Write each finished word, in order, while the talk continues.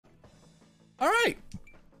All right.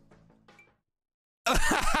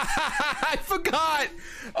 I forgot.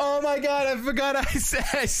 Oh my god, I forgot I said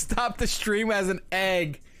I stopped the stream as an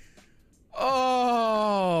egg.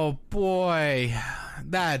 Oh boy.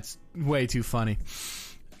 That's way too funny.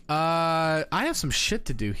 I have some shit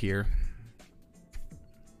to do here.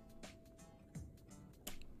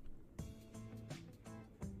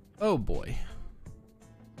 Oh boy.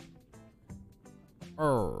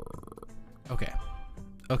 Okay.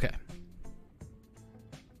 Okay.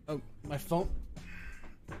 Oh, my phone.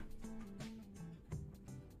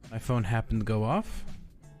 My phone happened to go off.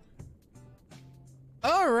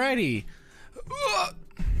 Alrighty.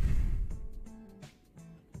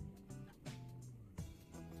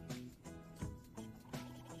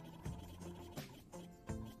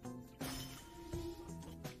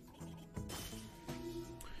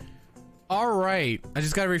 Alright. I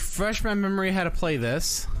just gotta refresh my memory how to play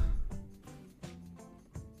this.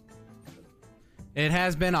 It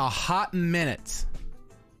has been a hot minute.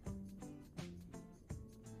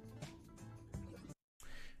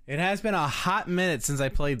 It has been a hot minute since I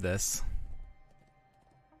played this.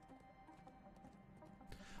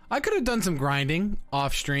 I could have done some grinding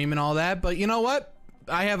off stream and all that, but you know what?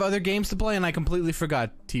 I have other games to play and I completely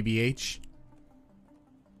forgot, TBH.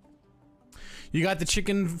 You got the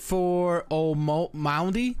chicken for old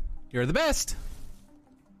Moundy? You're the best.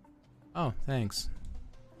 Oh, thanks.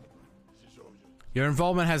 Your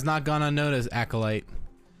involvement has not gone unnoticed, Acolyte.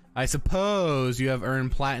 I suppose you have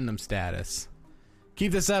earned platinum status.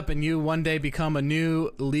 Keep this up and you one day become a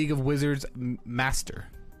new League of Wizards master.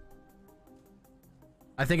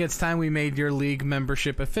 I think it's time we made your league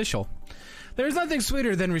membership official. There is nothing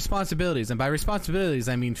sweeter than responsibilities, and by responsibilities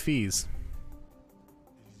I mean fees.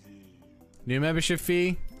 New membership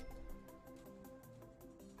fee?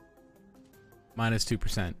 Minus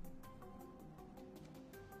 2%.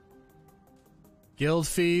 Guild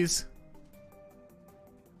fees?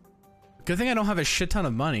 Good thing I don't have a shit ton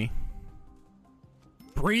of money.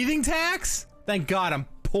 Breathing tax? Thank God I'm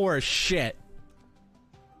poor as shit.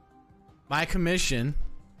 My commission.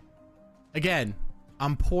 Again,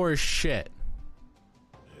 I'm poor as shit.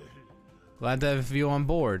 Glad to have you on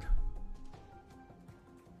board.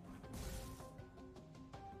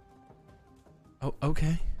 Oh,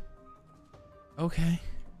 okay. Okay.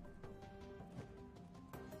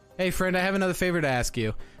 Hey friend, I have another favor to ask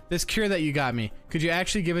you. This cure that you got me, could you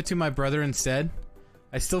actually give it to my brother instead?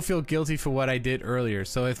 I still feel guilty for what I did earlier,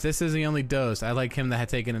 so if this is the only dose, I'd like him to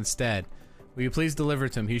take it instead. Will you please deliver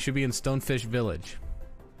it to him? He should be in Stonefish Village.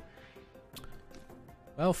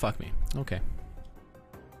 Well, fuck me. Okay.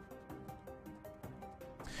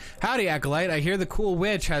 Howdy, Acolyte. I hear the cool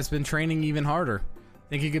witch has been training even harder.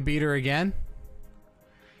 Think you could beat her again?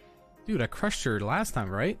 Dude, I crushed her last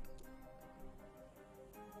time, right?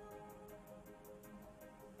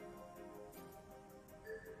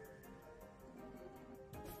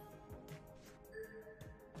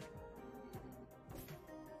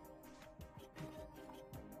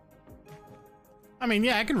 I mean,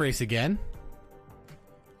 yeah, I can race again.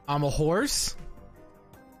 I'm a horse.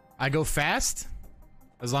 I go fast.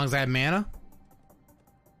 As long as I have mana.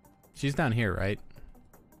 She's down here, right?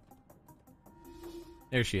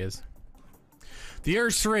 There she is. The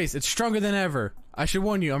urge to race, it's stronger than ever. I should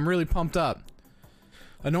warn you, I'm really pumped up.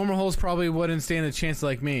 A normal horse probably wouldn't stand a chance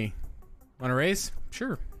like me. Wanna race?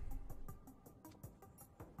 Sure.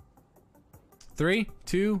 3,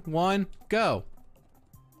 2, 1, go.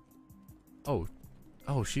 Oh.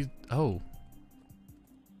 Oh, she's... Oh.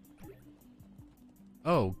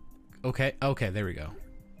 Oh. Okay. Okay, there we go.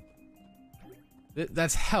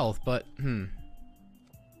 That's health, but...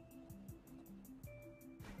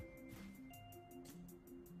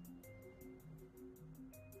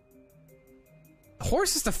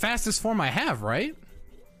 Horse is the fastest form I have, right?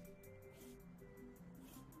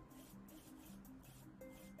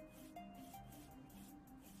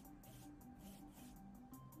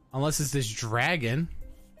 Unless it's this dragon.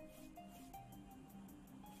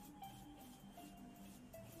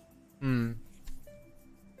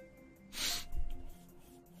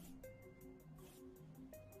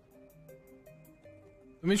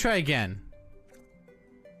 Let me try again.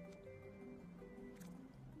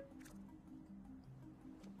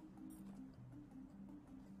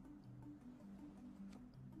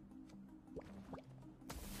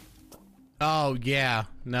 Oh, yeah.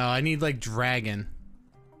 No, I need, like, dragon.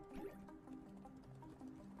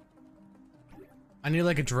 I need,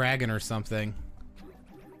 like, a dragon or something.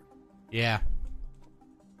 Yeah.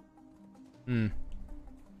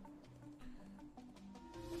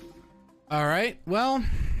 Alright, well...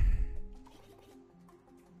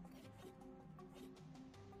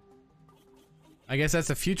 I guess that's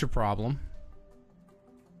a future problem.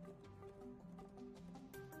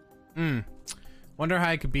 Wonder how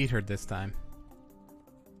I could beat her this time.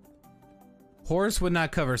 Horse would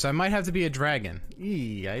not cover, so I might have to be a dragon.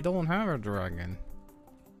 Eee, I don't have a dragon.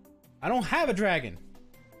 I don't have a dragon.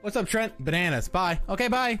 What's up, Trent? Bananas. Bye. Okay,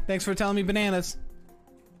 bye. Thanks for telling me bananas.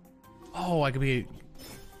 Oh, I could be...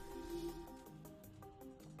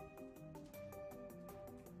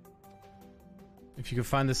 If you could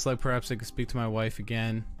find this slug, perhaps I could speak to my wife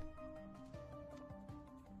again.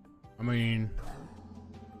 I mean...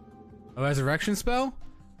 A resurrection spell?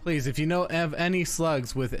 Please, if you know of any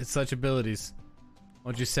slugs with such abilities,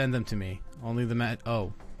 won't you send them to me? Only the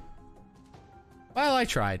oh. Well, I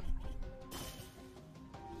tried.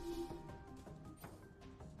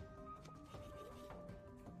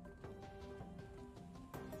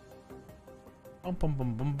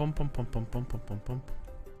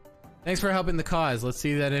 Thanks for helping the cause. Let's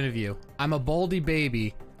see that interview. I'm a baldy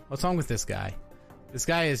baby. What's wrong with this guy? This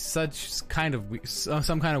guy is some kind of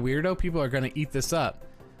weirdo. People are gonna eat this up.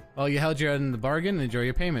 Well, you held your end in the bargain. Enjoy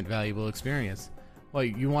your payment. Valuable experience. Well,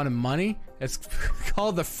 you wanted money? It's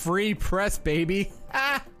called the free press, baby.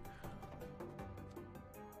 Ah.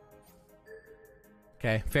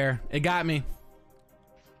 Okay, fair. It got me.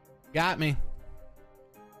 Got me.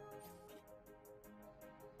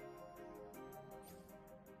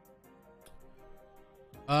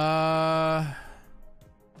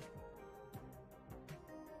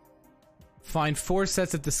 Find 4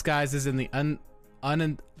 sets of disguises in the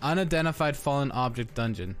unidentified fallen object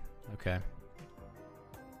dungeon. Okay.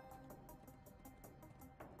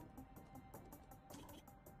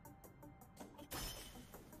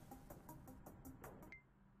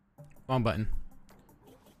 Wrong button.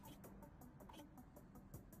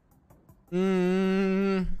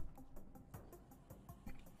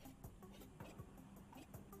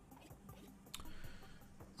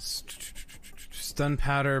 Stun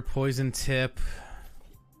powder, poison tip.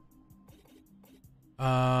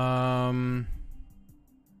 Yeah,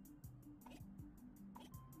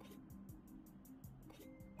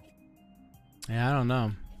 I don't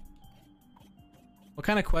know. What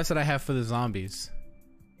kind of quest did I have for the zombies?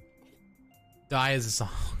 Die as a song.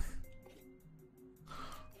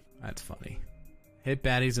 That's funny. Hit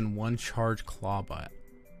baddies in 1 charge clawbot.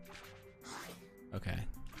 Okay.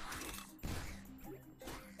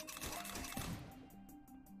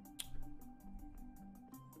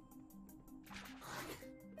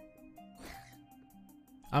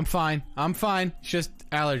 I'm fine. I'm fine. It's just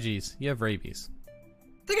allergies. You have rabies. I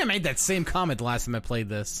think I made that same comment the last time I played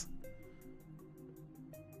this.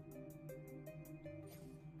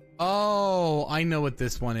 Oh, I know what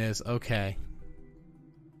this one is. Okay.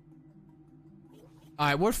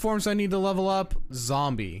 Alright, what forms do I need to level up?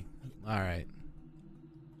 Zombie. Alright.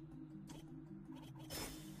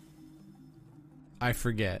 I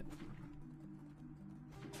forget.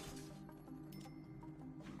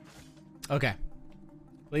 Okay.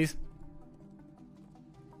 Please.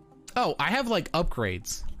 Oh, I have like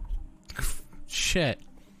upgrades. Shit.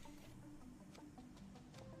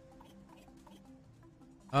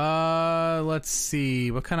 Let's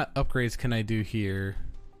see. What kind of upgrades can I do here?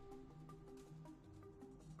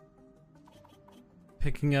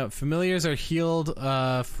 Picking up familiars are healed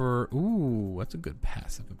for ooh, that's a good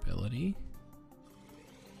passive ability.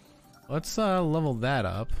 Let's level that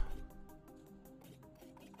up.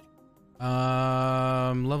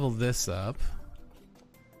 Level this up.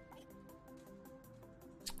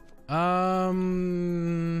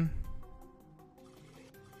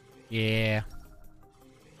 Yeah.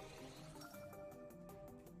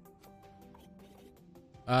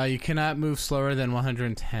 You cannot move slower than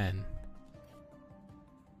 110.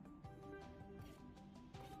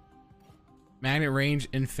 Magnet range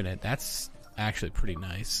infinite. That's actually pretty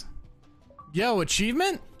nice. Yo,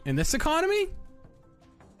 achievement? In this economy?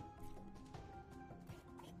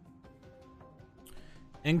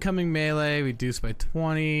 Incoming melee reduced by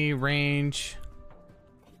 20. Range.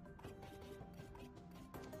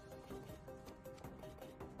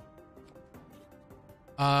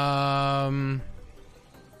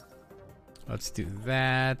 Let's do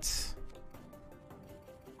that.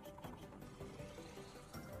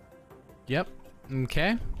 Yep.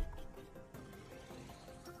 Okay.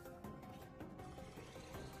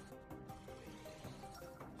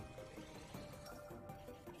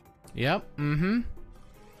 Yep. Mm-hmm.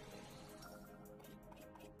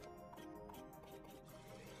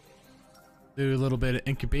 Do a little bit of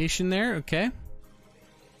incubation there. Okay.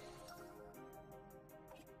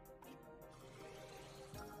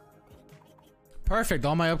 Perfect.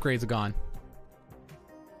 All my upgrades are gone.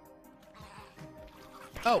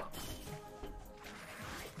 Oh.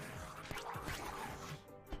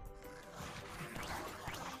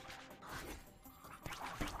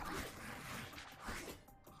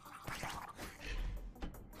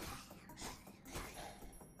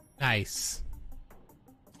 Nice.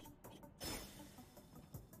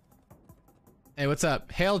 Hey, what's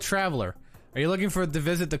up? Hail traveler. Are you looking to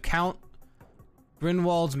visit the Count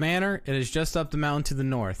Brynwald's manor? It is just up the mountain to the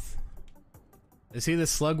north. Is he the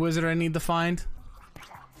slug wizard I need to find?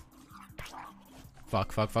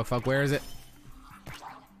 Fuck, fuck, fuck, fuck. Where is it?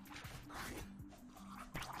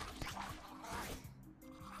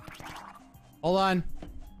 Hold on.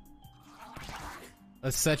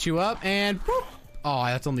 Let's set you up and whoop. Oh,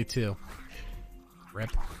 that's only 2.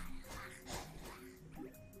 Rip.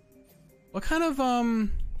 What kind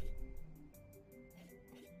of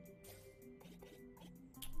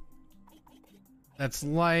that's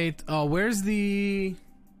light. Oh, where's the...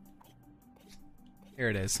 Here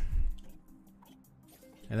it is.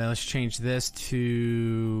 And then let's change this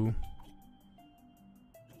to...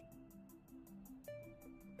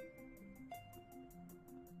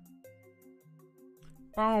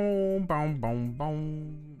 Boom, boom, boom,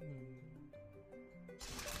 boom.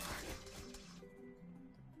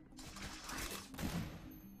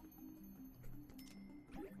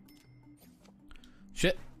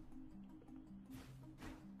 Shit.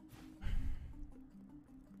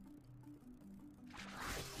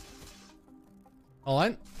 Hold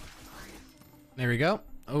on. There we go.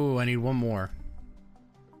 Oh, I need one more.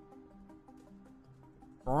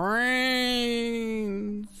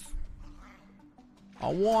 Brains. I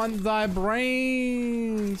want thy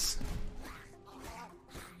brains.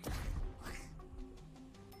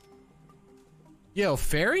 Yo,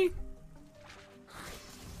 fairy?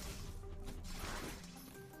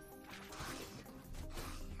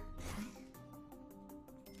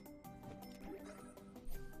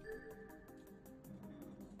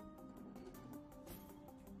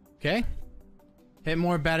 Okay. Hit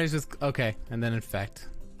more batteries with... Okay, and then infect.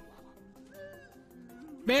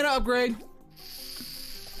 Mana upgrade!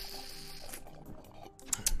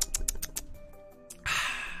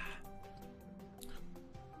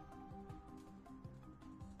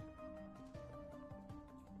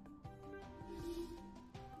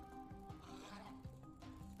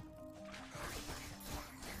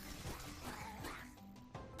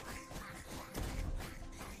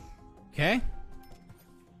 Okay.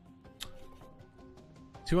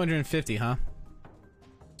 250, huh?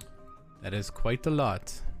 That is quite a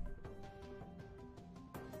lot.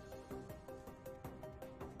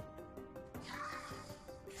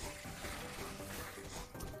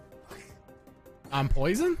 I'm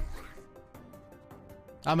poisoned?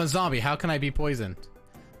 I'm a zombie. How can I be poisoned?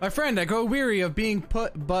 My friend, I grow weary of being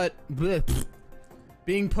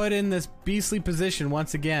being put in this beastly position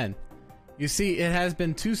once again. You see, it has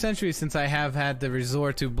been 2 centuries since I have had to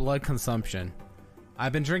resort to blood consumption.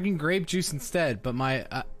 I've been drinking grape juice instead, but my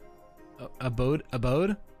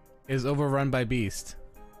abode is overrun by beast.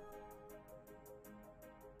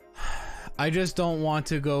 I just don't want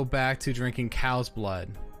to go back to drinking cow's blood.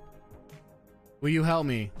 Will you help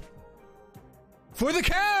me? For the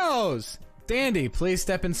cows! Dandy, please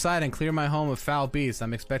step inside and clear my home of foul beasts.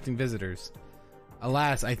 I'm expecting visitors.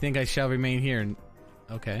 Alas, I think I shall remain here.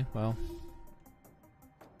 Okay, well.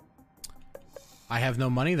 I have no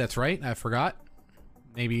money, that's right, I forgot.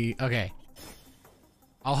 Maybe, okay.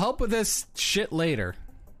 I'll help with this shit later.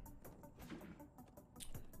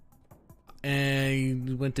 I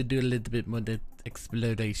want to do a little bit more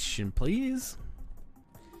exploration, please.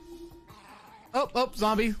 Oh, oh,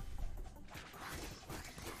 zombie.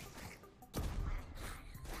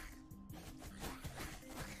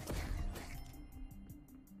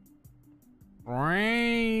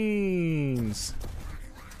 Brains.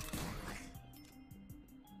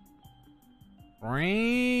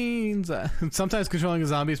 Brains. Sometimes controlling a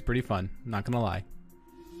zombie is pretty fun, not gonna lie.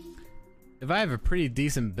 If I have a pretty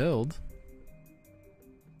decent build.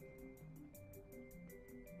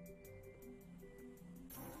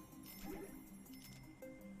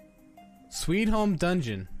 Sweet Home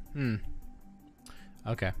Dungeon.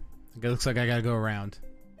 Okay. It looks like I gotta go around.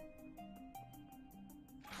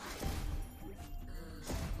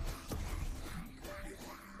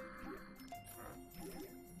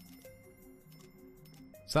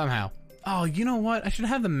 Somehow. Oh, you know what? I should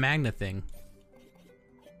have the magnet thing.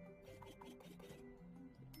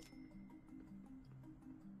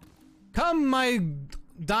 Come, my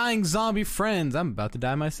dying zombie friends. I'm about to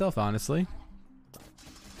die myself, honestly.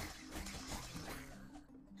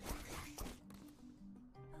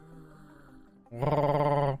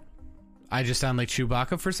 I just sound like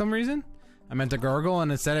Chewbacca for some reason. I meant to gargle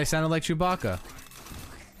and instead I sounded like Chewbacca.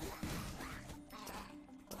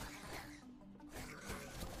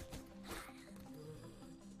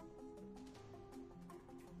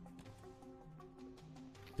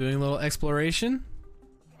 Doing a little exploration.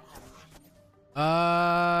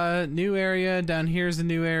 New area. Down here's a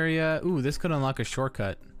new area. Ooh, this could unlock a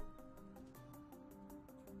shortcut.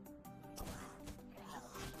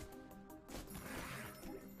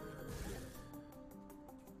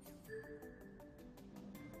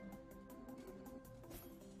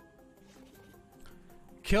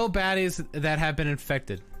 Kill baddies that have been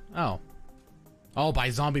infected. Oh. Oh, by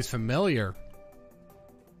zombies familiar.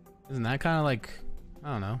 Isn't that kind of like,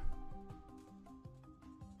 I don't know.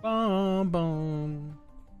 Boom, boom.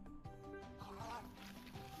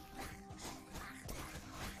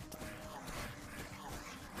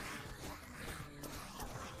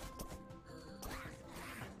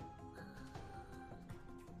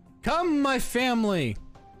 Come, my family.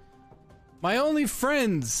 My only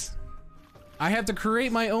friends. I have to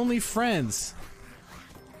create my only friends.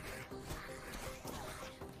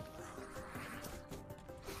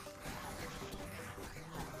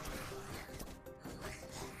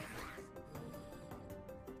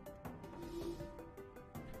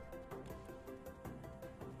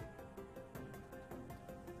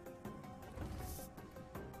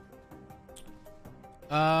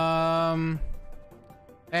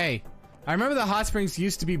 Hey, I remember the hot springs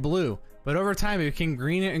used to be blue, but over time it became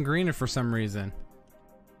greener and greener for some reason.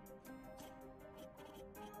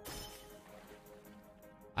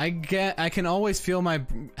 I can always feel my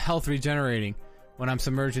health regenerating when I'm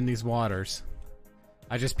submerged in these waters.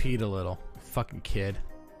 I just peed a little. Fucking kid.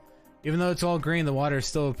 Even though it's all green, the water is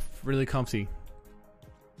still really comfy.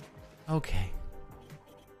 Okay.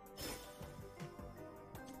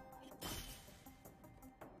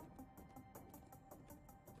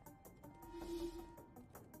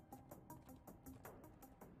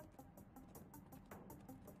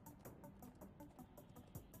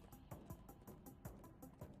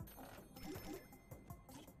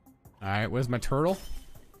 Alright, where's my turtle?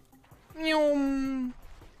 Meow.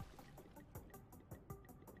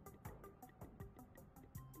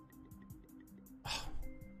 Oh.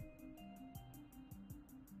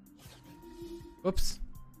 Whoops.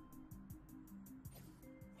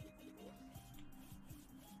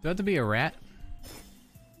 Do I have to be a rat?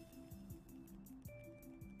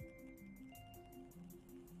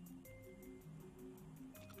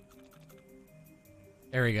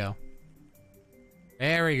 There we go.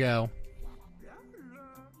 There we go.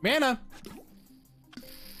 Mana!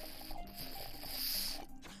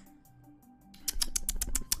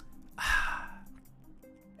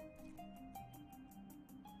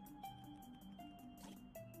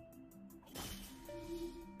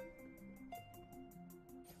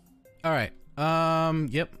 Alright.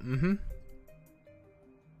 Yep. Mm-hmm.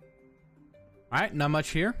 Alright, not much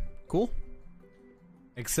here. Cool.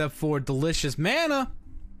 Except for delicious mana!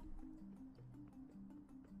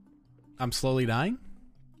 I'm slowly dying.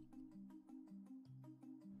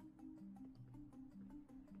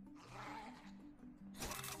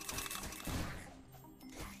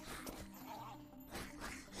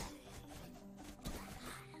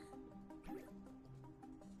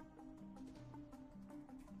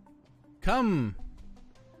 Come.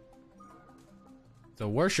 It's a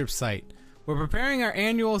worship site. We're preparing our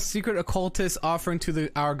annual secret occultist offering to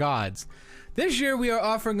our gods. This year we are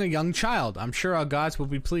offering a young child. I'm sure our gods will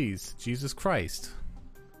be pleased. Jesus Christ.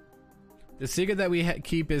 The secret that we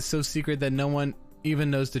keep is so secret that no one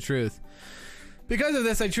even knows the truth. Because of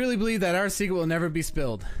this, I truly believe that our secret will never be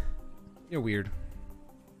spilled. You're weird.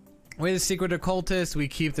 We're the secret occultist. We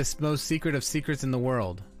keep the most secret of secrets in the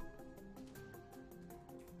world.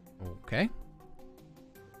 Okay.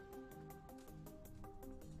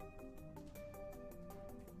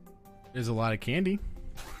 There's a lot of candy.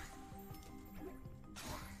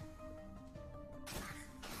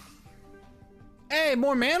 Hey,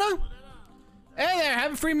 more mana? Hey there,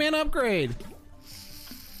 have a free mana upgrade.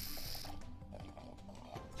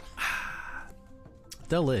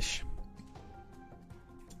 Delish.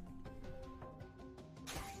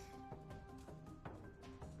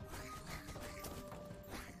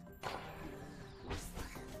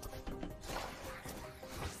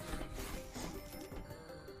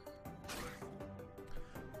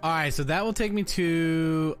 Alright, so that will take me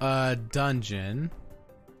to a dungeon.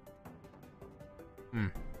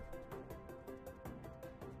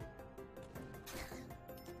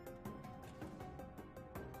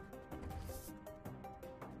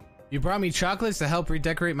 You brought me chocolates to help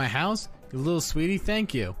redecorate my house? You little sweetie,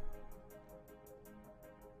 thank you.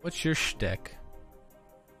 What's your shtick?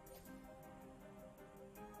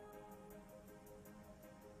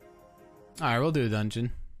 Alright, we'll do a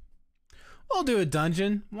dungeon. We'll do a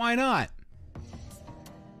dungeon. Why not?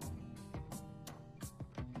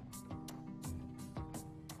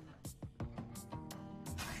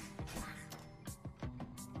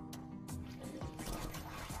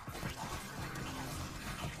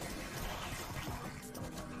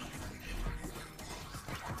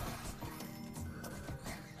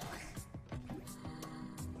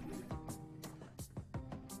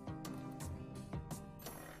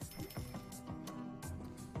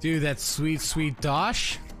 Dude, that sweet, sweet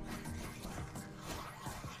dosh.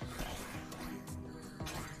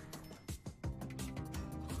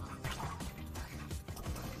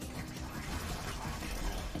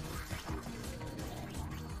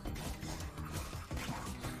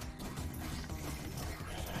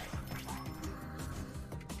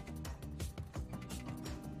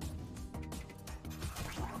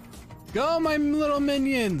 Go, my little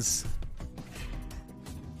minions!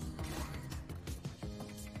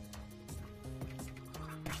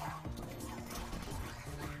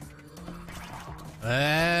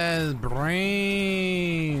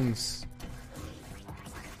 Brains!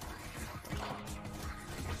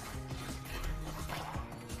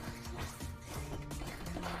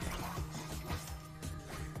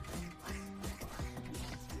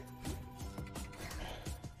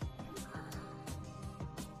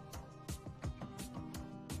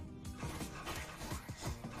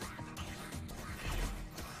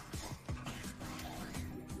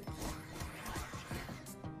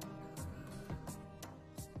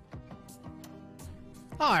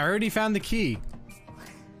 Oh, I already found the key.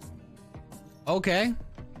 Okay.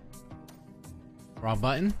 Wrong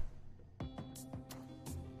button.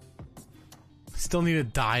 Still need to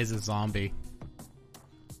die as a zombie.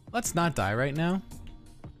 Let's not die right now.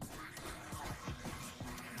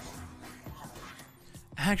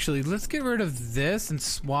 Actually, let's get rid of this and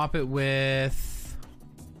swap it with...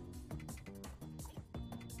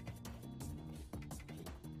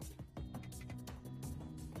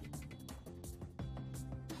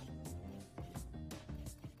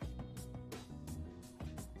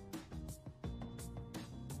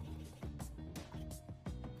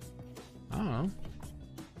 I don't know.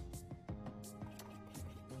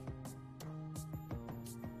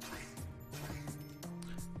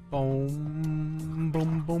 Boom,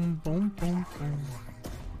 boom, boom, boom, boom, boom.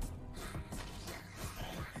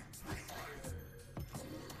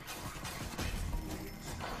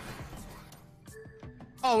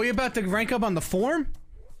 Oh, we about to rank up on the form?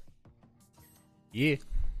 Yeah.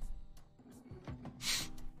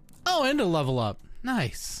 Oh, and a level up.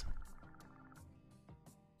 Nice.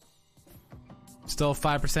 Still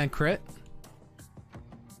 5% crit.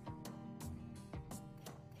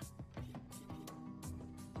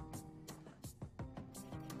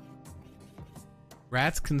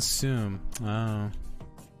 Rats consume. Oh.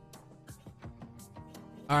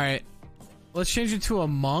 Alright. Let's change it to a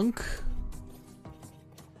monk.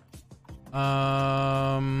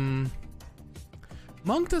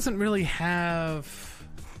 Monk doesn't really have...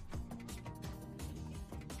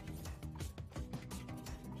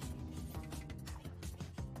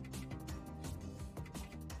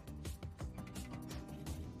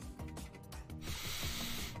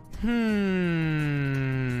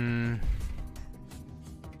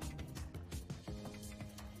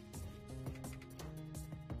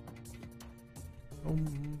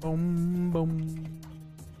 Boom, boom, boom.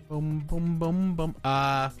 Boom, boom, boom, boom.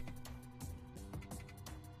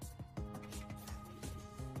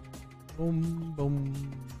 Boom, boom.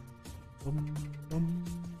 Boom, boom.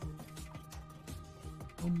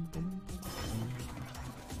 Boom, boom.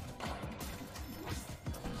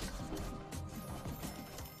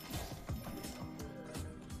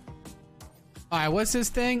 Alright, what's this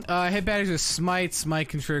thing? Hit baddies with smite. Smite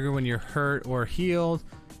can trigger when you're hurt or healed.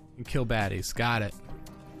 And kill baddies. Got it.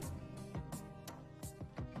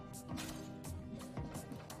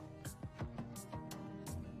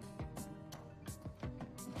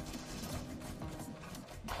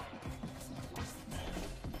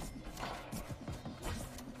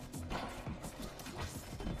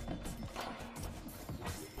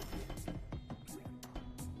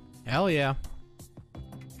 Hell yeah.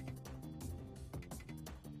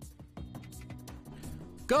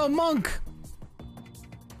 Go, monk!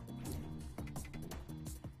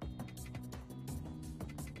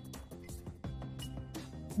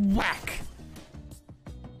 Whack!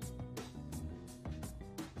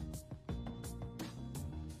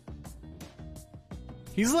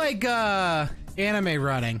 He's like, anime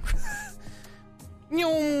running.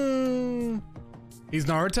 He's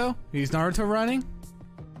Naruto? He's Naruto running?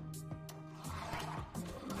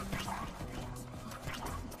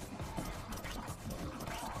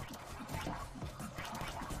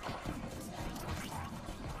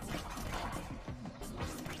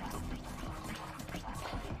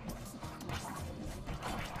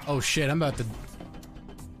 Oh shit, I'm about to...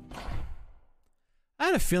 I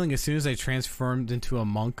had a feeling as soon as I transformed into a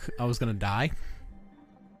monk, I was gonna die.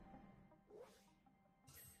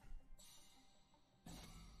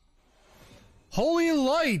 Holy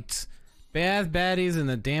light! Bath baddies and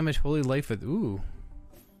the damage holy light for... Ooh.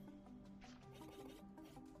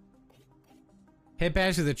 Hit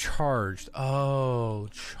badge to the charged. Oh,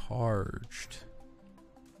 charged.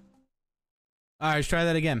 Alright, let's try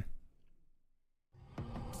that again.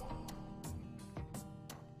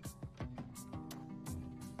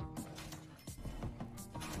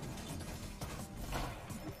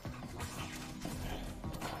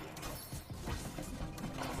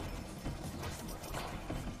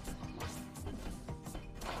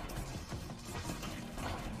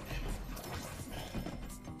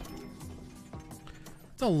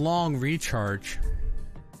 It's a long recharge.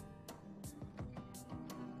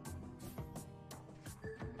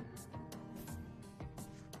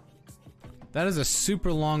 That is a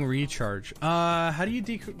super long recharge. How do you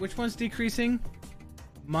which one's decreasing?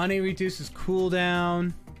 Money reduces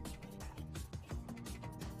cooldown.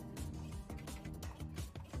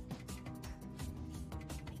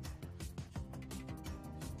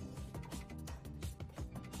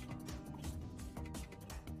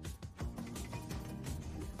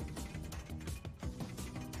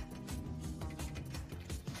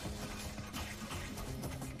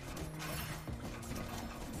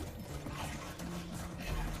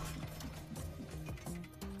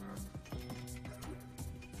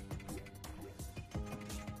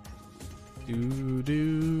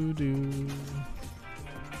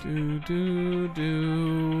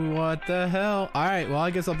 What the hell? Alright, well,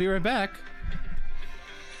 I guess I'll be right back.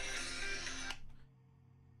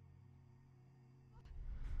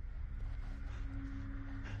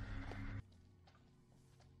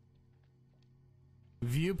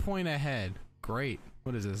 Viewpoint ahead. Great.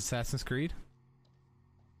 What is this, Assassin's Creed?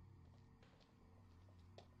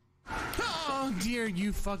 Oh dear,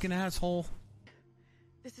 you fucking asshole.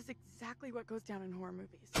 This is exactly what goes down in horror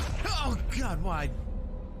movies. Oh god, why?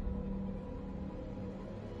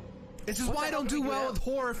 This is why I don't do well with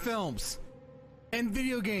horror films and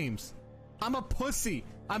video games. I'm a pussy.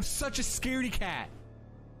 I'm such a scaredy cat.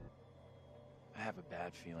 I have a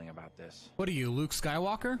bad feeling about this. What are you, Luke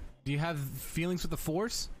Skywalker? Do you have feelings with the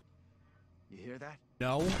Force? You hear that?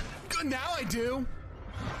 No. Good, now I do.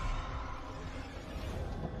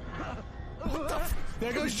 What the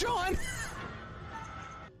there goes Sean.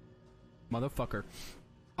 Motherfucker.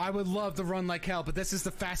 I would love to run like hell, but this is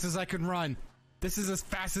the fastest I can run. This is as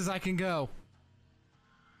fast as I can go.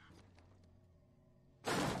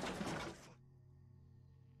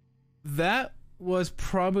 That was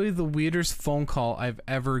probably the weirdest phone call I've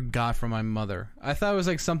ever got from my mother. I thought it was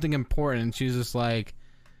like something important, and she was just like,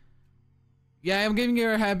 yeah, I'm giving you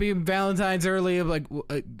a happy Valentine's early. I'm like,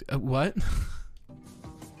 what?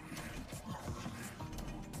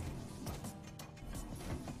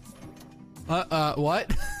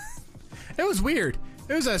 What? It was weird.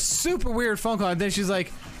 It was a super weird phone call, and then she's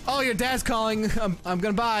like, oh, your dad's calling, I'm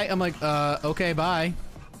gonna buy. I'm like, okay, bye.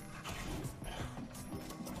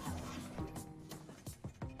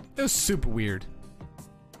 It was super weird.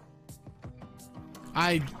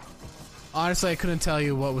 Honestly, I couldn't tell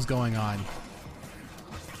you what was going on.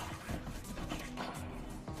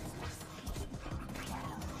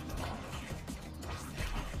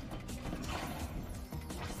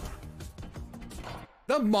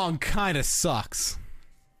 The monk kinda sucks.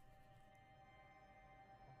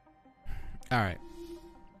 Alright.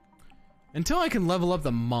 Until I can level up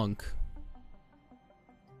the monk.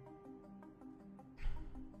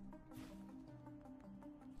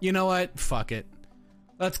 You know what? Fuck it.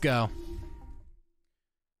 Let's go.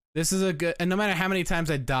 This is a good... And no matter how many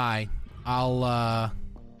times I die, I'll,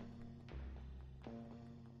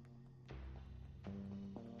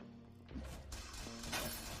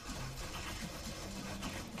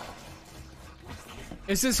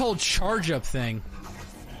 It's this whole charge-up thing.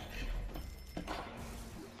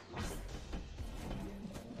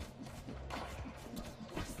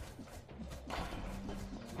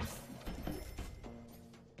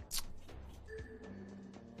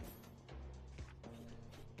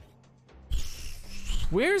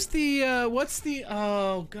 Where's the, what's the,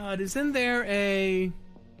 oh god, isn't there a...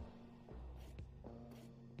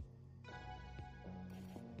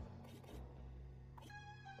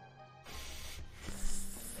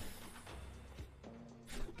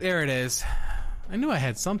 There it is. I knew I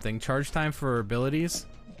had something. Charge time for abilities.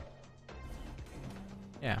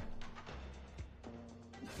 Yeah.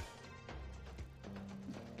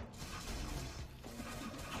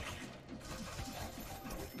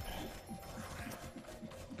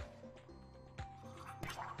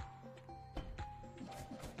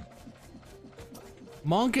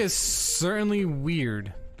 Monk is certainly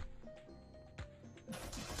weird.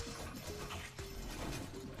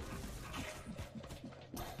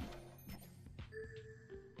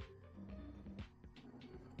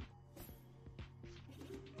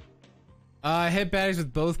 Hit batteries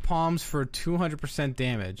with both palms for 200%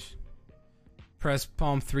 damage. Press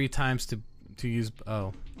palm 3 times to use.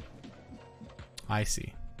 Oh, I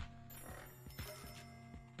see.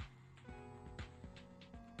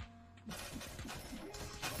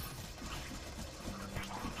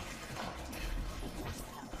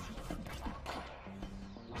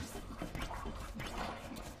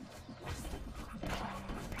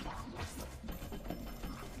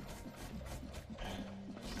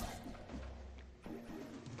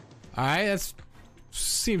 Alright, that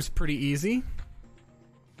seems pretty easy.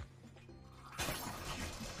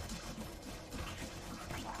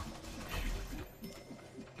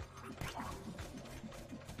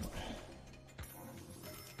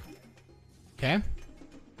 Okay.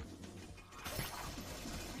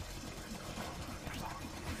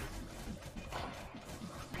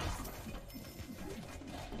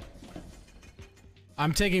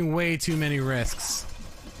 I'm taking way too many risks.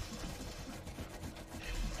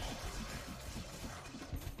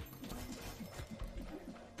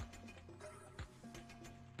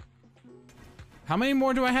 How many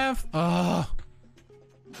more do I have? Ugh.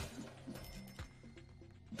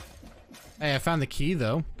 Hey, I found the key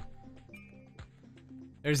though.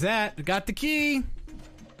 There's that. Got the key.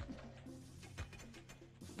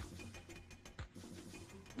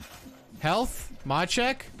 Health? Mod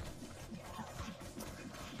check?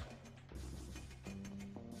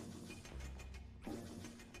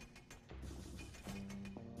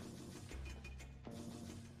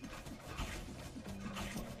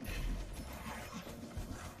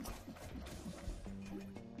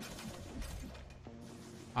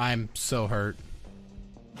 I'm so hurt.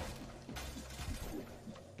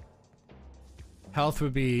 Health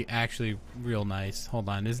would be actually real nice. Hold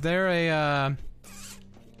on. Is there a,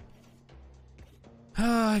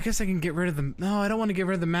 I guess I can get rid of the... No, I don't want to get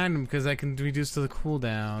rid of the Magnum because I can reduce to the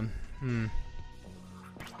cooldown.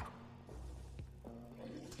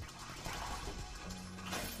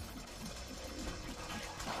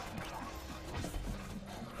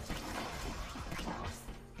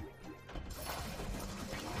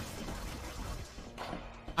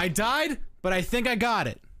 I died, but I think I got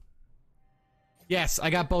it. Yes, I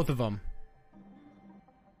got both of them.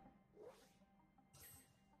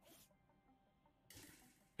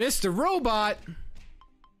 Mr. Robot!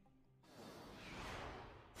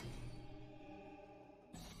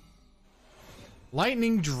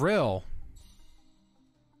 Lightning drill.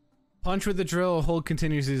 Punch with the drill, hold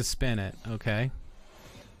continuously to spin it. Okay.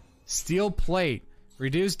 Steel plate.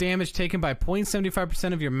 Reduce damage taken by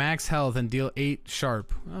 0.75% of your max health and deal 8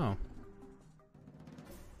 sharp. Oh.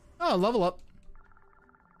 Oh, level up.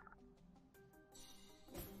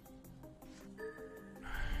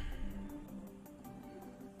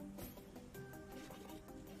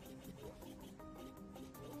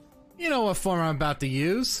 You know what form I'm about to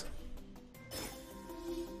use.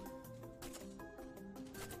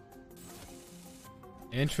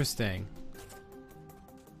 Interesting.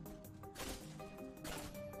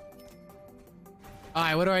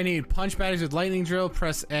 Alright, what do I need? Punch batteries with lightning drill,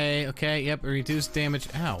 press A. Okay, yep, reduce damage.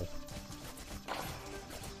 Ow.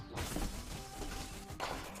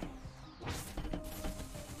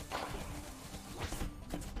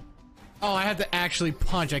 Oh, I have to actually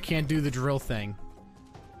punch. I can't do the drill thing.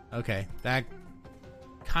 Okay, that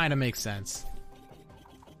kind of makes sense.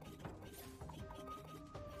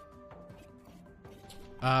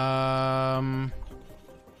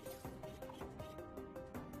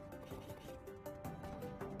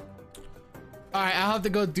 Alright, I'll have to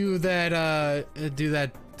go do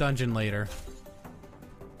that dungeon later.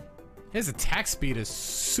 His attack speed is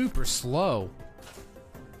super slow.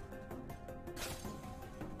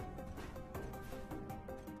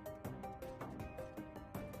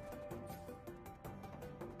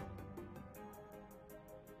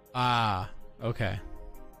 Ah, okay.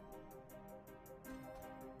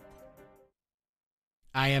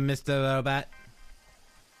 I am Mr. Robot.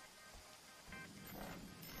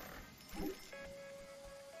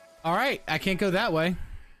 Alright, I can't go that way.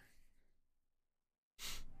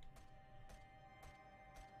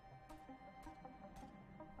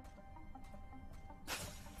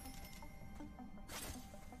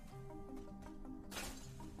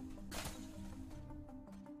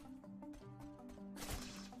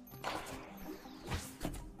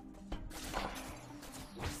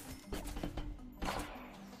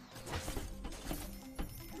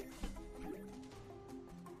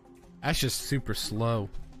 That's just super slow.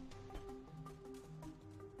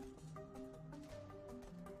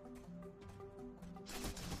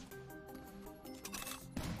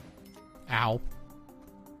 Ow.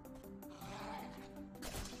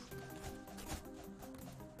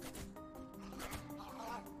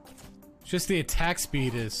 Just the attack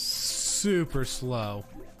speed is super slow.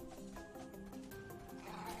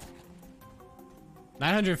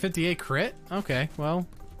 958 crit? Okay, well,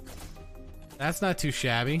 that's not too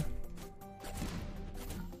shabby.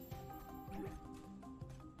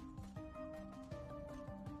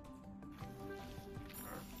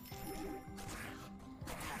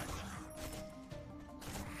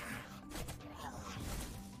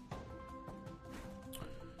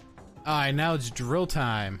 Alright, now it's drill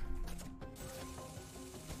time.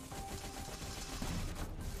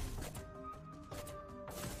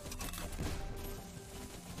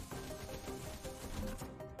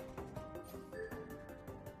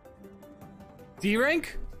 D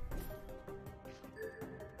rank?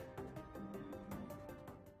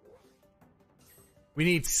 We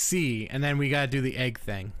need C, and then we gotta do the egg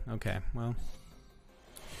thing. Okay, well.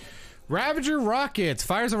 Ravager rockets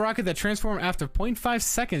fires a rocket that transforms after 0.5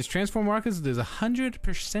 seconds. Transform rockets, there's a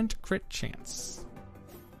 100% crit chance.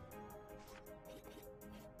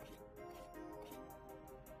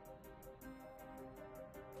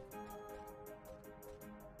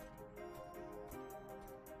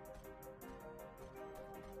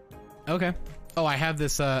 Okay. Oh, I have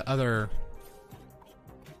this other.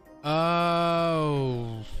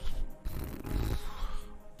 Oh.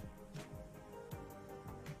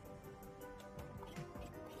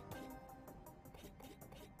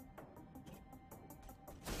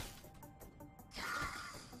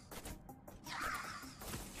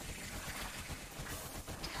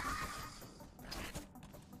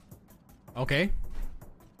 Okay.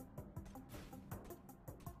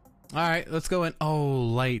 All right, let's go in. Oh,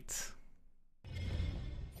 light.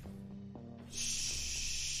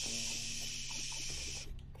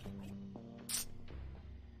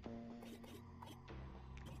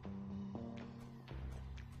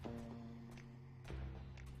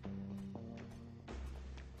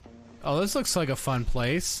 Oh, this looks like a fun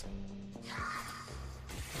place.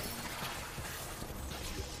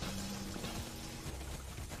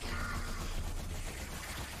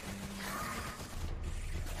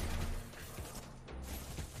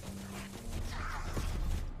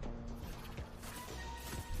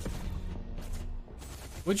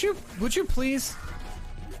 Would you please?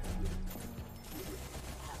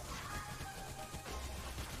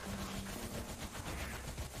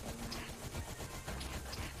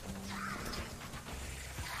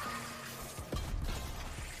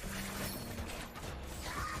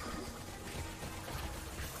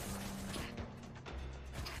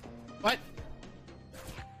 What?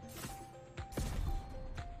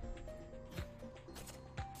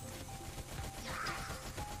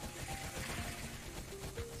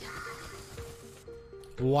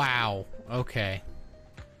 Wow. Okay.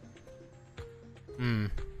 Hmm.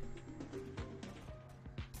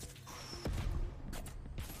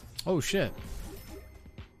 Oh shit.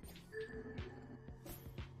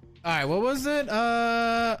 Alright, what was it?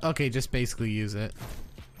 Okay, just basically use it.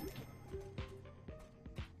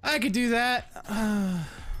 I could do that.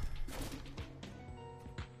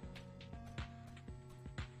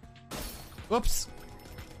 Whoops.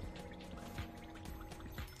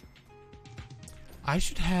 I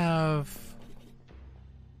should have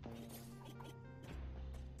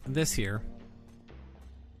this here.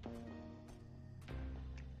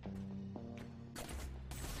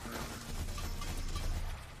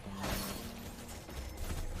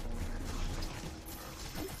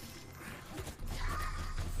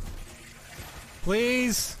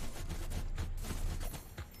 Please.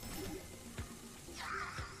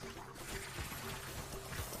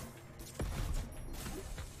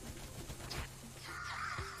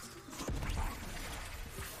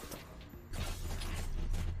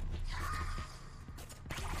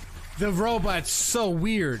 The robot's so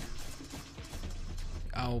weird.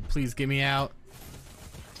 Oh, please get me out.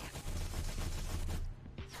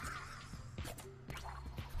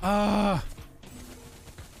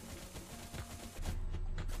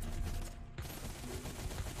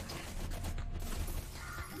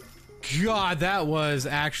 God, that was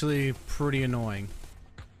actually pretty annoying.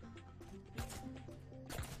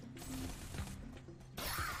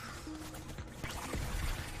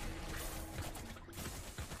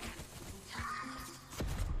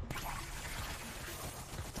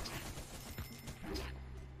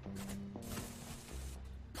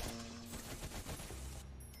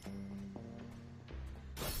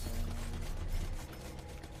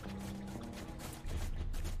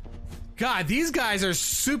 God, these guys are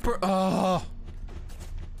super. Oh.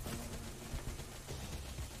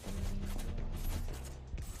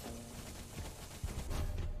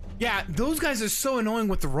 Yeah, those guys are so annoying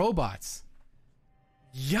with the robots.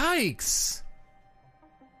 Yikes.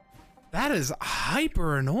 That is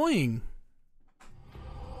hyper annoying.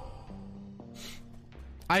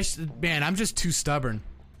 Man, I'm just too stubborn.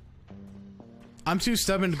 I'm too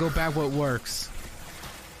stubborn to go back what works.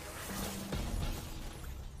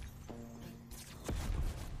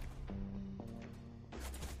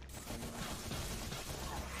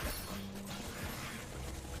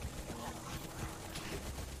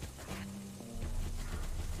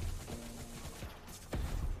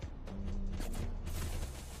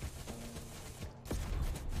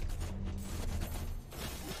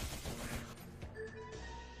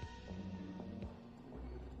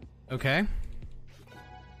 Okay.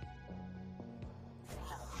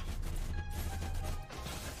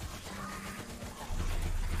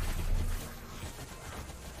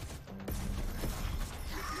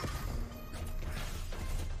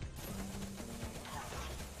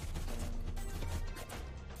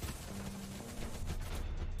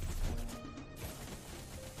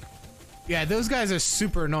 Yeah, those guys are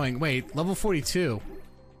super annoying. Wait, level 42.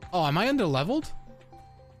 Oh, am I under-leveled?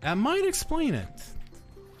 That might explain it.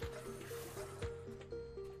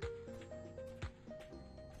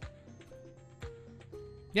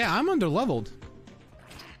 Yeah, I'm under-leveled.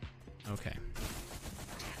 Okay.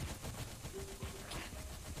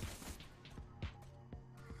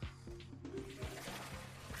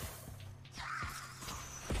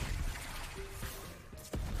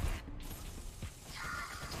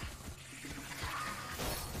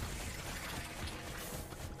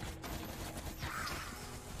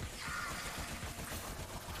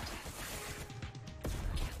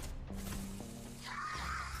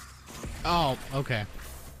 Oh, okay.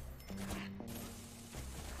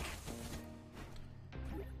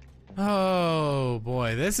 Oh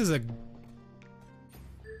boy, this is a...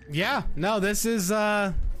 Yeah, no, this is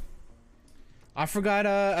I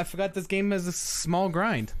forgot this game has a small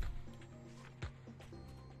grind.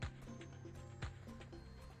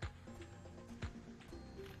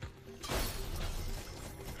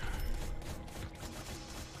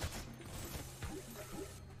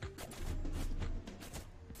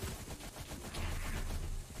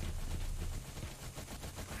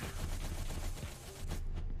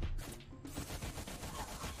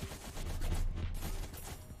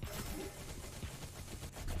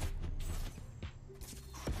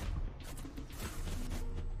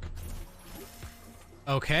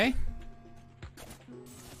 Okay.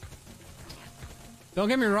 Don't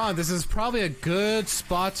get me wrong, this is probably a good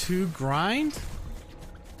spot to grind.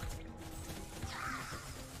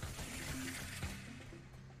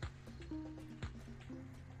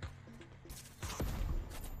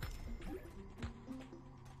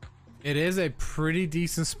 It is a pretty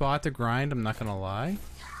decent spot to grind, I'm not gonna lie.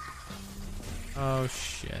 Oh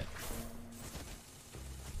shit.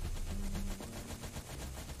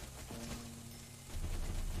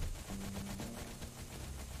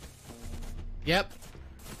 Yep.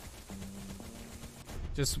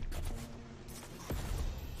 Just...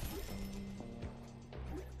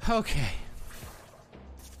 Okay.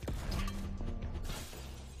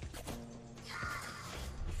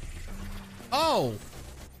 Oh!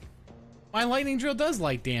 My lightning drill does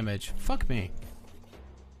light damage. Fuck me.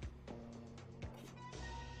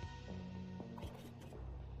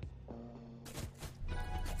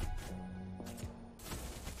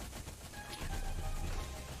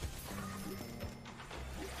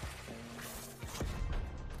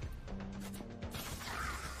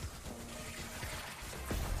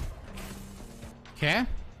 Okay.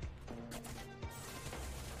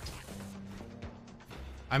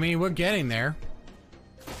 I mean, we're getting there.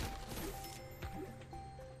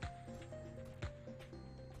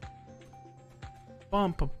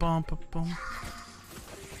 Bum ba bum ba bum.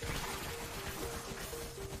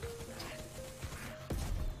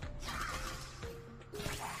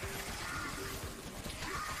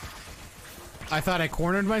 I thought I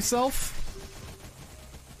cornered myself.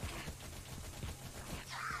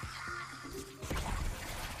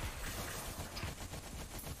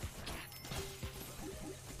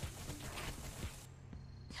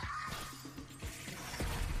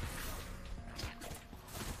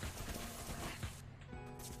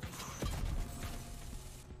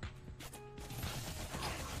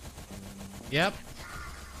 Yep.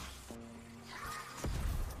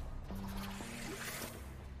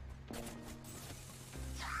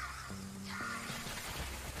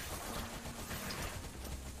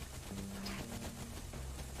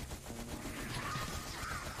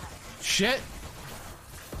 Shit.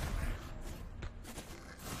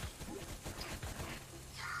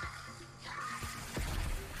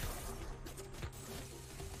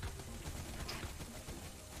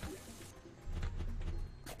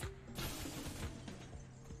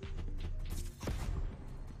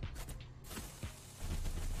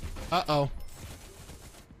 Uh-oh.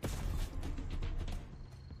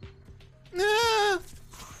 Ah!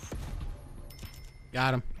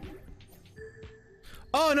 Got him.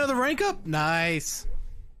 Oh, another rank up? Nice.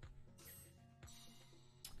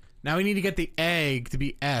 Now we need to get the egg to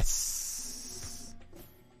be S.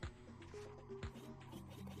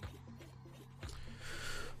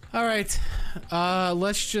 Alright.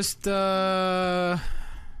 Let's just,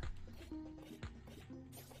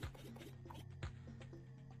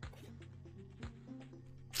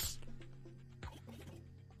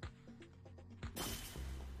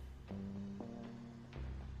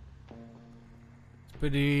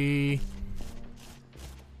 pretty...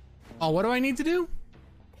 Oh, what do I need to do?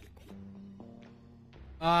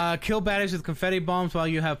 Kill baddies with confetti bombs while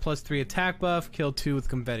you have +3 attack buff. Kill 2 with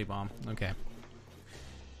confetti bomb. Okay.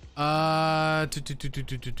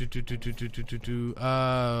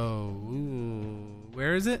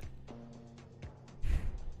 Where is it?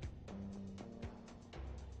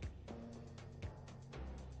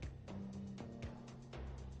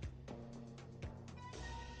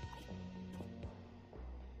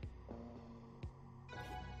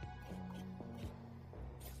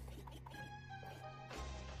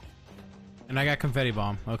 And I got confetti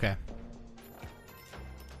bomb. Okay.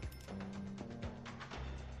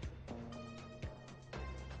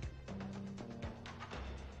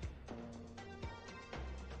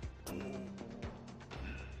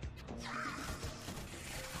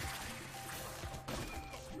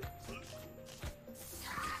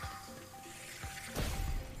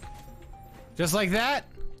 Just like that?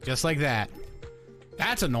 Just like that.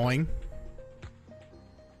 That's annoying.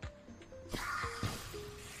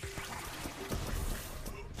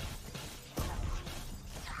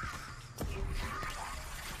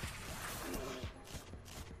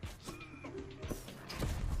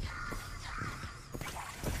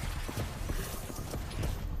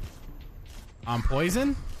 On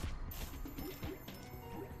poison?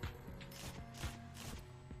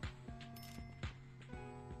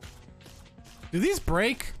 Do these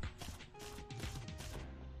break?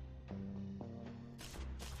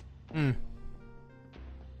 Hmm.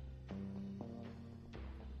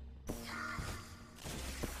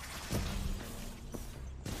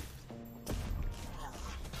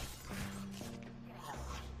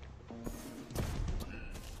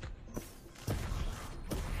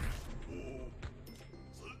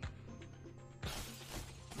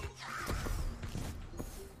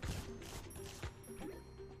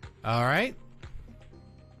 All right.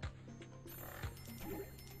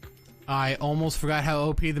 I almost forgot how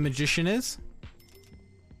OP the magician is.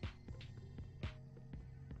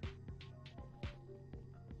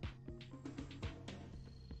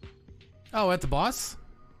 Oh, at the boss?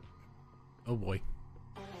 Oh boy.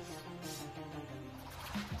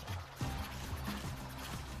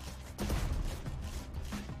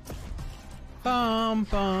 Bum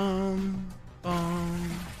bum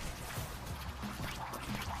bum.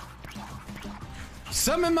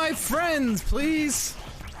 Summon my friends, please.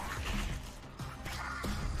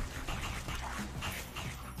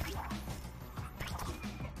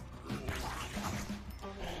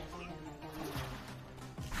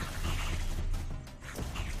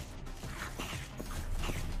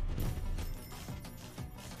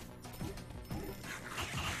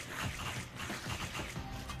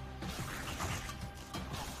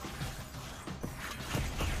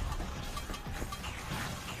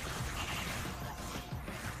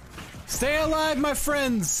 Stay alive, my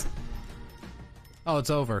friends! Oh,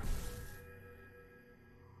 it's over.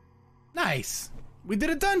 Nice! We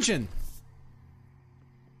did a dungeon!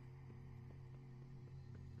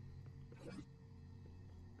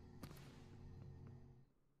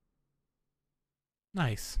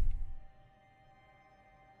 Nice.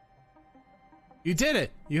 You did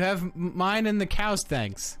it! You have mine and the cow's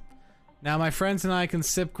thanks. Now my friends and I can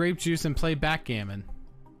sip grape juice and play backgammon.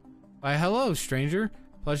 Why, hello, stranger.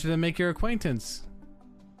 Pleasure to make your acquaintance.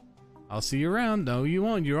 I'll see you around. No, you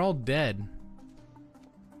won't. You're all dead.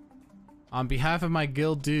 On behalf of my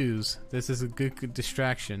guild dues, this is a good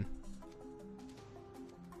distraction.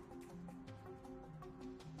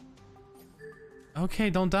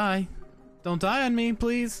 Okay, don't die. Don't die on me,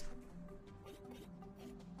 please.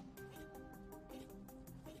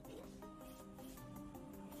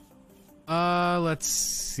 Let's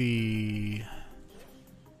see.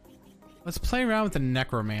 Let's play around with the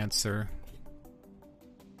necromancer.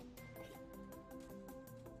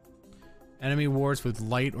 Enemy wars with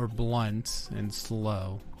light or blunt and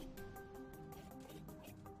slow.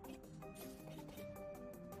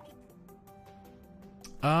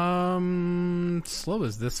 Slow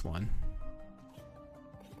is this one.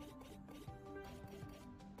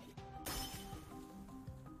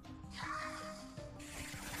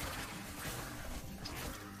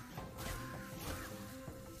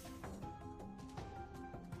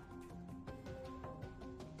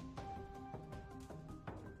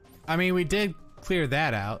 I mean, we did clear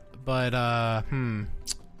that out, but, I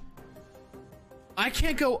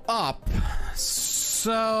can't go up,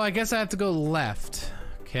 so I guess I have to go left.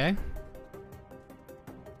 Okay.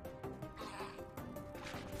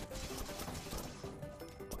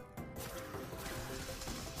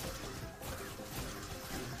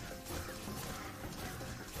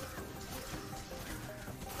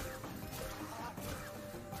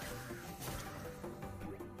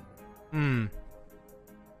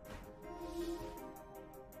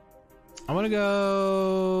 I want to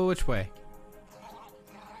go... which way?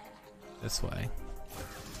 This way.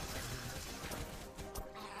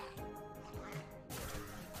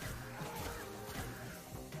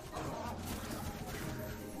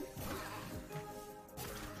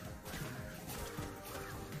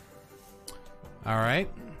 All right.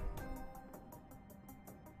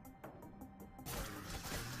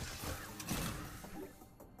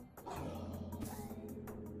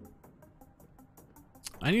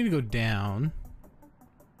 I need to go down.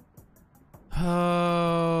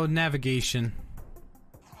 Oh, navigation.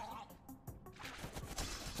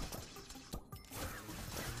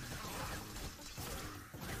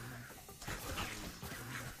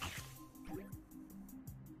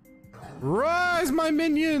 Rise, my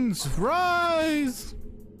minions! Rise!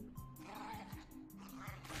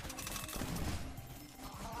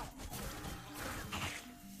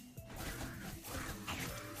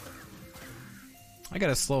 I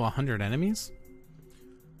gotta slow 100 enemies?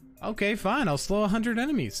 Okay, fine, I'll slow 100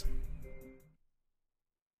 enemies.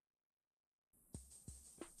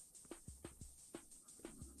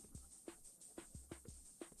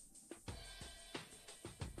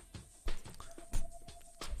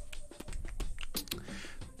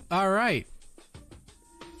 All right.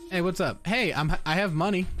 Hey, what's up? Hey, I have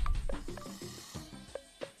money.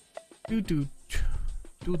 Do do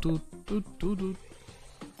do do do do do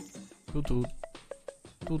do do.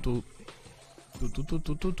 Do do do do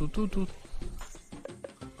do do do do do.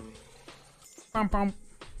 Bum bum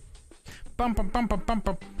bum bum bum bum bum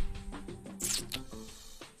bum.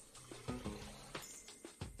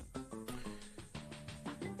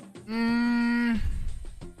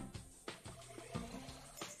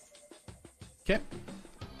 Okay.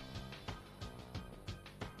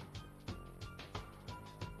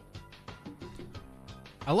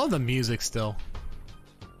 I love the music still.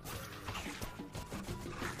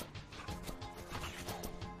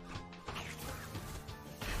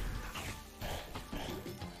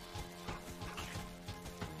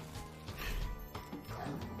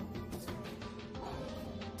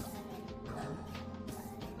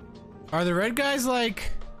 Are the red guys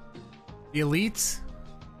like the elites?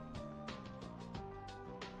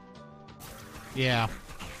 Yeah.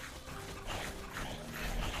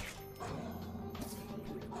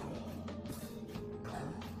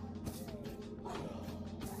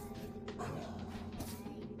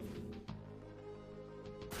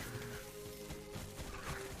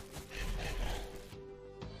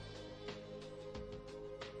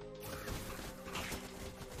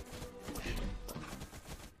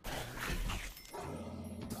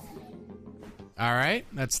 All right,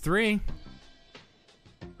 that's 3.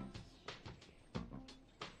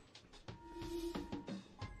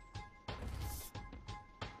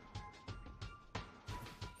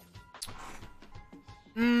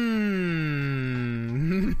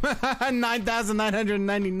 Hmm.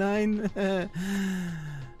 9,999.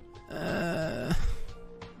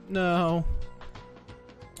 No.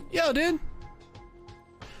 Yo, dude.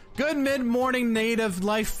 Good mid-morning native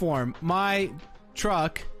life form. My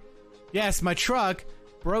truck. Yes, my truck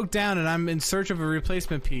broke down and I'm in search of a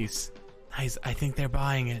replacement piece. Nice, I think they're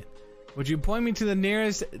buying it. Would you point me to the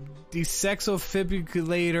nearest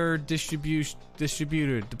desexofibrillator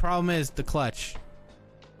distributor? The problem is the clutch.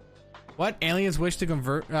 What? Aliens wish to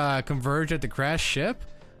converge at the crashed ship?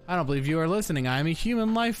 I don't believe you are listening. I am a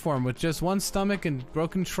human life form with just one stomach and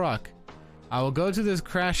broken truck. I will go to this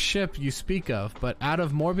crashed ship you speak of, but out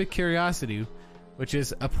of morbid curiosity, which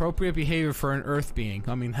is appropriate behavior for an Earth being.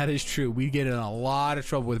 I mean, that is true. We get in a lot of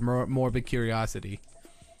trouble with morbid curiosity.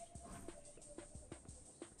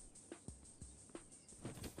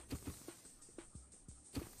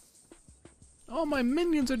 Oh, my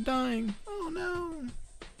minions are dying. Oh, no.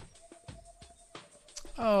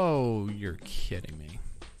 Oh, you're kidding me.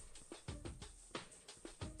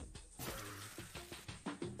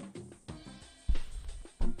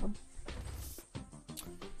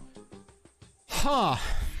 Huh.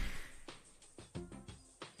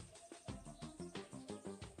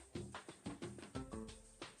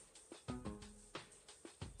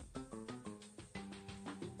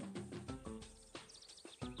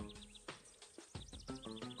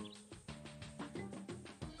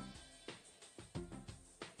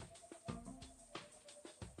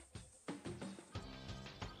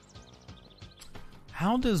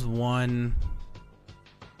 How does one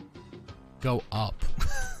go up?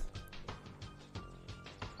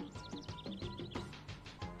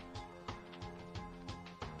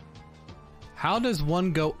 How does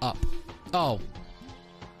one go up? Oh.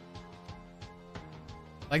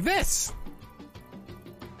 Like this.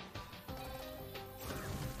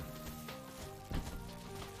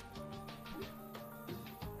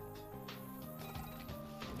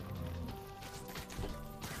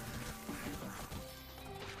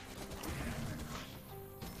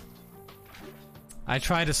 I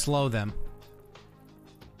try to slow them.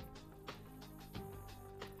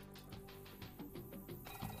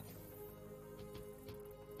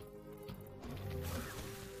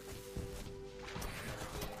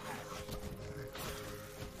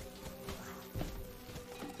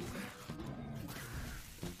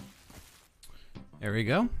 There we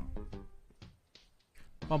go.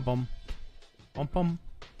 Bum bum. Bum bum.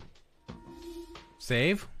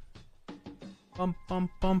 Save. Bum bum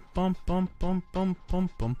bum bum bum bum bum bum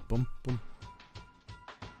bum bum bum.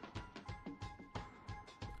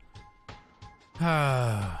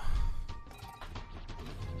 Huh.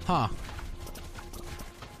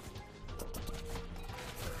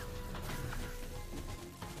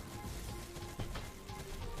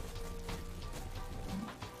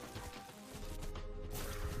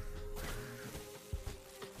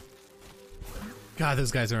 God,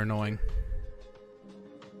 those guys are annoying.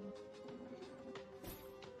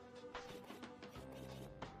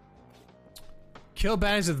 Kill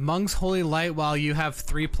baddies with Monk's Holy Light while you have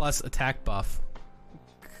 3+ attack buff.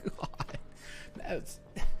 God.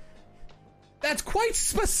 That's quite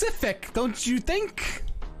specific, don't you think?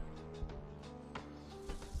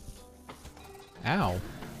 Ow.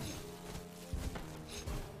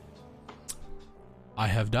 I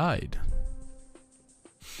have died.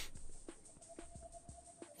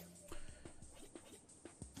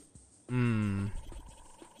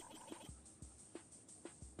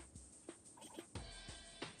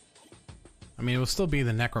 I mean, it will still be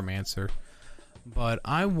the Necromancer, but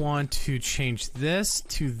I want to change this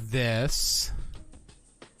to this.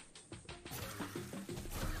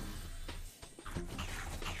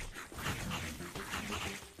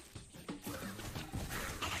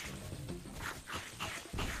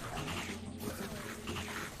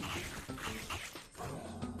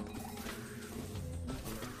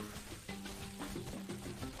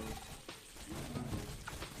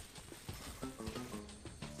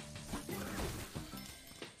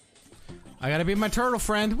 I gotta be my turtle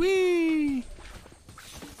friend. Whee!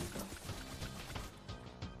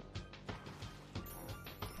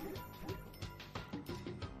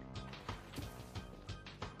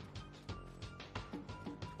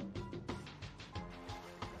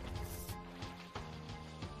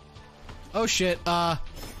 Oh shit,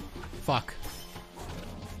 fuck.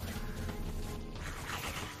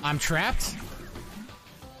 I'm trapped?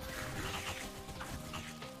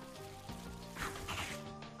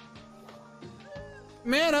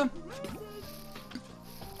 Mana!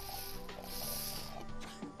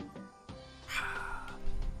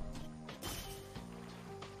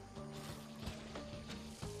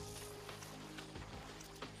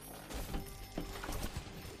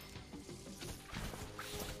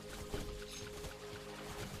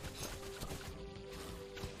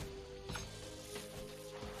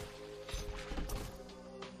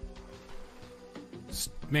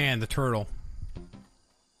 Man, the turtle.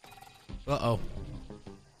 Uh-oh.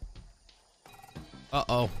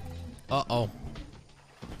 Uh-oh. Uh-oh.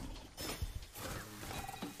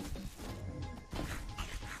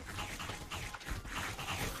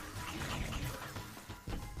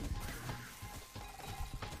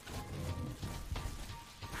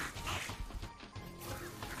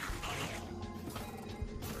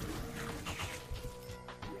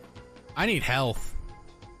 I need health.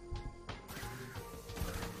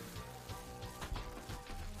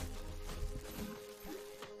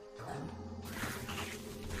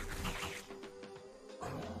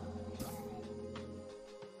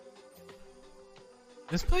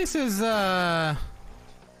 This place is, not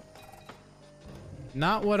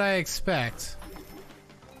what I expect.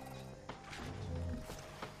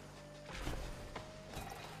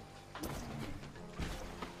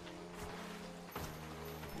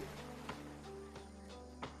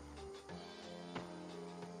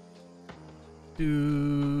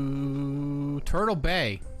 To Turtle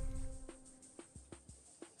Bay.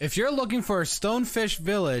 If you're looking for a stonefish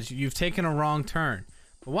village, you've taken a wrong turn.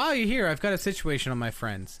 But while you're here, I've got a situation on my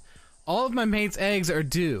friends. All of my mate's eggs are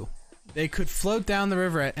due. They could float down the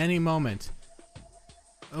river at any moment.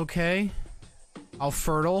 Okay. I'll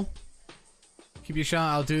fertile. Keep your shell.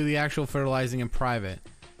 I'll do the actual fertilizing in private.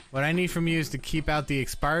 What I need from you is to keep out the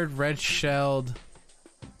expired red-shelled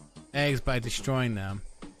eggs by destroying them.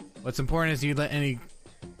 What's important is you let any...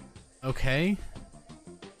 Okay.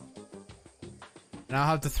 And I'll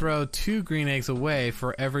have to throw 2 green eggs away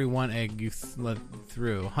for every 1 egg you let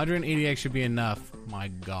through. 180 eggs should be enough. My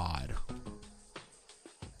god.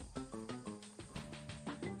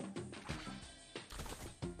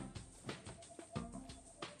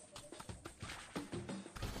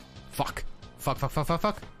 Fuck. Fuck, fuck, fuck, fuck,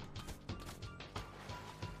 fuck.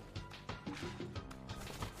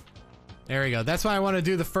 There we go. That's what I want to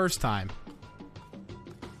do the first time.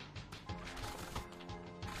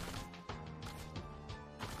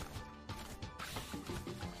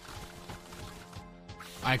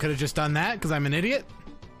 I could have just done that because I'm an idiot.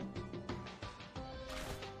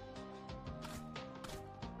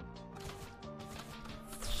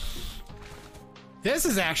 This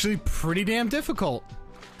is actually pretty damn difficult.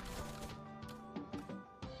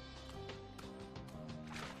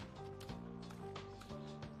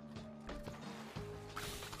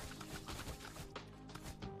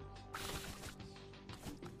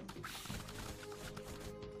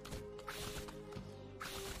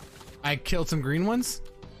 I killed some green ones.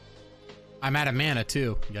 I'm out of mana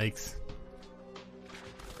too. Yikes.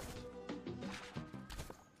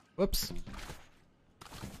 Whoops.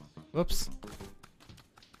 Whoops.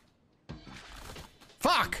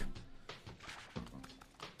 Fuck!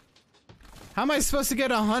 How am I supposed to get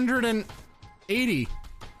 180?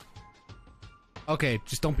 Okay,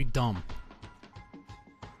 just don't be dumb.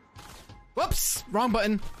 Whoops! Wrong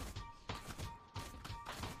button.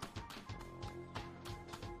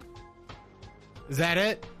 Is that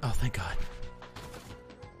it? Oh, thank God.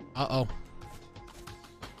 Uh-oh.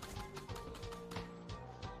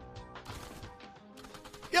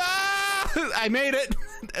 Yeah! I made it!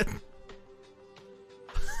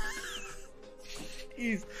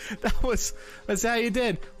 Jeez. That's how you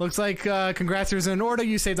did. Looks like congrats was in order.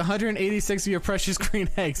 You saved 186 of your precious green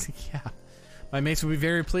eggs. Yeah. My mates will be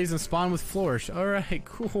very pleased and spawn with flourish. Alright,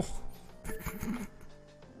 cool.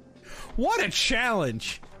 What a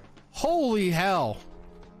challenge! Holy hell.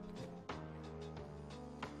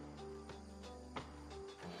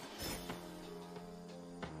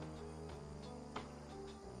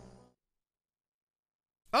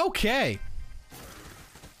 Okay.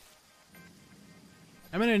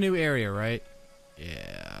 I'm in a new area, right?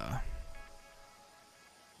 Yeah.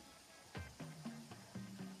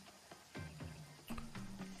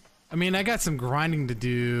 I mean, I got some grinding to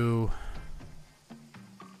do.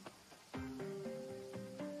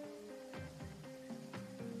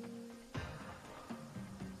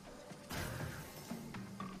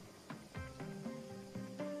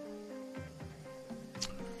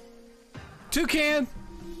 Toucan!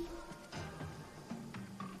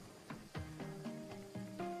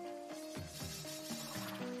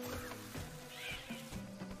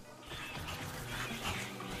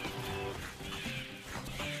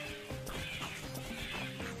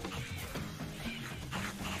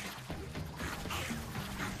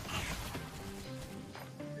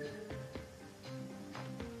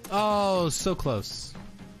 Oh, so close.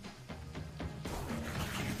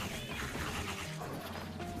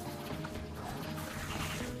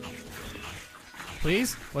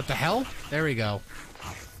 Please? What the hell? There we go.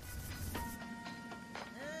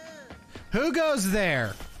 Who goes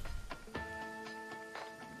there?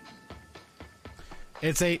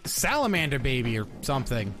 It's a salamander baby or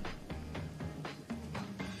something.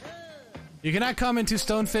 You cannot come into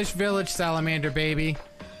Stonefish Village, salamander baby.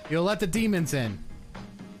 You'll let the demons in.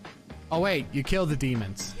 Oh wait, you killed the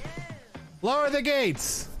demons. Lower the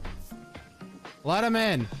gates! Let them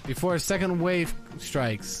in before a second wave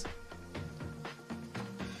strikes.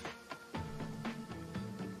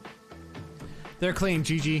 They're clean,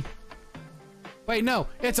 GG. Wait, no,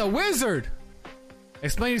 it's a wizard!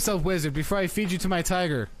 Explain yourself, wizard, before I feed you to my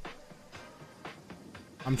tiger.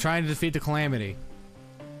 I'm trying to defeat the calamity.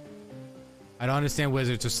 I don't understand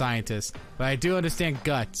wizards or scientists, but I do understand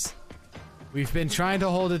guts. We've been trying to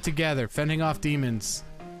hold it together, fending off demons.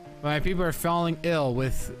 But my people are falling ill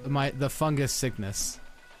with the fungus sickness.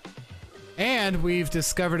 And we've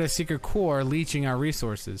discovered a secret core leeching our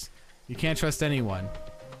resources. You can't trust anyone.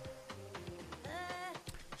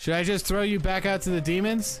 Should I just throw you back out to the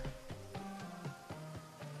demons?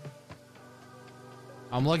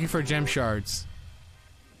 I'm looking for gem shards.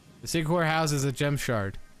 The secret core houses a gem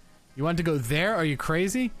shard. You want to go there? Are you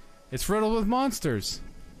crazy? It's riddled with monsters.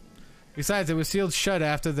 Besides, it was sealed shut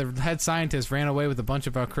after the head scientist ran away with a bunch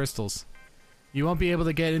of our crystals. You won't be able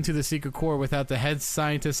to get into the secret core without the head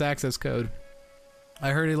scientist's access code. I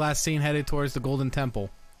heard he last seen headed towards the Golden Temple.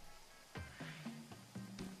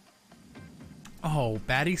 Oh,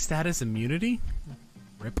 baddie status immunity?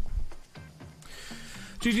 Rip.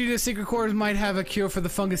 GG, the secret cores might have a cure for the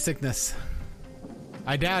fungus sickness.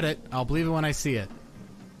 I doubt it. I'll believe it when I see it.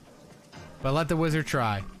 But let the wizard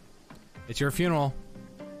try. It's your funeral.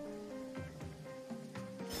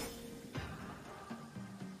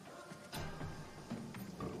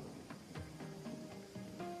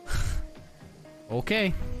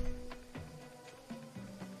 Okay.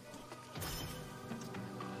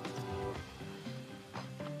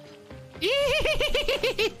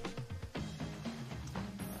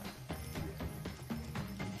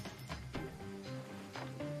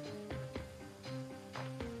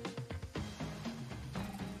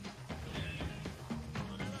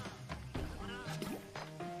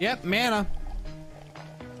 Yep, mana.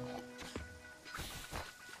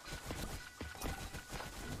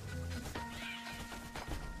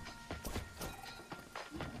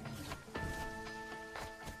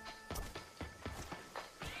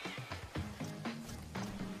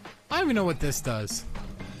 I don't even know what this does.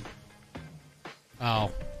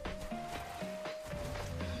 Oh.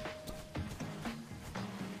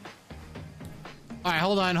 Alright,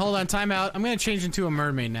 hold on, time out. I'm gonna change into a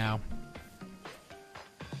mermaid now.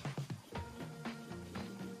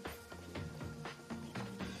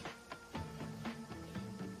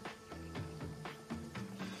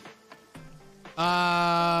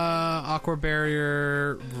 Aqua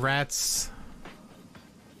barrier, rats.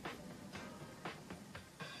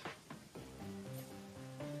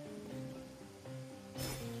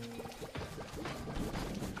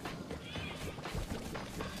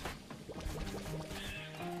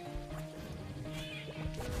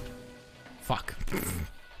 Fuck.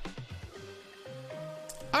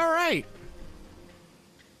 All right.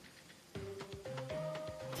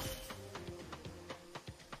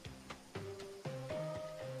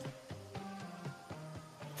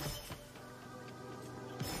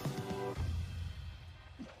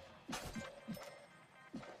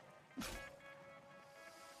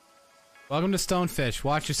 Welcome to Stonefish.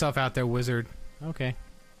 Watch yourself out there, wizard. Okay.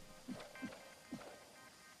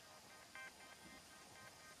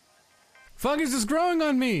 Fungus is growing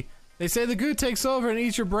on me! They say the goo takes over and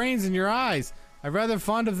eats your brains and your eyes. I'm rather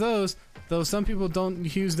fond of those, though some people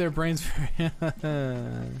don't use their brains for...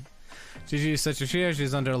 Gigi is such a sheer,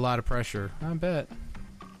 she's under a lot of pressure. I bet.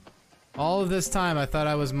 All of this time I thought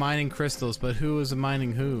I was mining crystals, but who was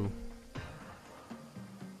mining who?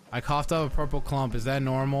 I coughed up a purple clump. Is that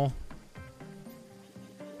normal?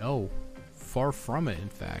 No. Far from it, in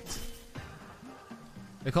fact.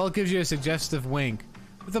 The cult gives you a suggestive wink.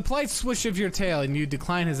 With a polite swish of your tail and you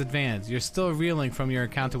decline his advance, you're still reeling from your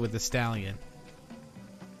encounter with the stallion.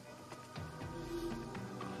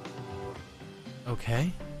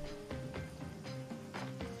 Okay.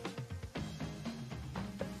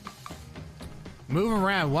 Move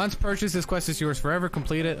around. Once purchased, this quest is yours forever.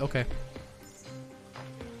 Complete it. Okay.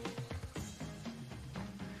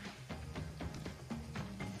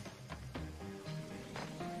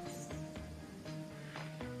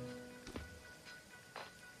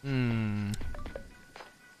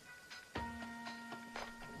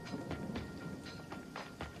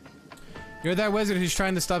 You're that wizard who's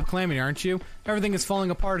trying to stop Calamity, aren't you? Everything is falling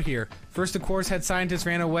apart here. First the core's head scientists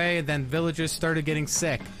ran away, and then villagers started getting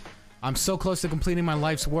sick. I'm so close to completing my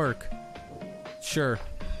life's work. Sure.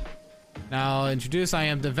 Now, introduce, I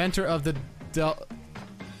am the inventor of the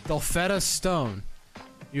Dolfetta Stone.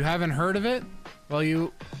 You haven't heard of it? Well,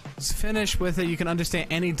 you finish with it, you can understand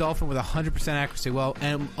any dolphin with 100% accuracy. Well,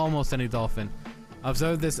 and almost any dolphin.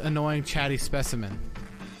 Observe this annoying chatty specimen.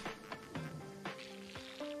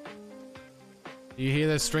 You hear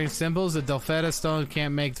those strange symbols? The Dolfetta Stone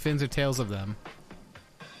can't make fins or tails of them.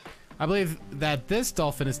 I believe that this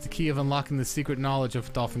dolphin is the key of unlocking the secret knowledge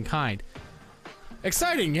of dolphin kind.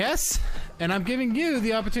 Exciting, yes? And I'm giving you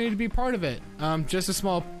the opportunity to be part of it. Just a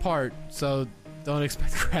small part, so don't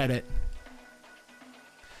expect credit.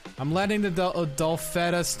 I'm letting the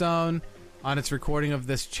Dolfetta Stone on its recording of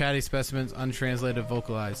this chatty specimen's untranslated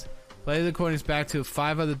vocalized. Play the recordings back to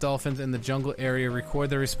 5 other dolphins in the jungle area, record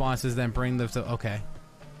their responses, then bring them to... Okay.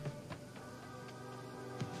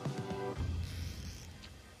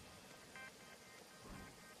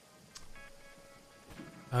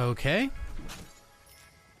 Okay.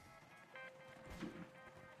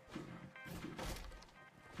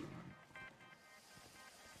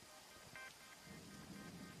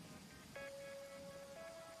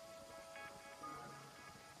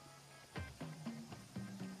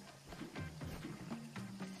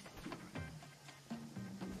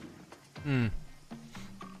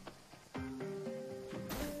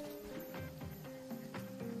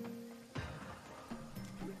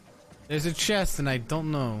 There's a chest and I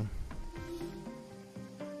don't know.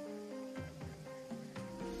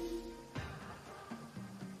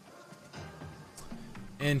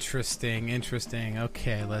 Interesting, interesting.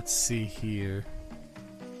 Okay, let's see here.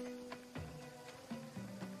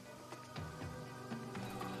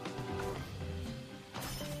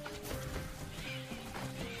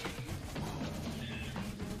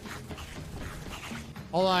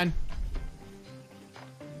 Hold on.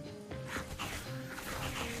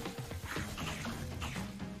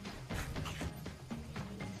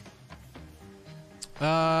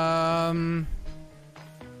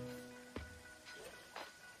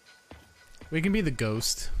 We can be the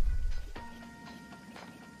ghost.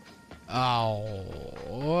 Oh.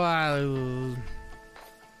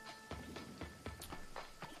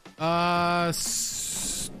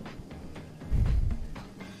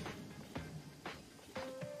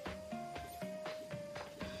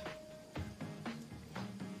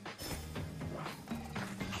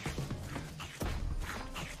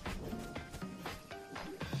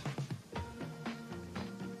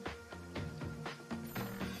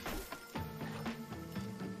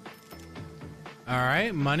 All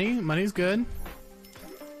right, money's good.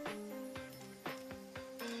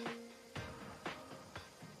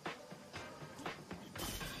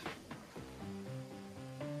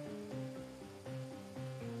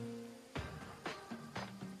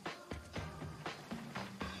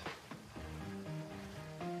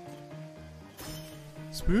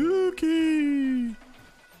 Spooky.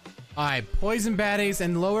 Alright, poison baddies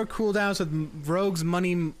and lower cooldowns with rogues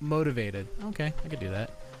money motivated. Okay, I could do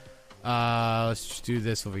that. Let's just do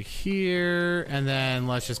this over here, and then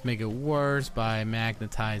let's just make it worse by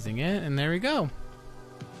magnetizing it, and there we go.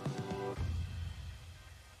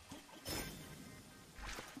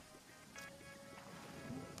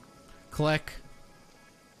 Click.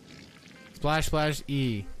 Splash, splash,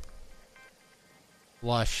 E.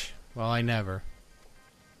 Blush. Well, I never.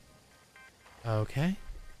 Okay.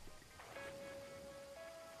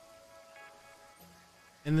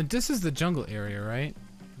 And this is the jungle area, right?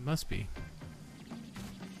 It must be.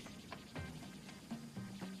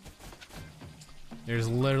 There's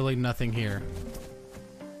literally nothing here.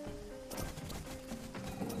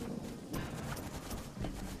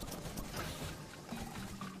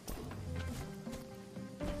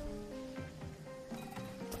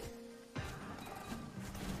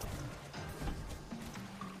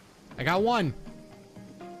 I got one.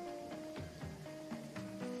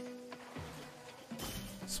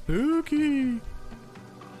 Spooky.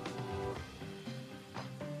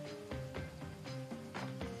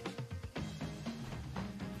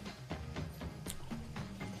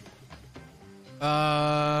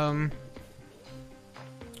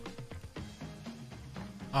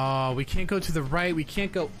 Oh, we can't go to the right. We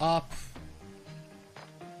can't go up.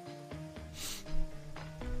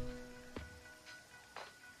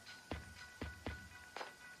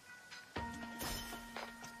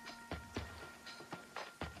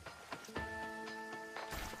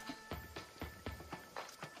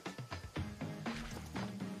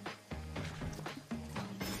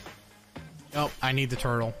 Oh, I need the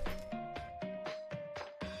turtle.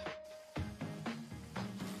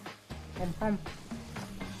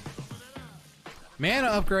 Mana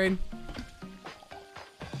upgrade.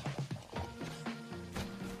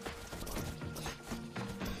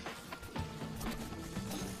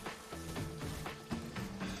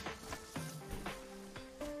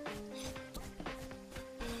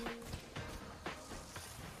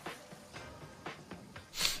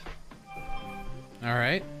 All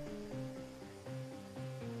right.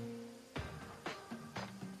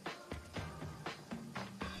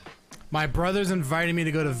 My brother's inviting me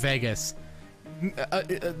to go to Vegas.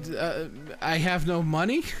 I have no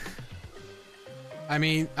money? I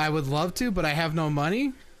mean, I would love to, but I have no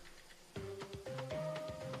money?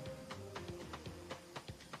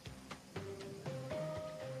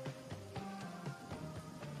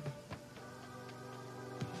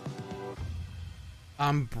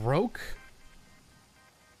 I'm broke?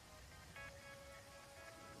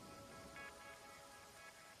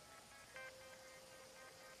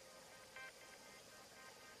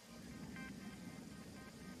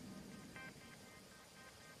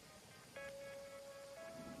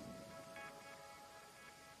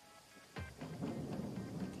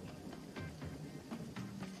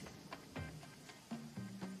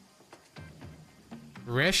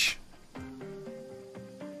 Rish?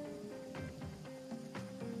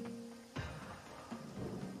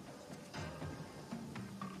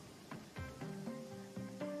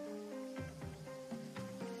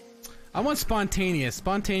 I want spontaneous.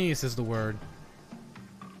 Spontaneous is the word.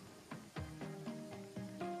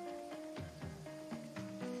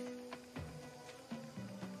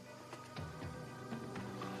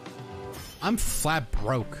 I'm flat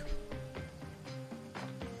broke.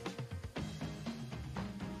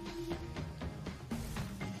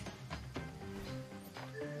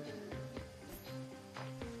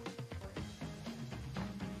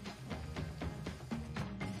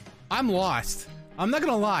 I'm lost. I'm not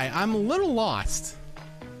gonna lie, I'm a little lost.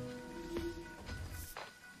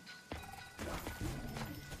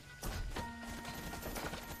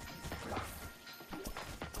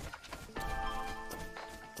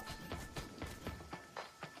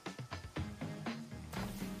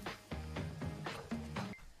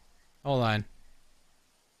 Hold on.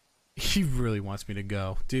 He really wants me to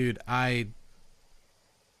go. Dude, I'm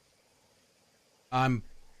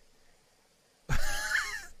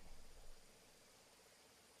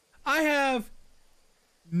I have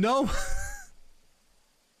no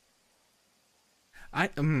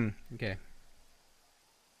okay.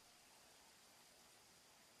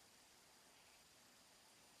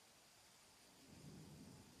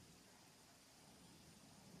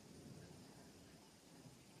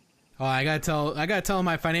 Oh, I gotta tell him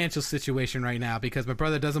my financial situation right now because my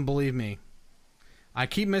brother doesn't believe me. I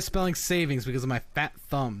keep misspelling savings because of my fat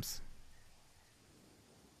thumbs.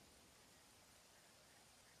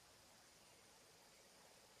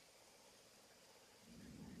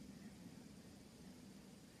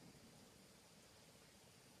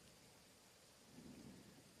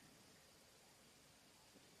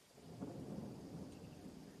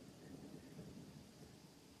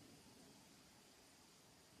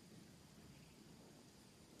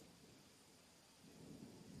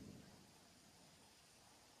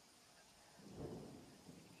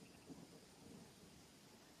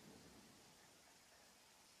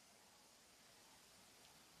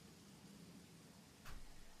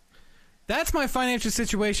 That's my financial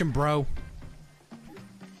situation, bro.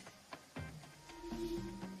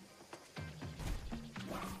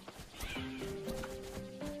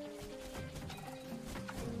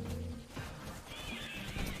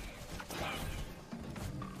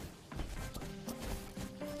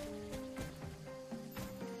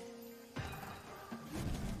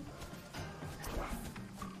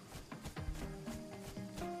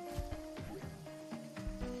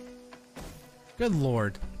 Good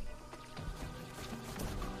lord.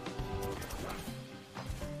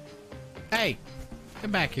 Hey,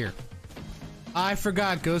 get back here. I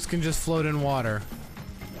forgot ghosts can just float in water.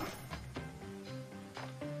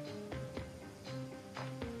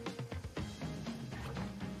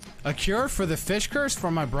 A cure for the fish curse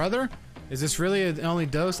from my brother? Is this really the only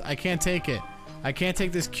dose? I can't take it. I can't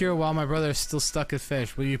take this cure while my brother is still stuck as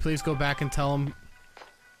fish. Will you please go back and tell him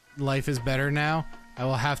life is better now? I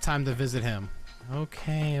will have time to visit him.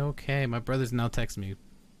 Okay, okay. My brother's now texting me.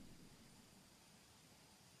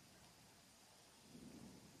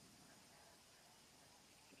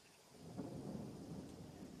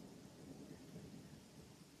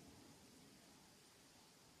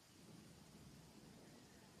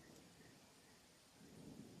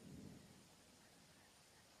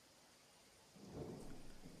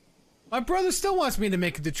 My brother still wants me to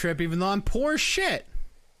make the trip even though I'm poor as shit.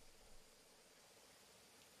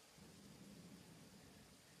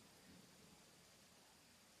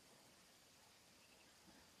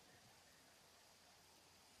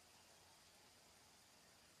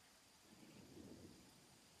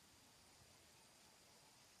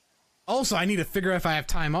 Also, I need to figure out if I have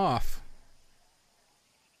time off.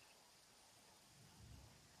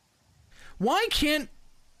 Why can't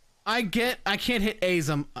I can't hit A's.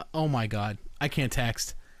 Oh my god. I can't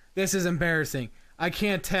text. This is embarrassing. I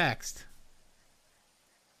can't text.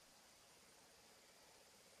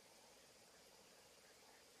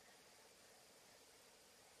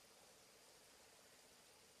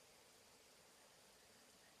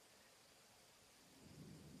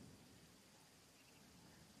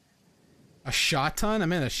 A shot ton?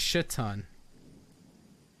 I'm in a shit ton.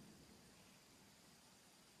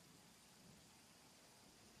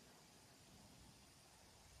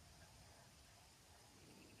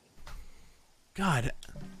 God.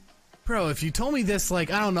 Bro, if you told me this, like,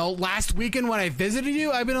 I don't know, last weekend when I visited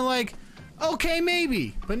you, I'd been like, okay,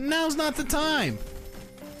 maybe. But now's not the time.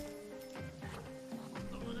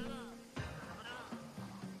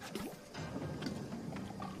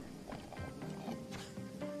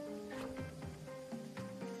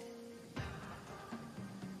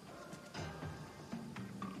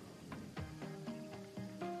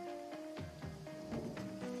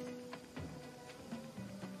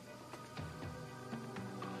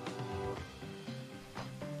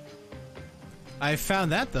 I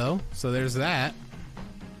found that though, so there's that.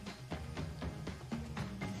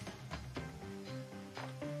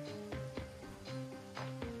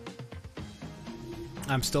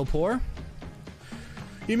 I'm still poor.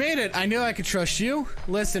 You made it. I knew I could trust you.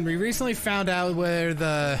 Listen, we recently found out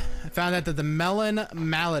that the melon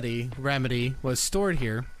malady remedy was stored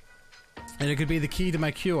here, and it could be the key to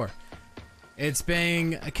my cure. It's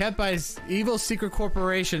being kept by evil secret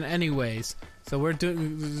corporation anyways, so we're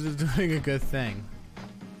doing a good thing.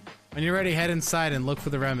 When you're ready, head inside and look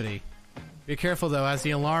for the remedy. Be careful though, as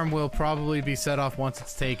the alarm will probably be set off once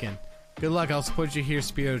it's taken. Good luck, I'll support you here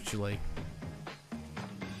spiritually.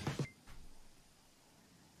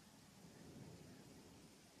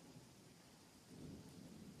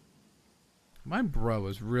 My bro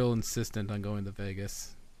is real insistent on going to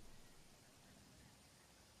Vegas.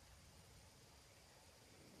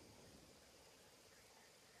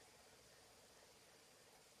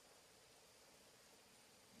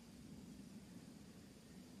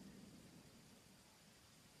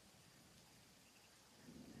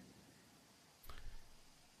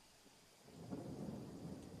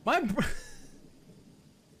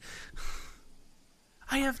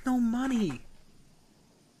 I have no money.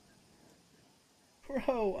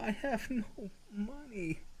 Bro, I have no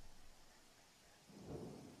money.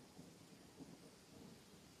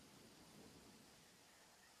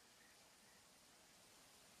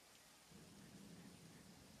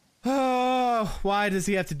 Oh, why does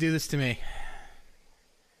he have to do this to me?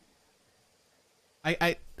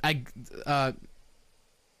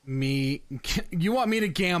 You want me to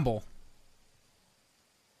gamble?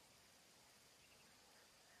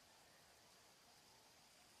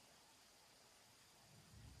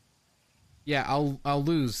 Yeah, I'll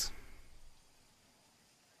lose.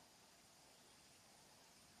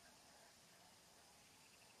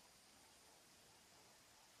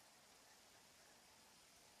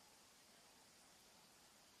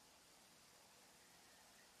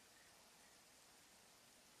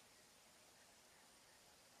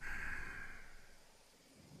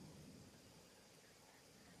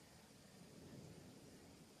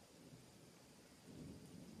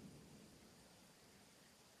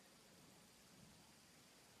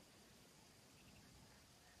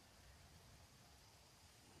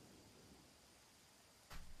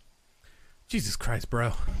 Jesus Christ,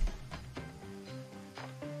 bro.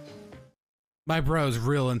 My bro's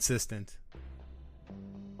real insistent.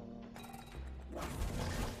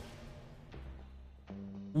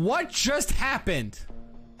 What just happened?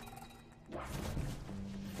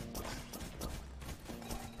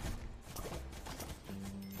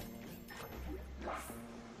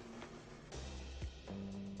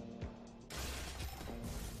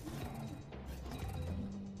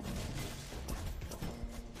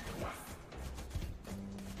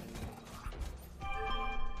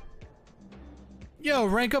 Yo,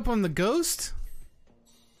 rank up on the ghost?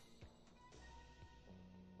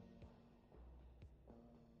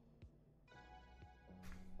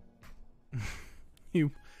 He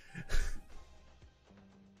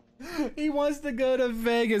wants to go to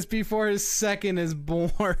Vegas before his second is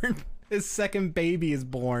born. His second baby is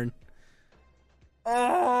born.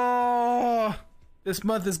 Oh, this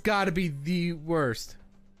month has got to be the worst.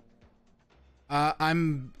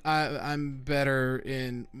 I'm better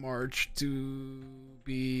in March, to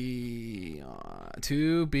be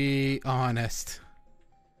honest.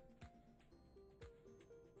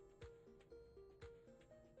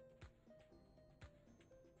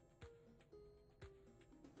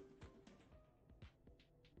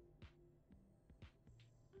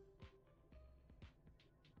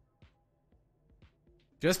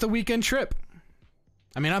 Just a weekend trip.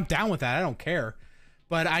 I mean, I'm down with that. I don't care.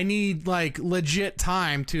 But I need, like, legit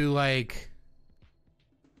time to, like...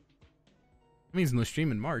 It means no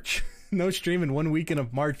stream in March. No stream in 1 weekend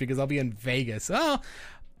of March because I'll be in Vegas. Oh,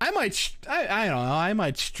 I might... I don't know. I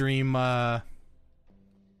might stream, I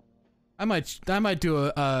might do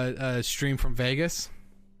a stream from Vegas.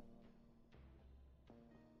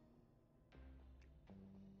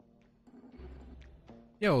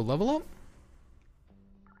 Yo, level up?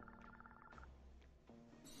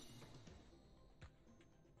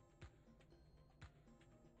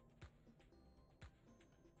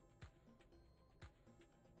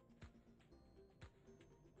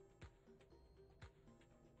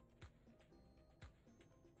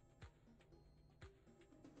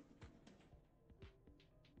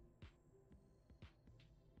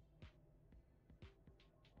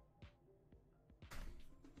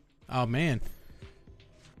 Oh, man.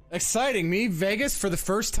 Exciting. Me, Vegas for the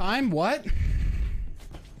first time? What?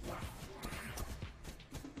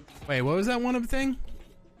 Wait, what was that one thing?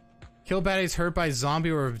 Kill baddies hurt by zombie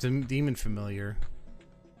or a demon familiar.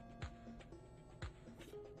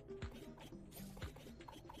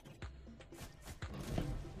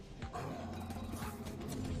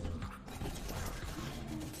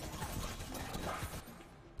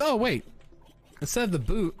 Oh, wait. Instead of the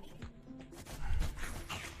boot.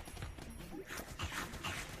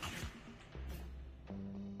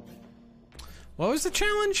 What was the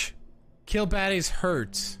challenge? Kill baddies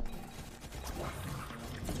hurts.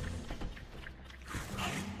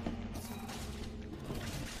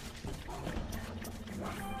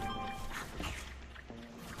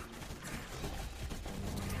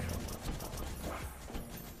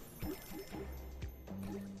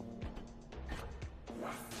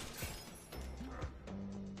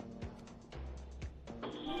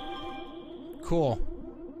 Cool.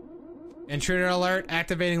 Intruder alert,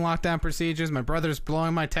 activating lockdown procedures. My brother's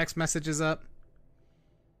blowing my text messages up.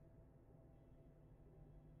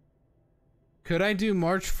 Could I do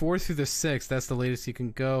March 4th through the 6th? That's the latest you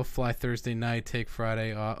can go. Fly Thursday night, take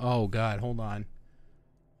Friday off. Oh god, hold on.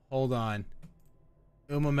 Hold on.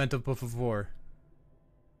 Un momento, por favor.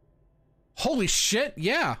 Holy shit,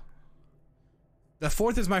 yeah! The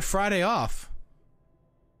 4th is my Friday off.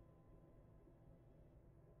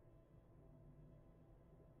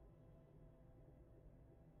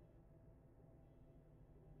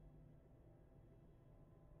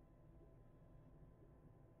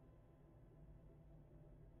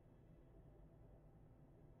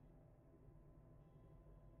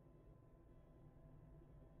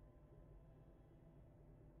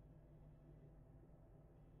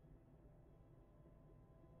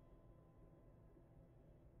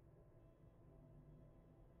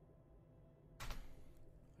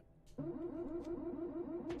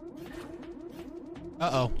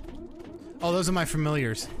 Uh-oh. Oh, those are my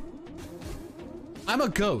familiars. I'm a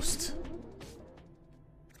ghost.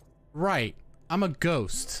 Right. I'm a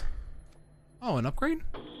ghost. Oh, an upgrade?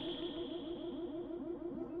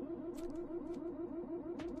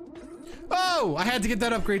 Oh! I had to get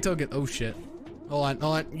that upgrade token. Oh, shit. Hold on,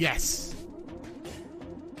 hold on. Yes!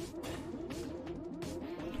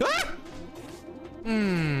 Ah!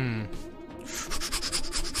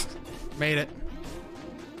 Made it.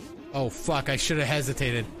 Oh fuck, I should have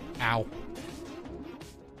hesitated. Ow.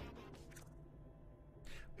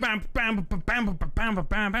 Bam, bam, bam, bam, bam, bam,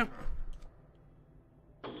 bam, bam.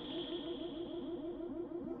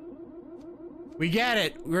 We get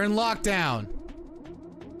it. We're in lockdown.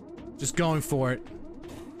 Just going for it.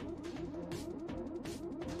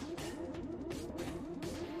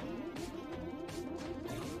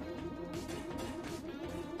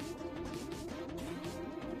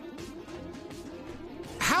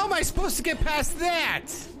 How am I supposed to get past that?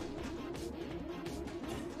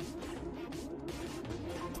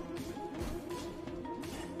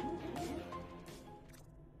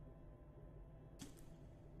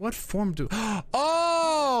 What form do?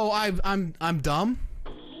 Oh, I'm dumb.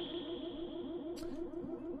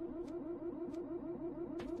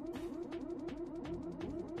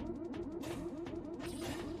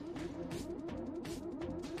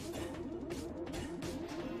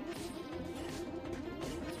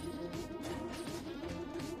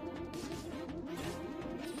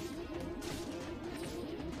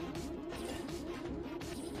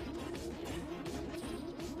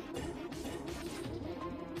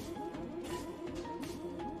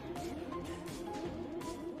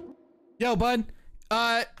 Yo, bud.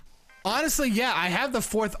 Honestly, yeah, I have the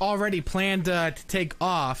 4th already planned to take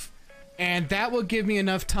off, and that will give me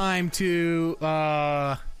enough time to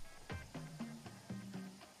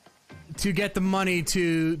get the money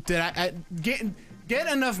to get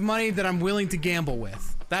enough money that I'm willing to gamble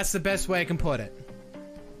with. That's the best way I can put it.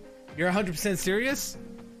 You're 100% serious?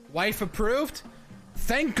 Wife approved?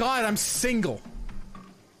 Thank God I'm single.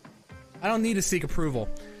 I don't need to seek approval.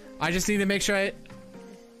 I just need to make sure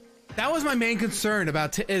that was my main concern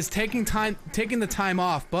about taking the time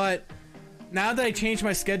off, but now that I changed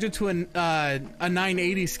my schedule to a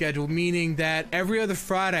 980 schedule, meaning that every other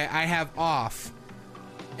Friday I have off,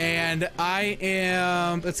 and I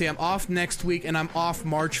am, let's see, I'm off next week and I'm off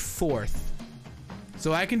March 4th,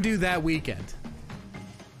 so I can do that weekend,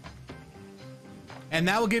 and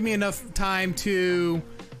that will give me enough time to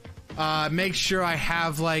make sure I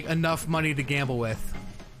have like enough money to gamble with.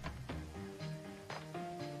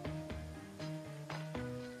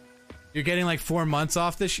 You're getting like 4 months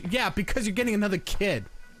off this yeah, because you're getting another kid.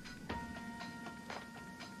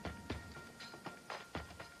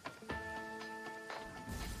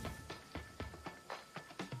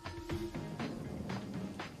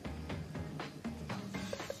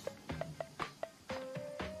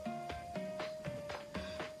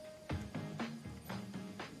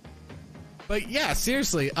 But yeah,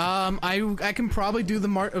 seriously, I can probably do the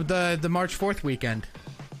March 4th weekend.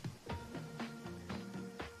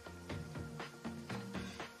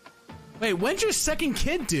 Wait, when's your second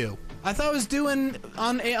kid due? I thought it was due in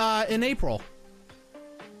April.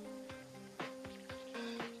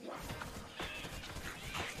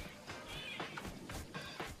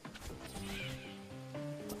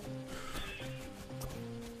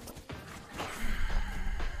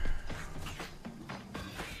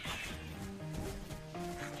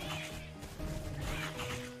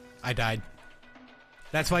 I died.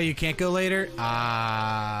 That's why you can't go later?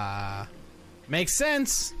 Ah. Makes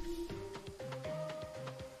sense.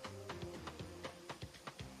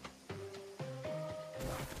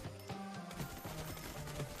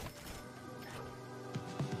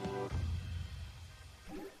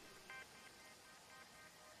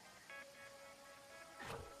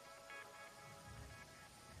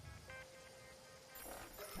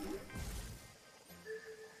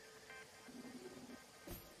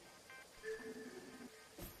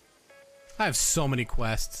 I have so many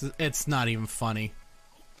quests. It's not even funny.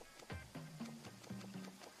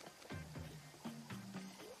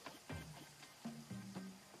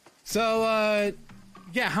 So,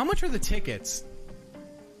 yeah, how much are the tickets?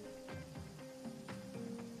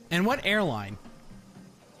 And what airline?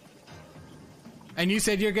 And you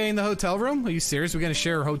said you're getting the hotel room? Are you serious? We're gonna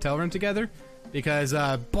share a hotel room together? Because,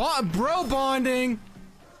 bro bonding!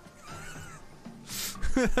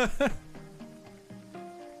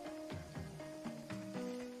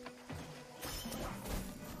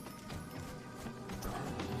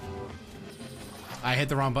 I hit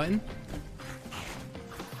the wrong button.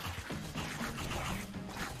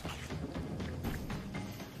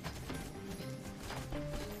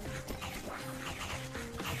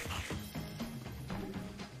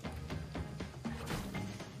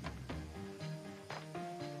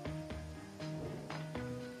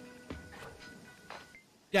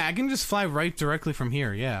 Yeah, I can just fly right directly from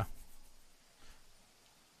here, yeah.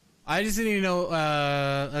 I just didn't even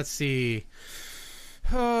know, let's see.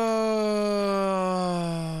 Oh,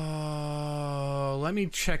 let me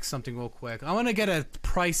check something real quick. I want to get a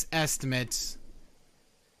price estimate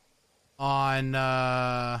on,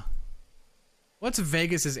 what's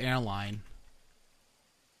Vegas's airline?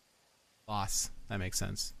 Boss. That makes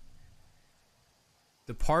sense.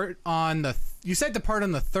 Depart on the, you said depart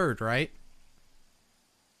on the 3rd, right?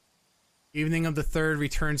 Evening of the 3rd,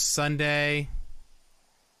 return Sunday.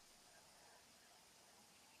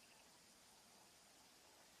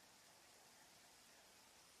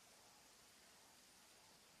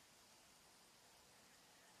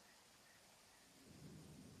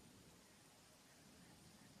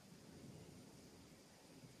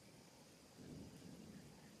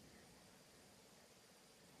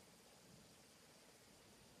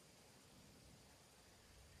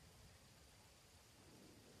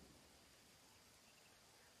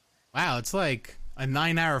 Wow, it's like a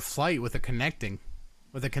 9-hour flight with a connecting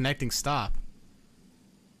stop.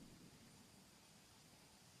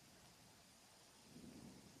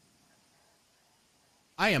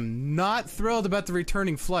 I am not thrilled about the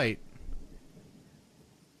returning flight.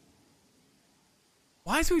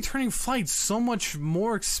 Why is the returning flight so much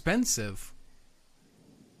more expensive?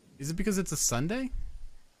 Is it because it's a Sunday?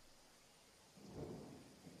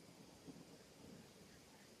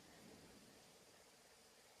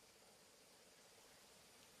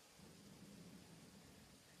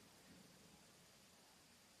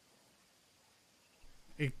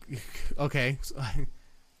 Okay.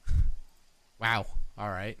 Wow. All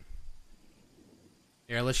right.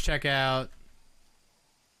 Here, let's check out.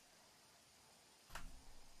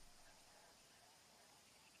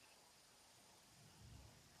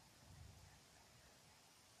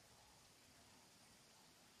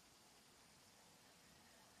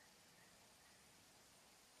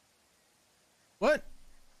 What?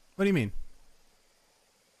 What do you mean?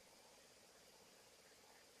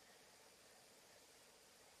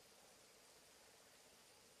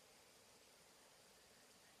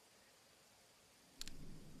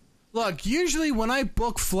 Look, usually when I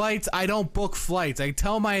book flights, I don't book flights. I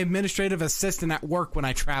tell my administrative assistant at work when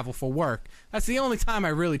I travel for work. That's the only time I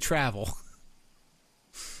really travel.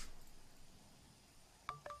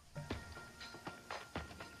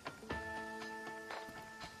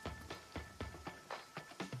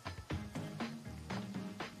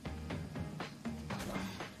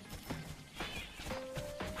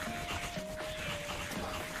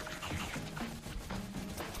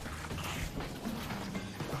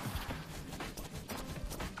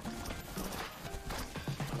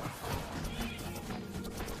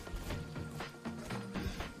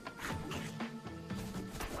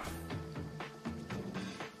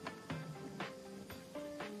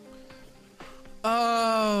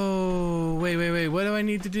 Oh, wait. What do I I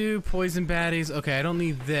need to do? Poison baddies. Okay, I don't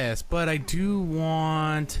need this, but I do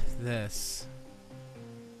want this.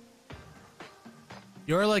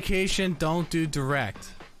 Your location, don't do direct.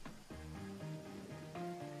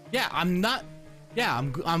 Yeah, I'm not. Yeah,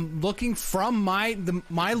 I'm looking from my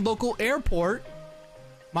local airport,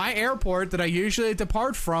 my airport that I usually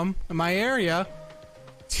depart from in my area,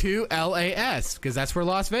 to LAS because that's where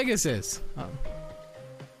Las Vegas is.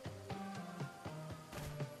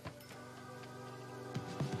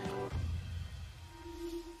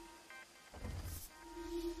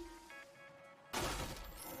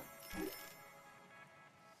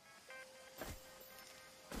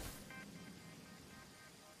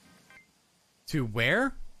 To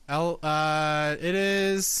where? It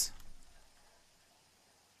is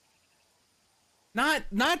not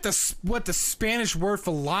the what the Spanish word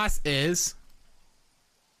for Las is.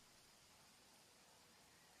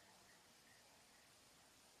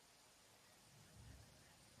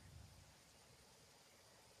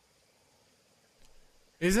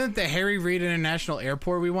 Isn't the Harry Reid International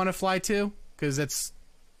Airport we want to fly to? Because it's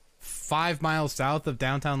 5 miles south of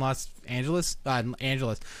downtown Las Vegas.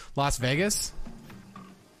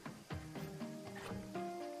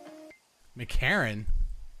 McCarran.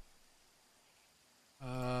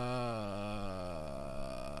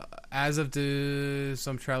 As of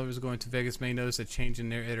some travelers going to Vegas may notice a change in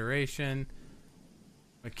their iteration.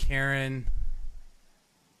 McCarran.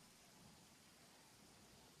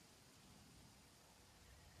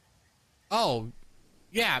 Oh,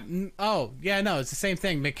 yeah. Oh, yeah, no, it's the same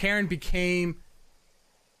thing. McCarran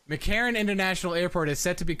International Airport is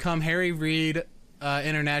set to become Harry Reid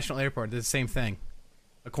International Airport. It's the same thing,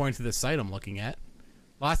 according to the site I'm looking at.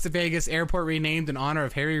 Las Vegas Airport renamed in honor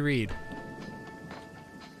of Harry Reid.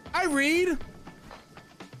 Hi, Reid!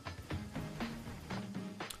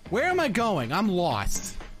 Where am I going? I'm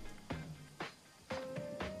lost.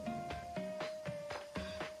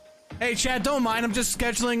 Hey, Chad, don't mind. I'm just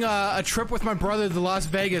scheduling a trip with my brother to Las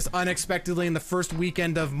Vegas unexpectedly in the first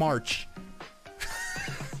weekend of March.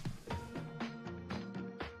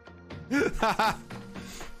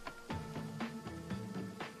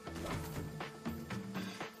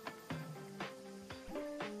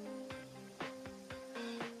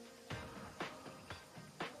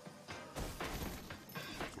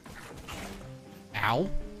 Ow.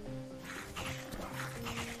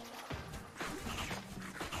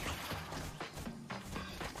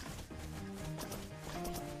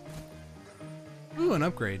 Ooh, an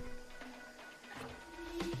upgrade.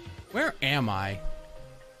 Where am I?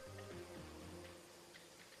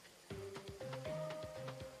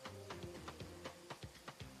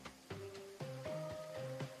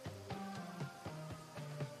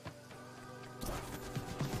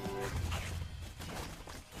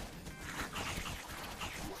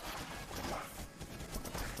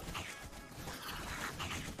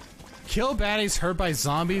 Kill baddies hurt by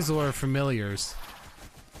zombies or familiars?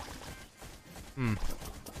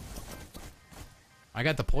 I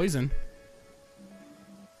got the poison.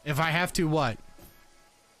 If I have to, what?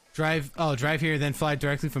 Drive here, then fly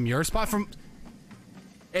directly from your spot from...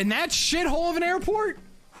 In that shithole of an airport?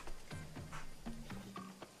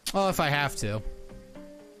 Oh, if I have to.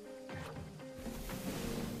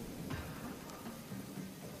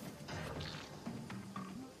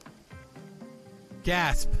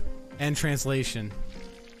 Gasp. End translation.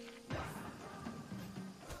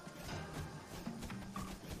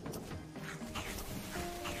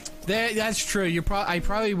 That's true. I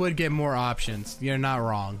probably would get more options. You're not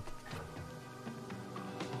wrong.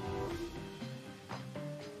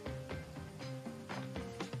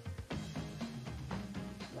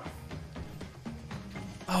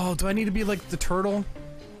 Oh, do I need to be like the turtle?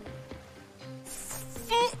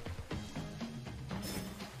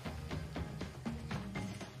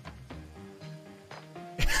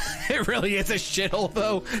 It really is a shithole,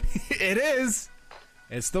 though. It is.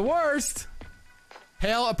 It's the worst.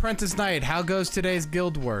 Hail, Apprentice Knight. How goes today's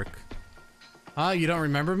guild work? Huh? You don't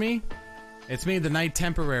remember me? It's me, the Knight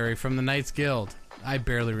Temporary from the Knights Guild. I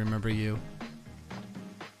barely remember you.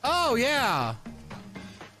 Oh, yeah!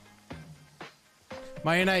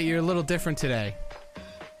 Maya Knight, you're a little different today.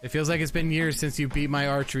 It feels like it's been years since you beat my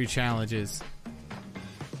archery challenges.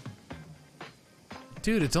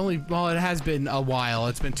 Dude, it's only... Well, it has been a while.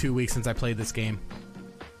 It's been 2 weeks since I played this game.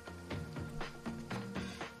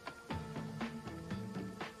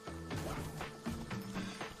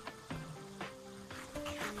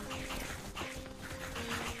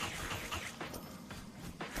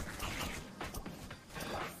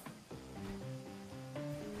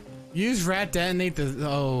 Use rat detonate the...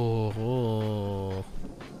 Oh.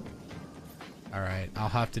 Alright, I'll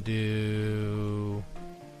have to do...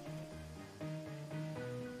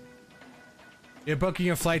 You're booking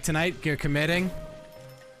your flight tonight? You're committing?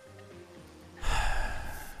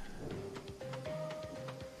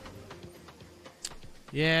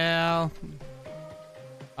 Yeah...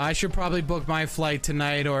 I should probably book my flight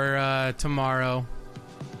tonight or tomorrow.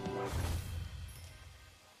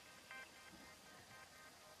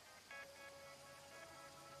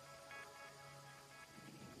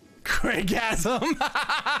 Craigasm!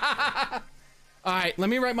 Alright, let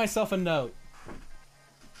me write myself a note.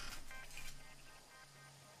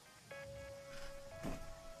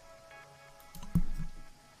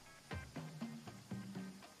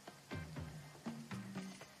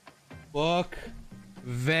 Book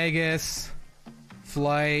Vegas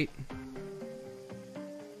flight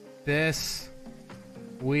this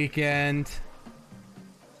weekend.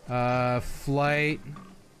 Flight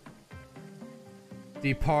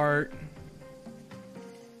depart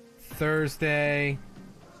Thursday.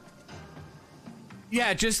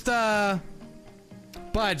 Yeah, just bud,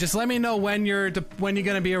 just let me know when you're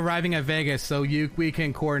gonna be arriving at Vegas so we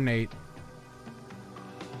can coordinate.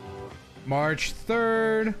 March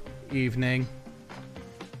 3rd evening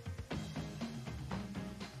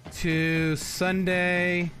to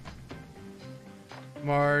Sunday,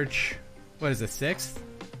 March, what is it, 6th?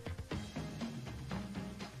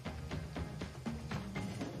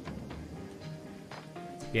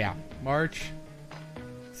 Yeah, March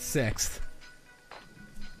 6th.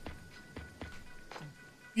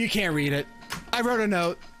 You can't read it. I wrote a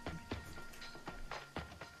note.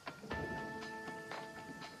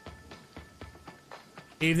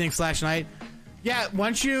 Evening / night. Yeah,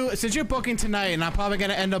 since you're booking tonight, and I'm probably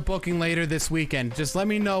gonna end up booking later this weekend, just let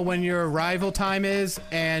me know when your arrival time is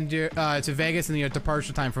and your to Vegas and your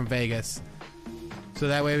departure time from Vegas. So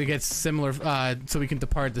that way we get similar, so we can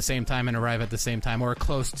depart at the same time and arrive at the same time, or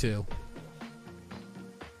close to.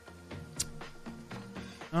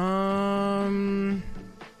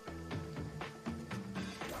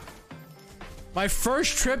 My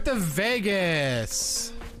first trip to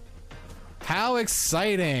Vegas! How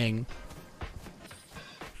exciting!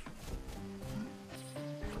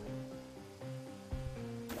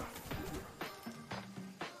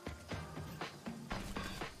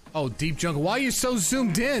 Oh, deep jungle. Why are you so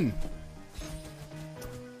zoomed in?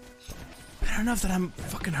 Better enough that I'm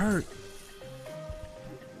fucking hurt.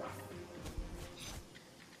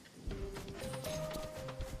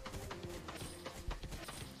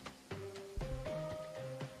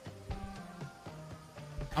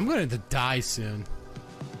 I'm going to die soon.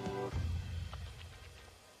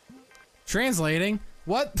 Translating?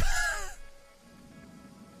 What?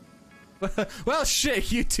 Well,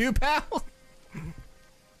 shit, you too, pal.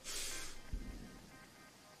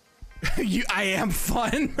 I am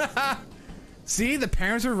fun. See, the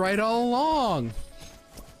parents were right all along.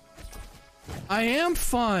 I am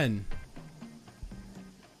fun.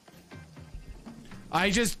 I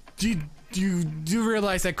just you do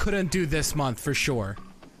realize I couldn't do this month for sure.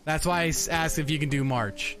 That's why I asked if you can do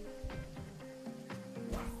March.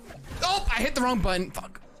 Oh, I hit the wrong button.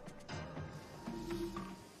 Fuck.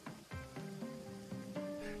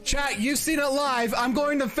 Chat, you've seen it live. I'm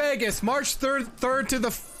going to Vegas, March 3rd to the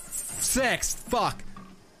 6th. Fuck.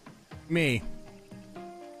 Me.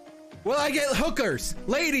 Will I get hookers?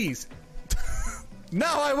 Ladies? No,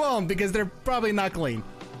 I won't, because they're probably not clean.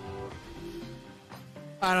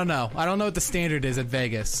 I don't know. I don't know what the standard is at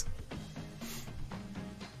Vegas.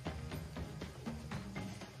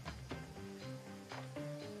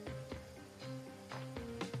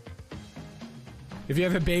 If you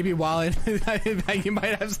have a baby wallet, you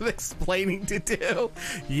might have some explaining to do.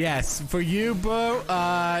 Yes, for you,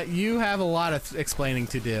 Bo, you have a lot of explaining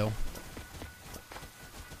to do.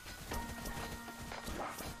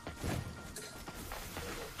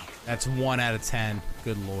 That's 1 out of 10.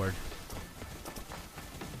 Good lord.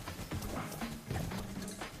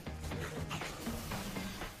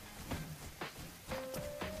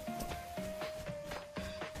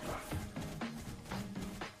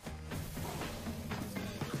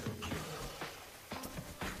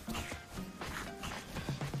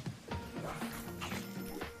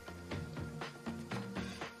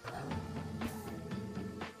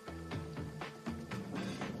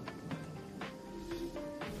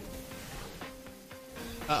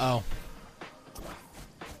 Uh-oh.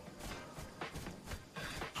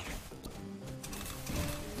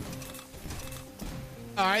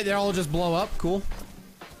 Alright, they'll all just blow up. Cool.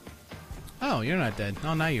 Oh, you're not dead.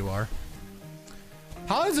 Oh, now you are.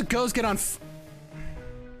 How does a ghost get on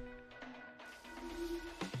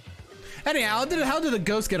Anyhow, how did the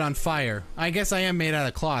ghost get on fire? I guess I am made out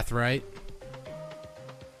of cloth, right?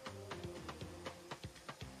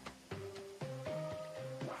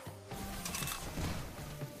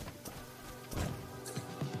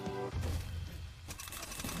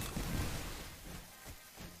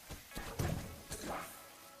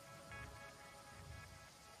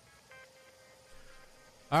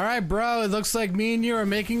 All right, bro. It looks like me and you are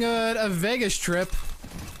making a Vegas trip.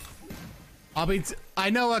 I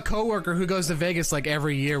know a coworker who goes to Vegas like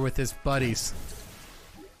every year with his buddies.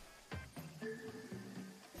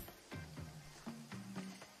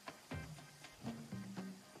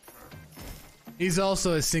 He's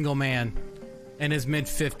also a single man in his mid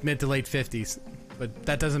to late 50s, but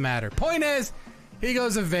that doesn't matter. Point is, he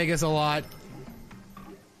goes to Vegas a lot.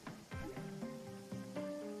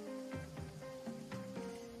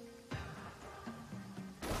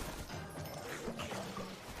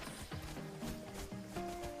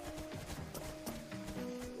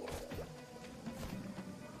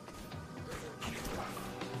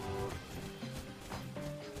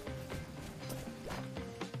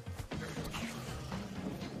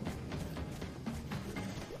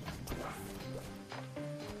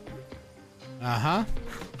 Uh-huh.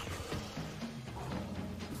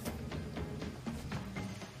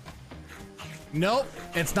 Nope,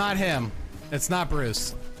 it's not him. It's not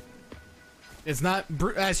Bruce. It's not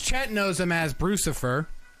as Chet knows him as Brucifer.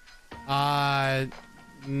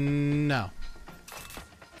 No.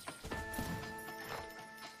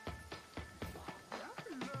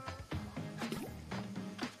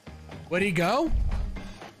 Where'd he go?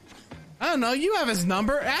 I don't know, you have his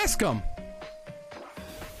number, ask him.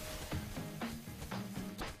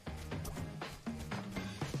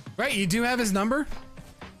 Right, you do have his number?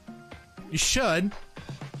 You should.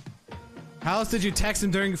 How else did you text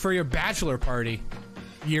him for your bachelor party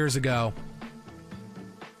years ago?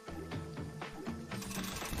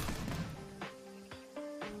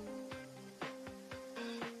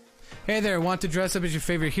 Hey there, want to dress up as your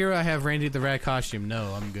favorite hero? I have Randy the Rat costume.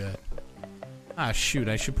 No, I'm good. Ah, shoot,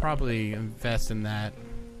 I should probably invest in that.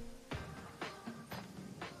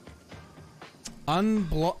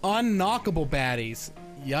 Unknockable baddies.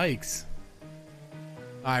 Yikes.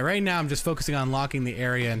 Alright, right now I'm just focusing on unlocking the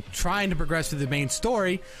area and trying to progress through the main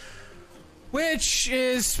story, which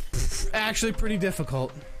is actually pretty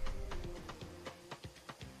difficult.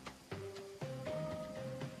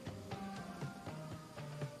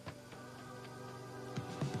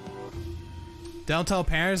 Don't tell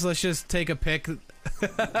parents, let's just take a pic.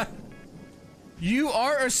 You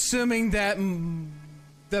are assuming that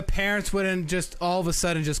the parents wouldn't just all of a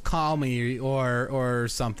sudden just call me or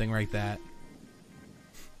something like that.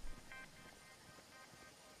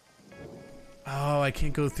 Oh, I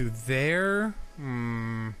can't go through there?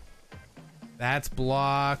 That's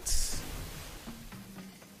blocked.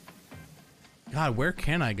 God, where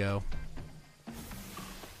can I go?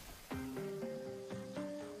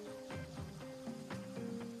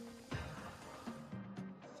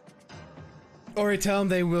 Or tell them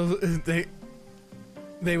they will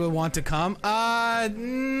they will want to come. I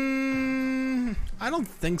don't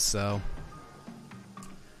think so.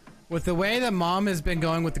 With the way that mom has been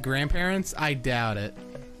going with the grandparents, I doubt it.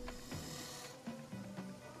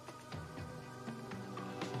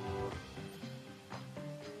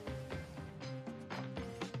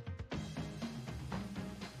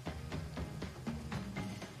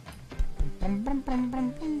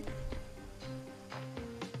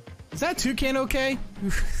 Is that toucan okay?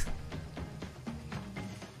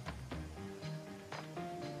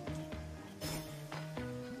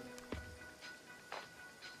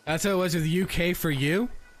 That's how it was with the UK for you?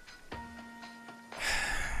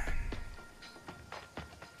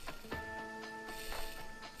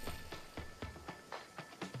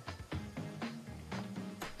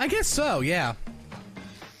 I guess so, yeah.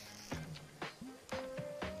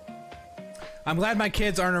 I'm glad my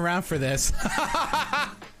kids aren't around for this.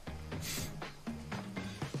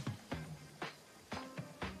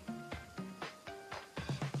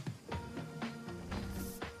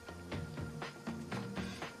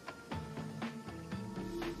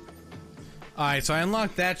 Alright, so I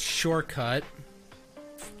unlocked that shortcut.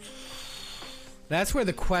 That's where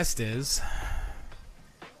the quest is.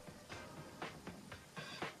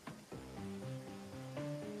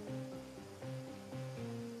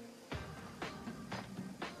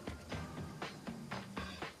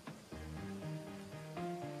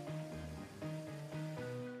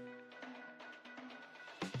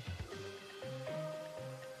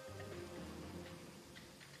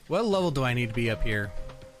 What level do I need to be up here?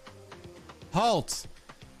 Halt!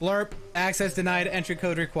 Blurp. Access denied. Entry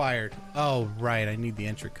code required. Oh, right. I need the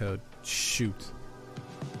entry code. Shoot.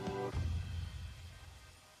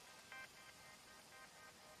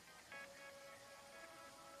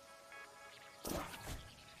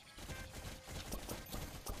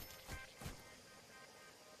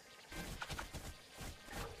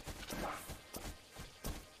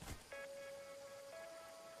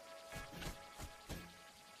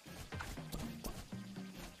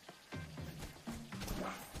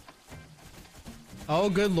 Oh,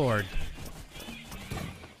 good lord.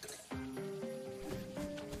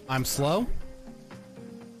 I'm slow?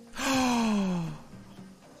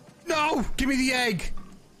 No! Give me the egg!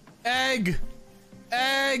 Egg!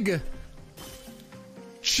 Egg!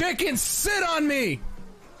 Chicken, sit on me!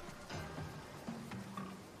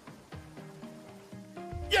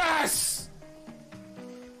 Yes!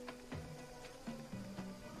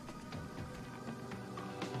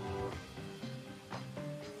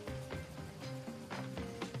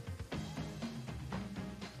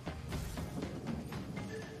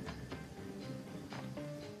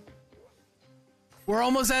 We're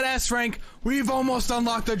almost at S rank. We've almost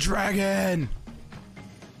unlocked the dragon.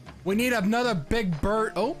 We need another big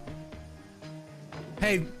bird. Oh.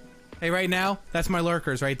 Hey, right now, that's my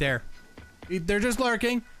lurkers right there. They're just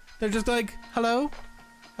lurking. They're just like, hello?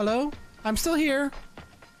 Hello? I'm still here.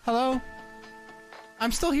 Hello?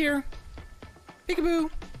 I'm still here. Peekaboo.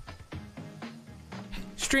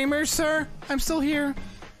 Streamers, sir? I'm still here.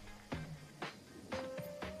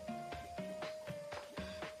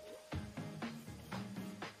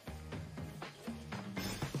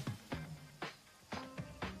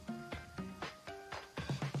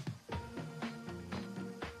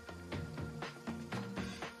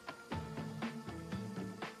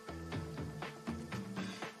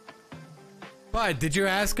 Bud, did you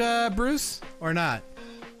ask Bruce or not?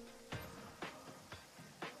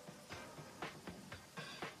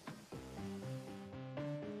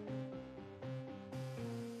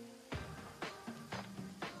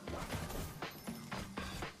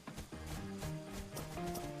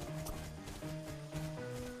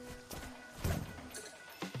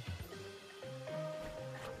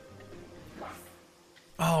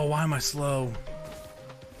 Oh, why am I slow?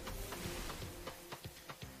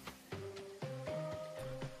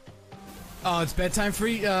 Oh, it's bedtime for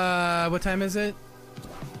you? What time is it? I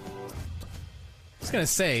was gonna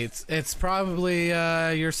say, it's probably,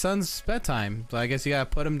 your son's bedtime. So I guess you gotta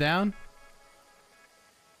put him down?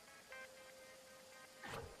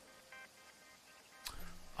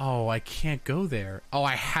 Oh, I can't go there. Oh,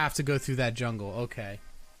 I have to go through that jungle. Okay.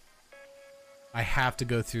 I have to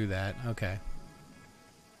go through that. Okay.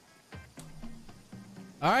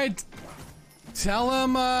 Alright. Tell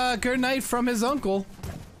him, good night from his uncle.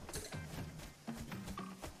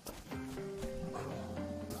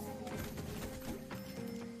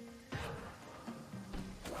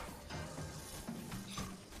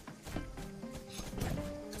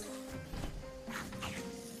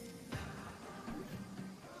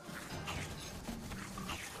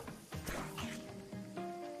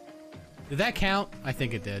 Did that count? I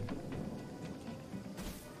think it did.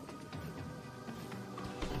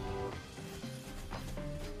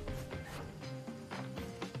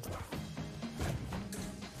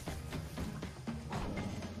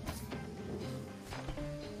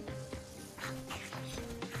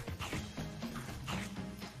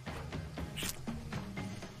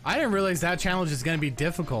 I didn't realize that challenge is going to be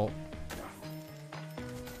difficult.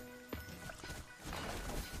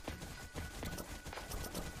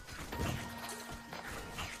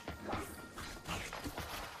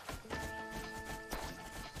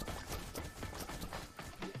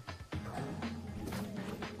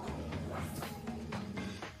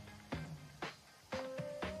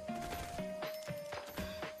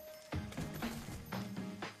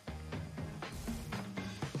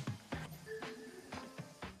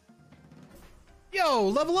 Yo,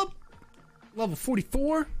 level up! Level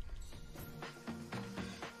 44.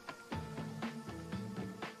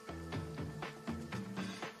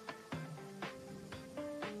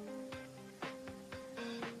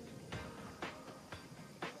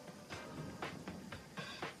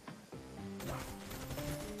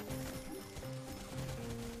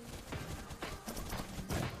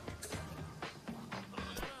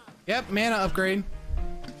 Yep, mana upgrade.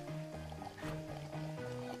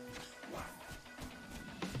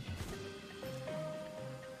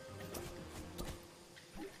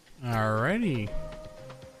 Alrighty.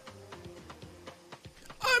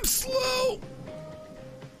 I'm slow!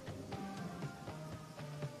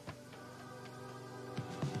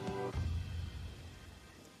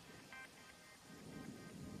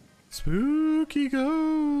 Spooky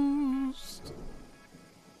ghost.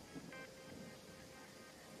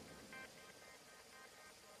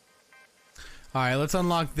 Alright, let's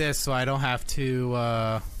unlock this so I don't have to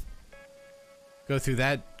go through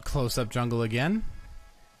that close-up jungle again.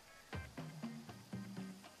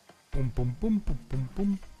 Boom, boom, boom, boom, boom,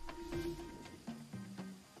 boom.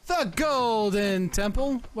 The Golden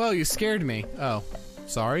Temple. Well, you scared me. Oh,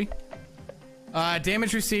 sorry.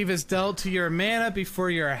 Damage received is dealt to your mana before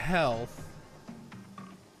your health.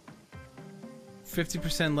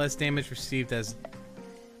 50% less damage received as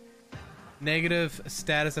negative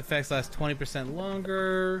status effects last 20%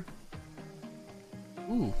 longer.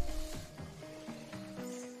 Ooh.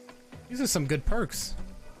 These are some good perks.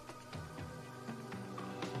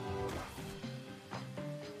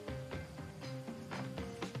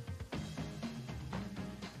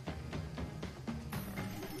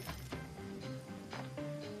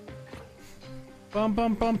 Bum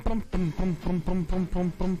bum bum bum bum bum bum bum bum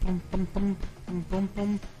bum bum bum bum bum bum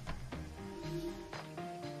bum.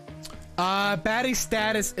 Baddie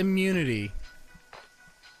status immunity.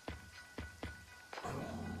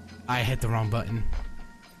 I hit the wrong button.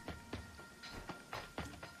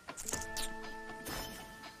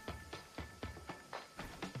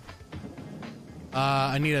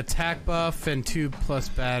 I need attack buff and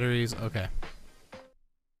 2+ batteries. Okay.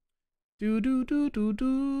 Do do do do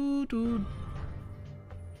do do.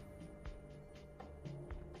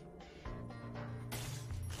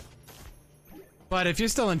 But if you're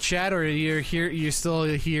still in chat or you're still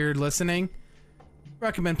here listening,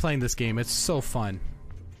 recommend playing this game. It's so fun.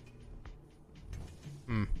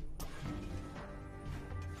 Hmm.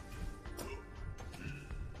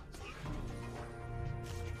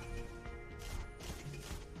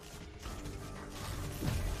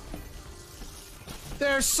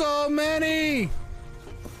 There's so many!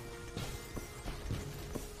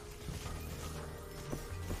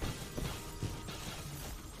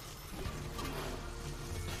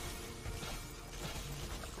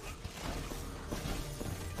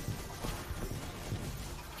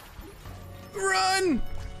 Run!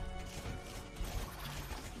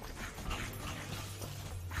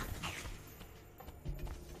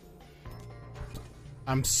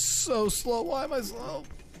 I'm so slow. Why am I slow?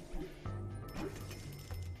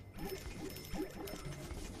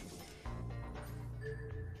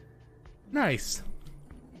 Nice.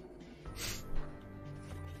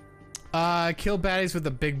 Kill baddies with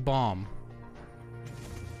a big bomb.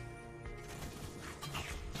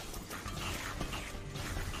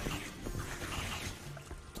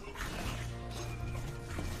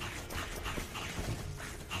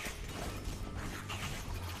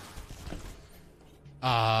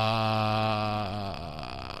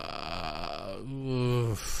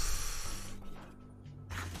 Oof.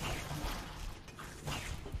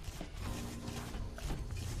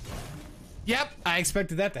 Yep, I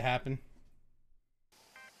expected that to happen.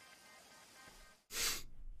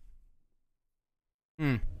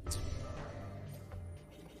 Hmm.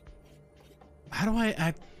 How do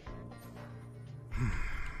I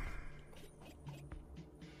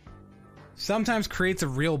Sometimes creates a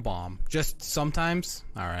real bomb. Just sometimes?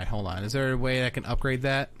 Alright, hold on. Is there a way I can upgrade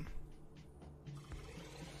that?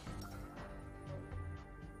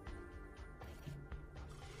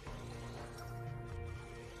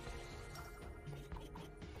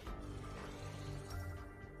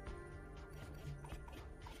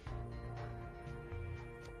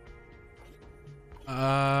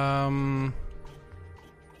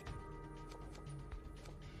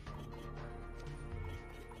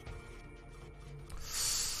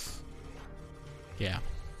 Yeah.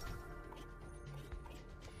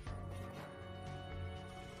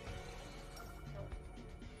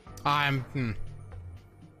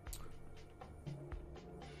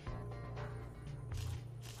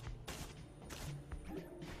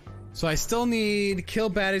 So I still need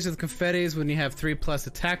kill baddies with confettis when you have 3+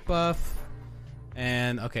 attack buff.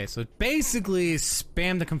 And okay, so basically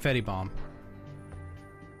spam the confetti bomb.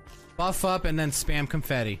 Buff up and then spam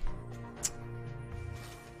confetti.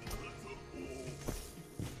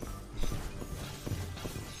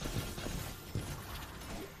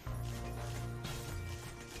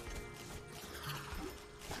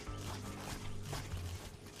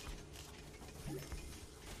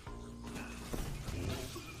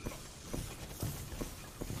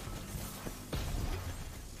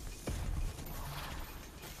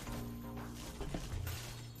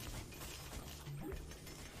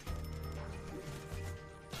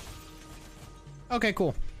 Okay,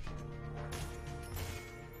 cool.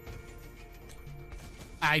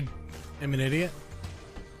 I am an idiot.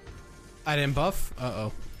 I didn't buff?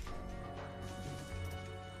 Uh-oh.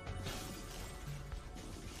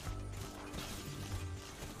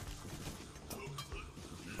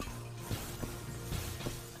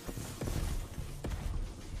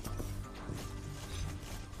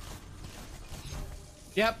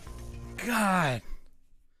 Yep. God.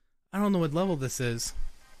 I don't know what level this is.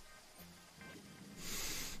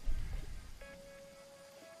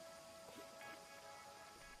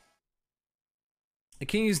 I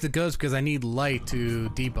can't use the ghost because I need light to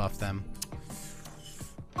debuff them.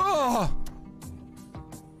 Oh!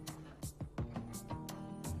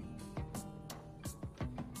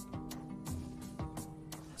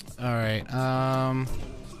 All right.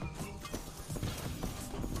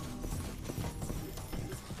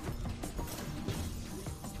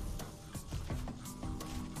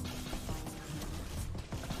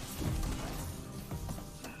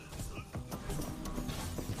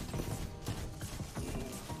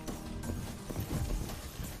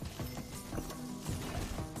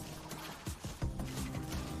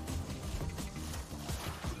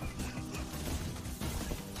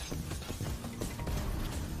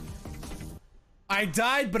 I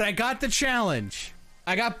died, but I got the challenge.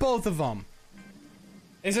 I got both of them.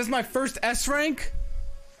 Is this my first S rank?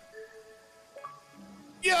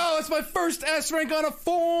 Yo, it's my first S rank on a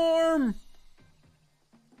form!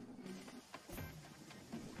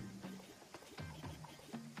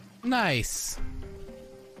 Nice.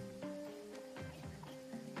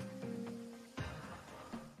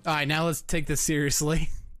 Alright, now let's take this seriously.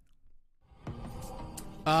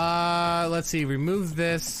 Let's see, remove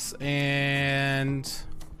this and...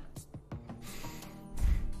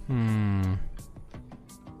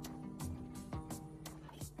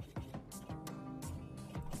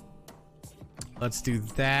 Let's do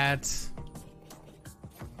that.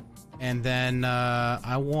 And then,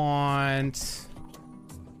 I want...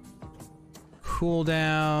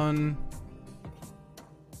 cooldown.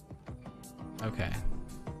 Okay.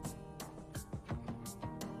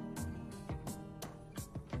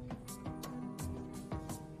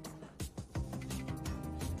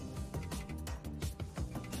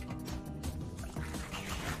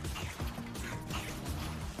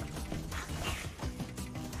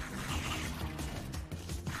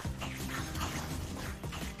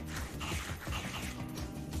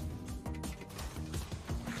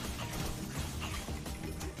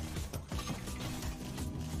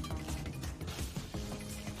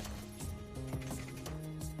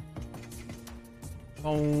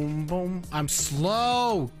 Boom, boom. I'm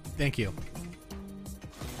slow. Thank you.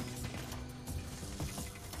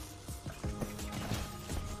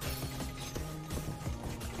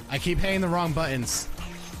 I keep hitting the wrong buttons.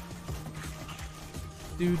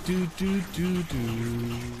 Do, do, do, do,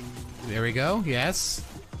 do. There we go. Yes.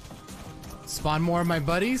 Spawn more of my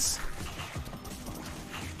buddies.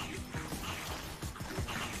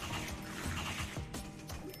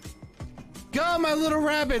 Go, my little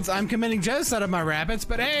rabbits! I'm committing genocide of my rabbits,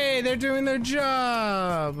 but hey, they're doing their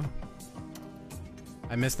job!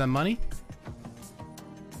 I missed that money?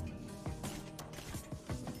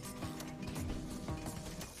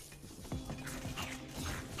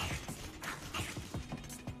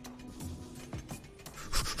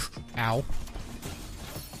 Ow.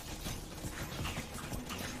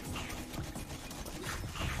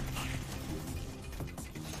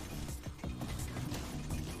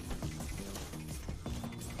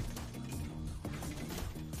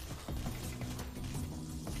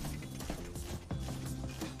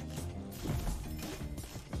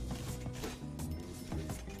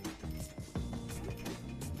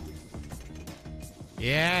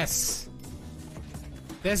 Yes!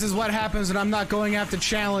 This is what happens when I'm not going after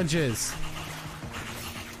challenges.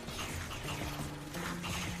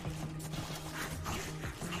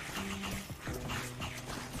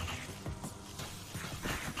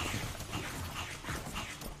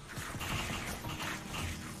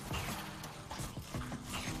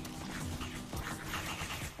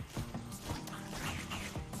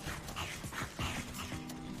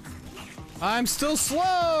 I'm still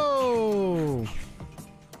slow!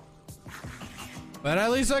 But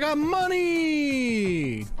at least I got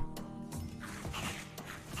money!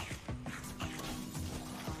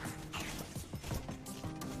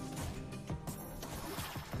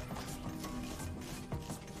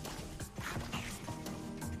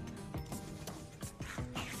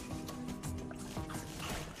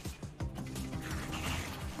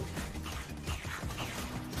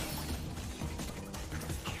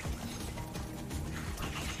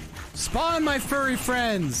 Spawn, my furry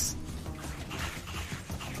friends!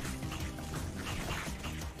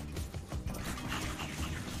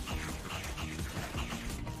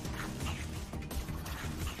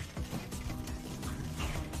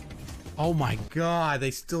 Oh my god,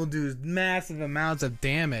 they still do massive amounts of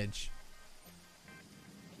damage.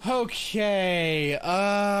 Okay,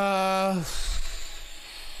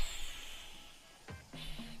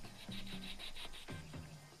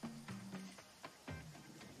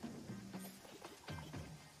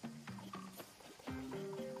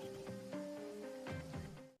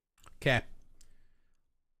 okay.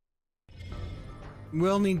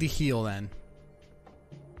 We'll need to heal then.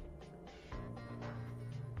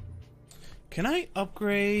 Can I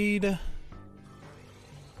upgrade?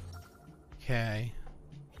 Okay.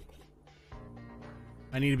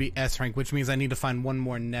 I need to be S rank, which means I need to find one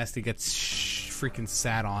more nest to get freaking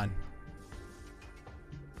sat on.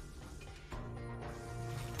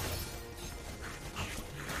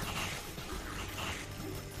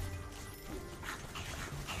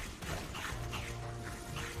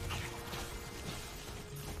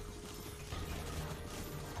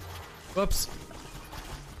 Whoops.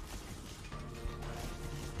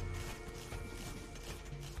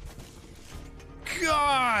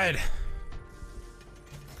 God!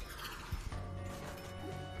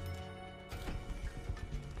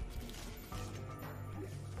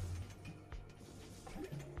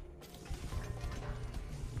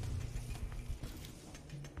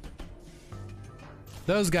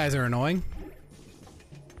 Those guys are annoying.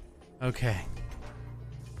 Okay.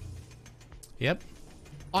 Yep.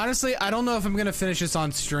 Honestly, I don't know if I'm gonna finish this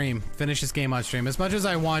on stream. Finish this game on stream. As much as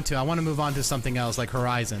I want to move on to something else like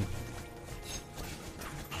Horizon.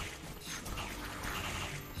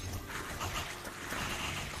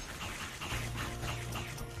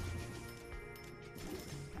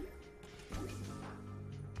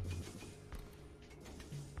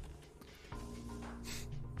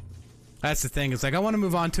 That's the thing. It's like I want to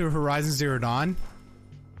move on to Horizon Zero Dawn.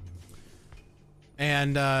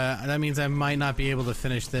 And that means I might not be able to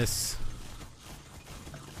finish this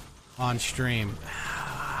on stream.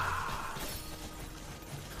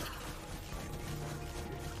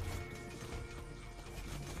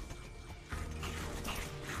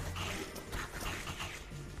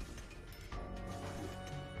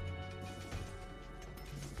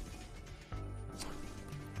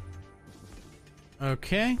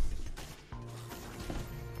 Okay.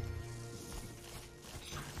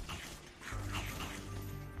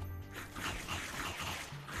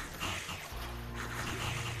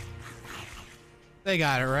 They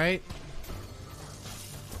got it, right?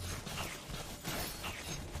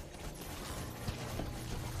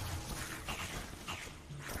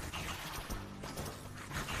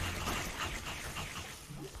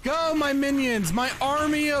 Go, my minions! My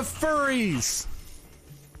army of furries!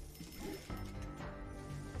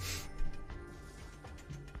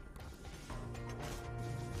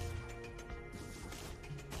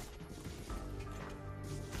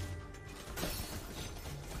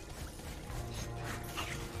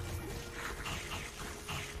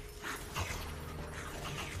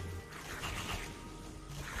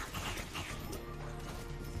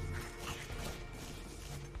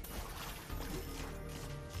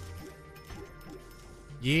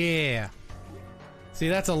 Yeah. See,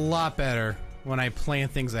 that's a lot better when I plan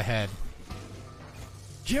things ahead.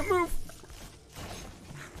 Can't move.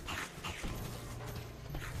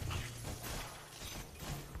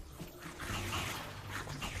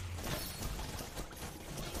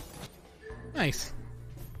 Nice.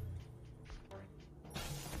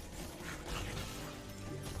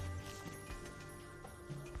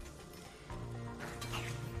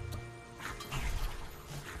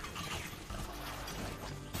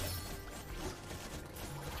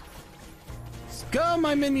 Go,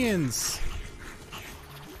 my minions!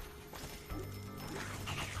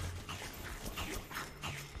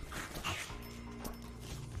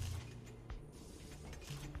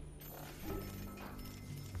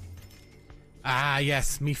 Ah,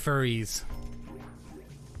 yes, me furries.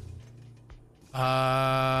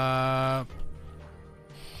 I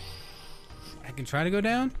can try to go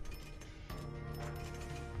down?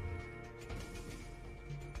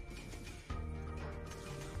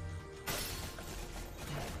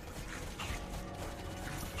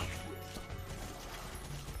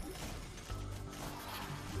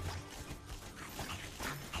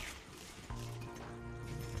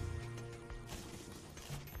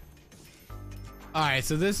 Alright,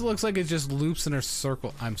 so this looks like it just loops in a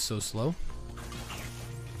circle. I'm so slow.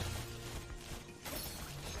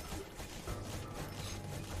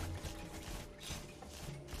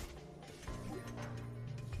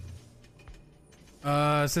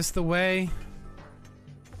 Is this the way?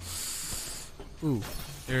 Ooh,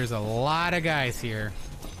 there's a lot of guys here.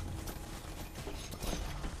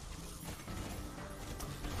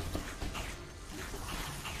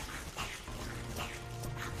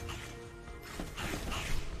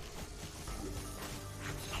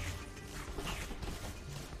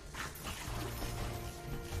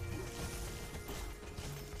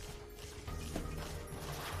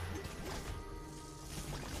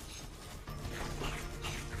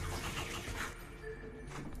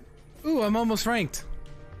 Ooh, I'm almost ranked.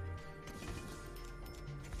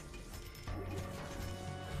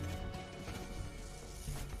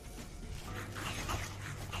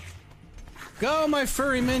 Go, my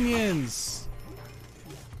furry minions!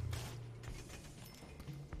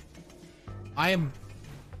 I am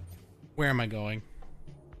Where am I going?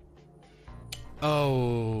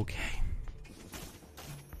 Okay.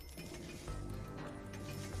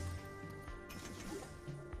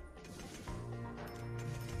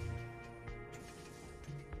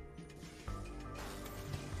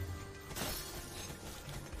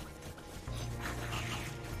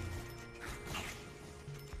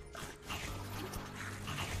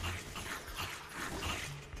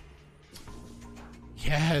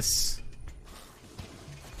 Yes.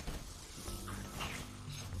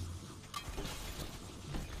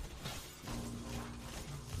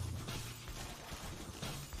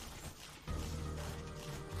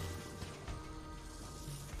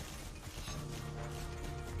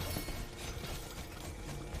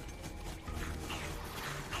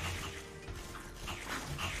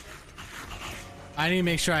 I need to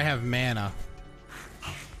make sure I have mana.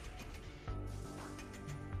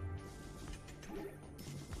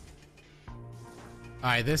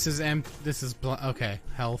 Alright, this is okay.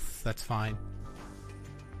 Health, that's fine.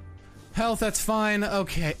 Health, that's fine.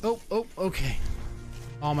 Okay. Oh, okay.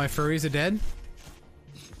 All my furries are dead?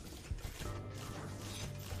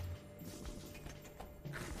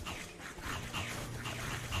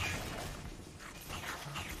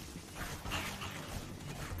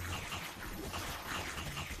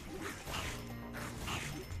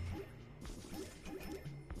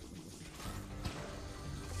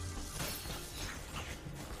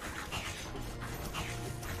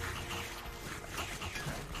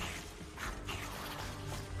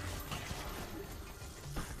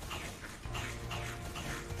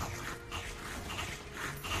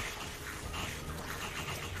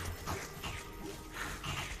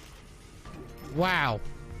 Wow.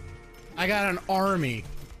 I got an army.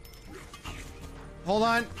 Hold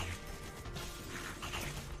on.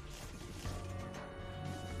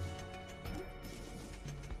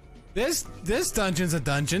 This dungeon's a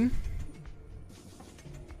dungeon.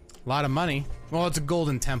 A lot of money. Well, it's a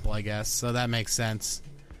golden temple, I guess, so that makes sense.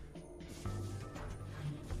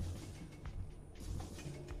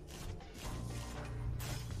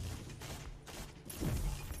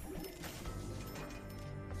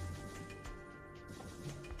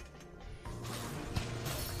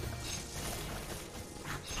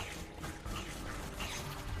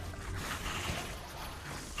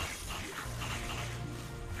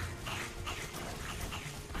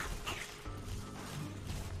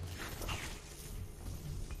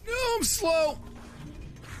 I'm slow.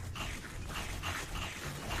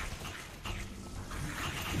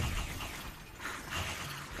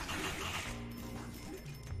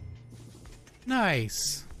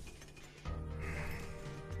 Nice.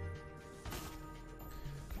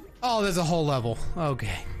 Oh, there's a whole level.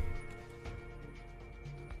 Okay.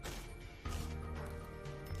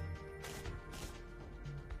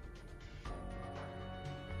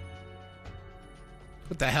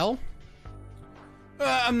 What the hell?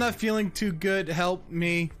 I'm not feeling too good. Help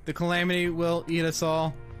me. The calamity will eat us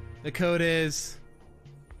all. The code is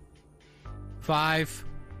 5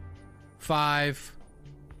 5.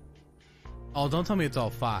 Oh, don't tell me it's all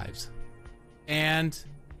fives. And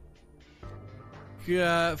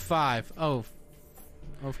 5. Oh,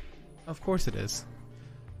 of course it is.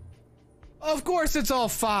 Of course it's all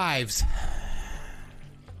fives.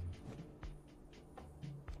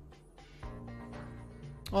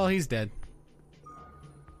 Well, he's dead.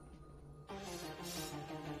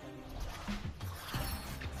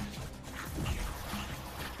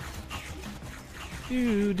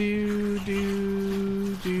 Do do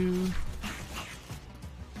do do.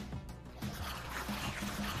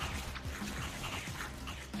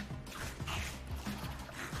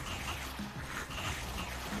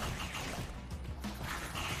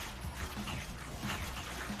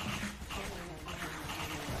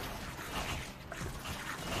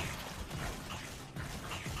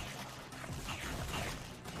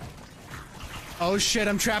 Oh shit,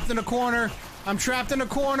 I'm trapped in a corner. I'm trapped in a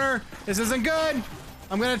corner. This isn't good.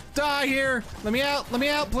 I'm gonna die here. Let me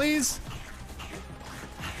out, please.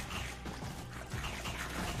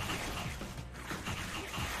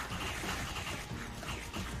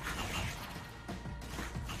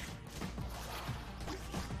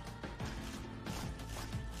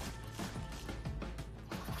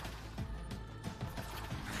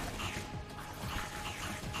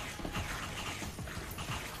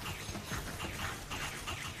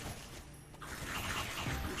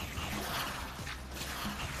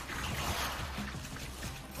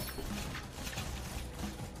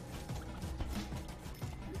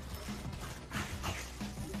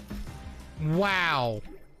 Wow.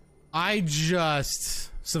 I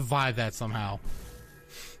just survived that somehow.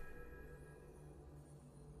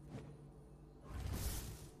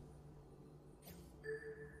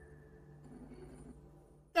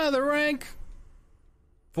 Another rank.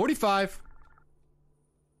 45.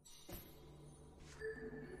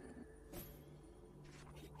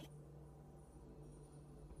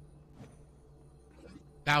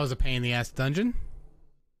 That was a pain in the ass dungeon.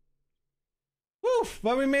 Woof,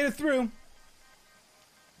 but we made it through.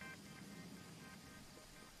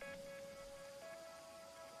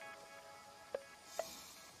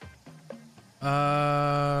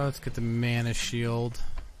 Let's get the mana shield.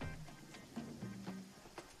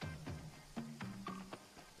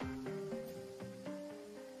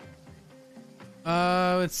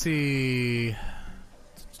 Let's see.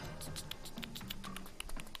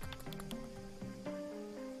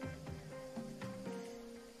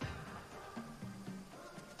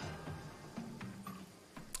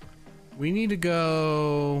 We need to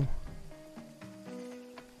go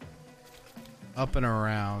up and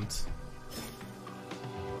around.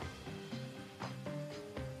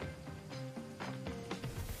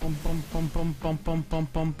 Bum bum bum bum bum bum bum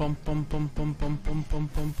bum bum bum bum bum bum bum bum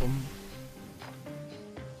bum bum.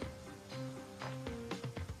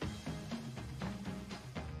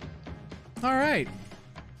 All right.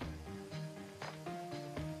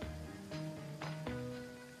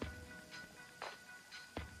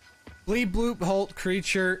 Bleep bloop halt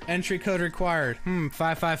creature entry code required.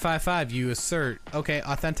 5555 you assert. Okay,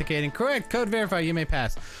 authenticating correct. Code verified. You may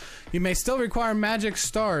pass. You may still require magic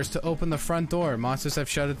stars to open the front door. Monsters have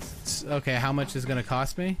shut it. Okay, how much is gonna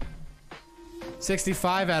cost me?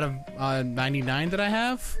 65 out of 99 that I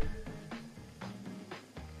have.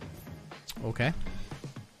 Okay.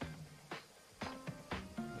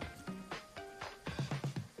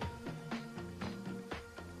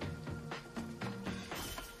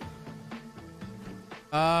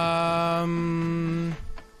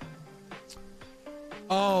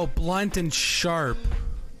 Oh, blunt and sharp.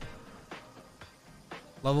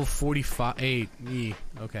 Level 45.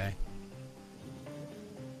 Okay.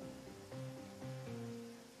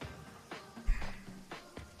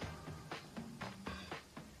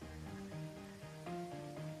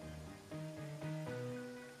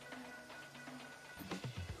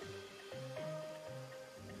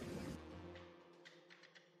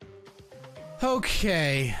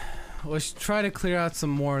 Okay, let's try to clear out some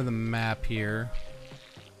more of the map here.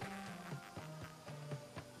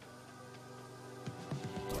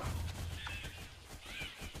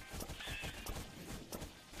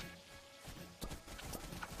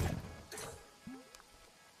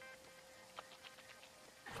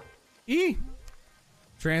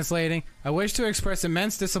 Translating, I wish to express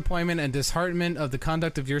immense disappointment and disheartenment of the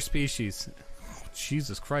conduct of your species. Oh,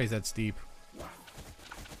 Jesus Christ, that's deep.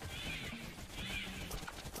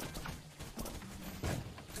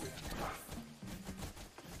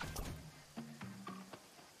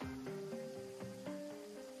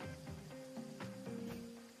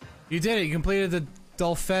 You did it. You completed the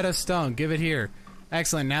Dolfetta stone. Give it here.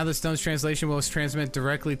 Excellent. Now the stone's translation will transmit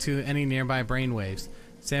directly to any nearby brainwaves.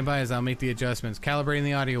 Stand by as I'll make the adjustments. Calibrating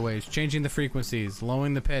the audio waves. Changing the frequencies.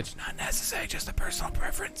 Lowering the pitch. Not necessary. Just a personal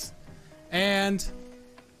preference. And...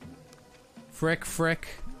 Frick, frick.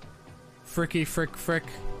 Fricky, frick, frick.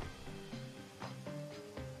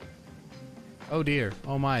 Oh dear.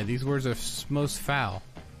 Oh my. These words are most foul.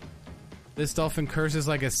 This dolphin curses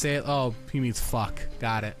like a sail. Oh, he means fuck.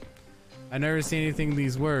 Got it. I never seen anything in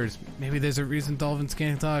these words. Maybe there's a reason dolphins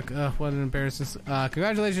can't talk. What an embarrassment.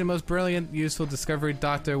 Congratulations, most brilliant, useful discovery,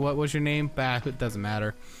 doctor. What was your name? Bah, it doesn't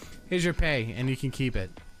matter. Here's your pay, and you can keep it.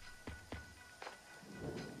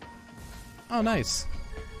 Oh, nice.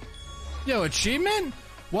 Yo, achievement?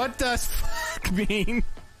 What does fuck mean?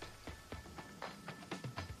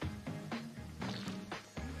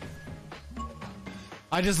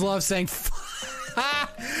 I just love saying fuck.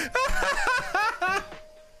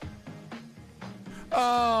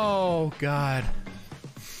 Oh, God.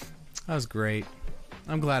 That was great.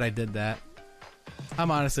 I'm glad I did that. I'm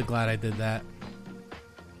honestly glad I did that.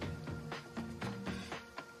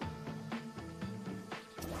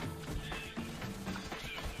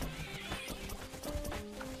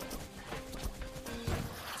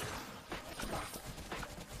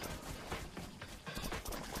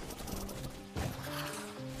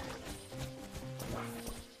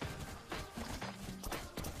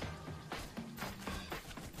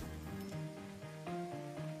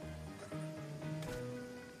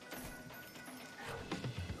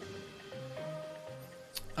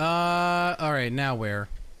 Alright, now where?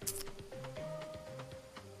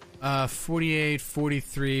 48,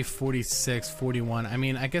 43, 46, 41. I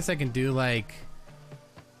mean, I guess I can do, like,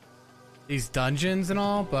 these dungeons and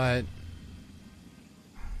all, but...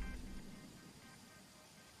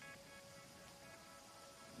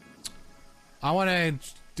 I want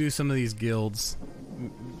to do some of these guilds.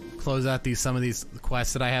 Close out some of these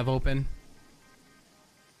quests that I have open.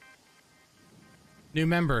 New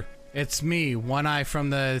member. It's me, One Eye from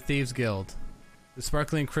the Thieves Guild. The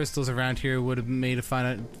sparkling crystals around here would have made a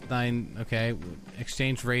fine. Okay,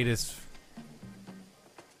 exchange rate is.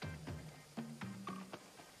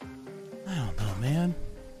 I don't know, man.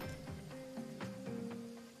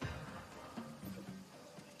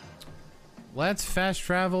 Let's fast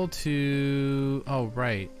travel to. Oh,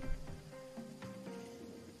 right.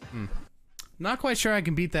 Not quite sure I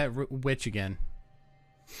can beat that witch again.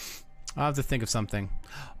 I'll have to think of something.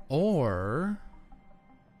 Or.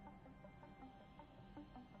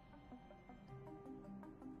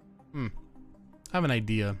 I have an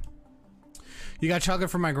idea. You got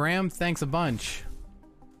chocolate for my gram? Thanks a bunch.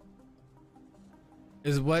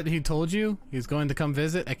 Is what he told you? He's going to come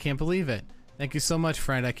visit? I can't believe it. Thank you so much,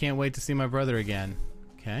 friend. I can't wait to see my brother again.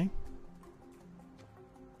 Okay.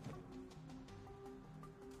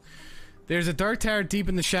 There's a dark tower deep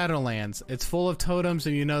in the Shadowlands. It's full of totems,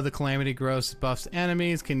 and you know the calamity grows buffs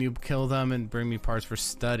enemies. Can you kill them and bring me parts for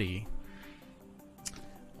study?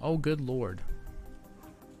 Oh, good lord.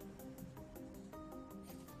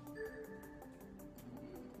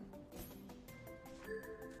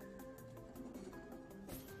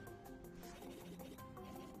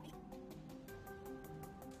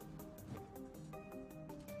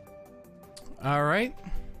 All right.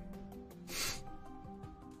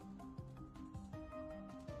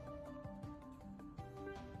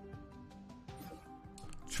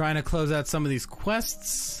 Trying to close out some of these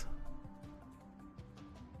quests.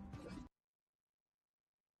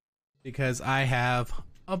 Because I have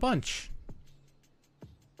a bunch.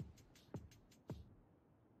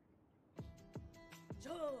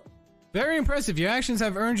 Very impressive. Your actions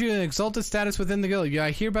have earned you an exalted status within the guild.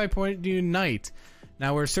 I hereby appoint you knight.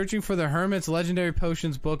 Now we're searching for the Hermit's Legendary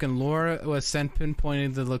Potions book, and Laura was sent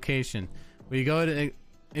pinpointing the location. We go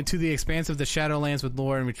into the expanse of the Shadowlands with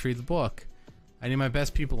Laura and retrieve the book. I need my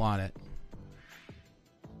best people on it.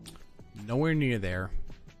 Nowhere near there.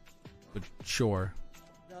 But sure.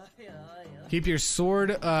 Keep your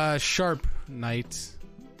sword sharp, knight.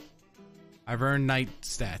 I've earned knight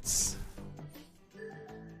stats.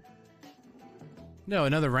 No,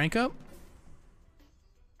 another rank up?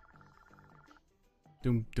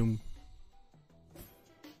 Doom, doom.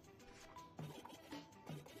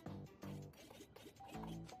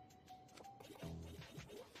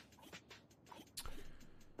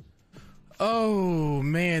 Oh,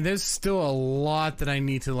 man, there's still a lot that I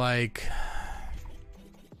need to, like...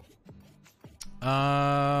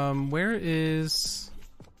 where is...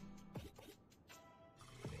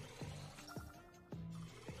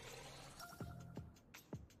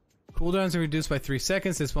 Cooldowns are reduced by 3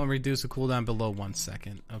 seconds. This won't reduce a cooldown below 1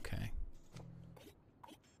 second. Okay.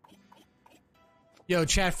 Yo,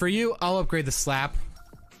 chat, for you, I'll upgrade the slap.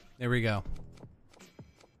 There we go.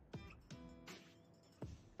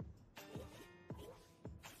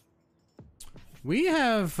 We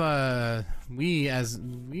have, you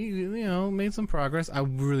know, made some progress. I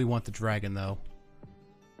really want the dragon, though.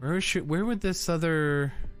 Where would this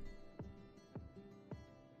other...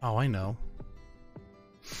 Oh, I know.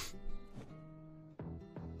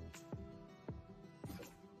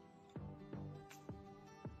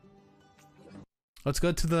 Let's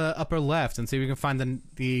go to the upper left and see if we can find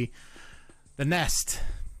the nest.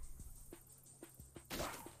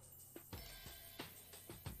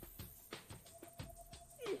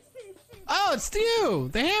 Oh, it's you!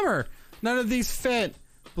 The hammer! None of these fit.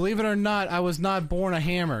 Believe it or not, I was not born a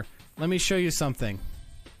hammer. Let me show you something.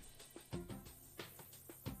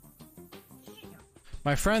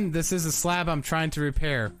 My friend, this is a slab I'm trying to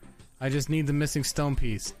repair. I just need the missing stone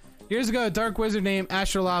piece. Years ago, a dark wizard named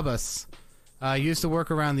Astrolabus used to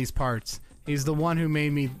work around these parts. He's the one who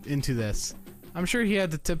made me into this. I'm sure he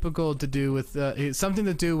had something to do with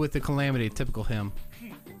the calamity, typical him.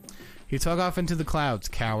 He took off into the clouds,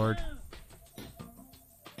 coward.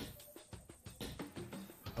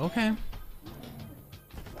 Okay.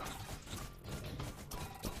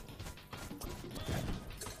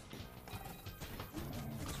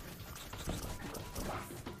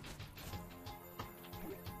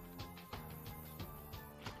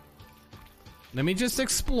 Let me just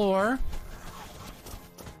explore.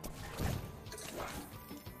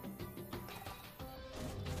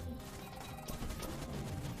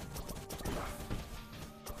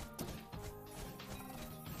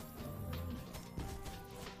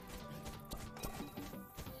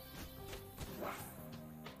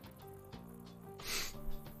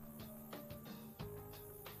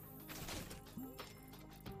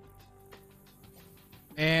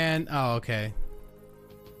 And, oh, okay.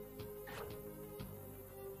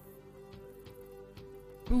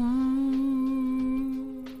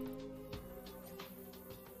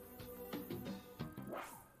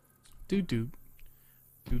 Do do.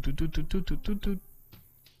 Do do do do do do do do.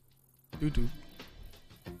 Do do.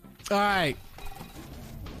 Alright.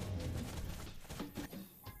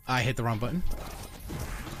 I hit the wrong button.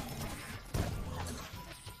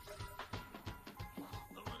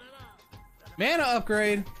 Mana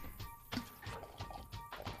upgrade.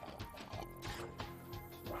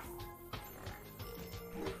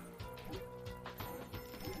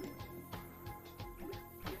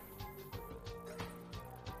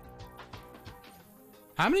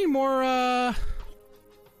 How many more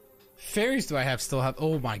fairies do I have still have?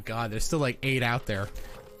 Oh my god, there's still like 8 out there.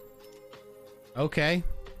 Okay.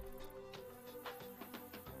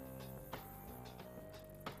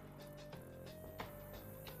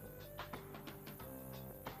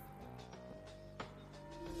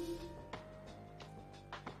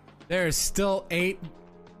 There's still 8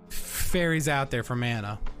 fairies out there for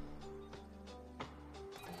mana.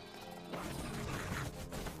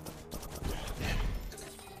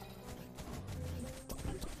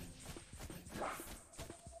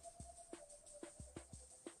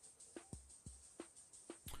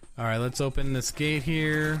 Alright, let's open this gate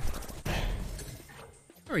here.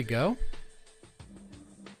 There we go.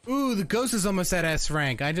 Ooh, the ghost is almost at S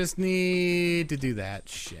rank. I just need to do that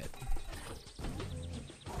shit.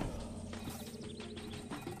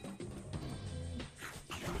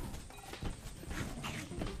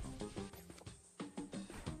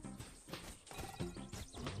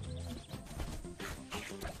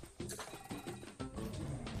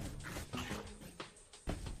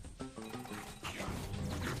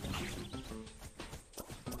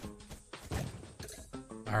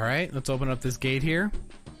 Alright, let's open up this gate here.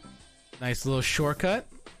 Nice little shortcut.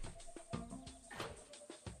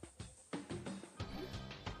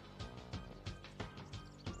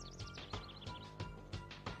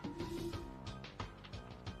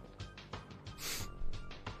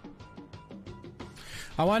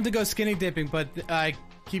 I wanted to go skinny dipping, but I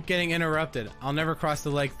keep getting interrupted. I'll never cross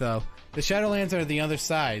the lake though. The Shadowlands are the other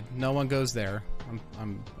side. No one goes there.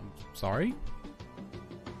 I'm sorry?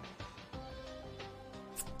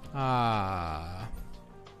 Ah.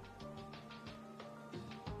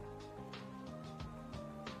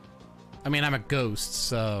 I mean, I'm a ghost,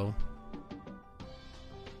 so...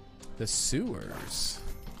 The sewers.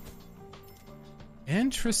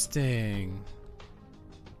 Interesting.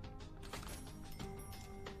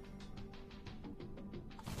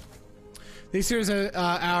 These sewers are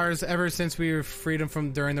ours ever since we were freedom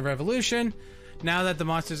from during the revolution. Now that the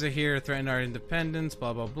monsters are here, threaten our independence,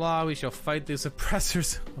 blah blah blah. We shall fight these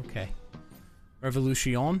oppressors. Okay.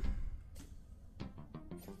 Revolution.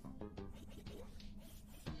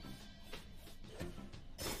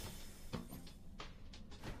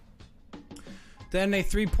 Detonate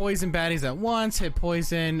 3 poison baddies at once. Hit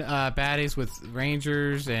poison baddies with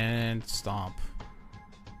rangers and stomp.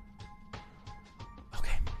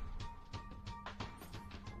 Okay.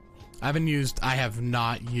 I have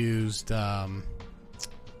not used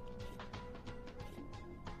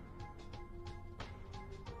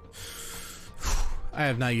I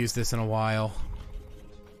have not used this in a while.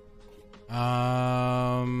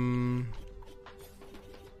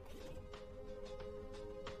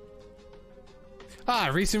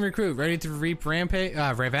 Recent recruit, ready to reap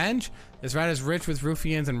revenge? This rat is rich with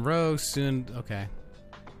ruffians and rogues, soon... Okay.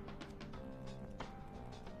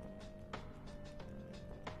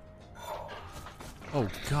 Oh,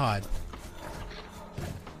 God.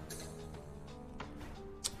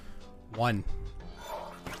 1.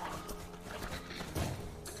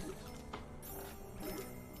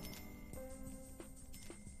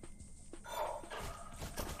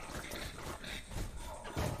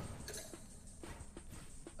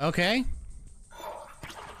 Okay.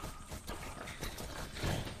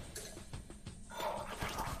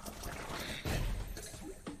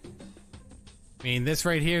 I mean, this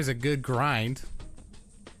right here is a good grind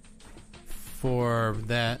for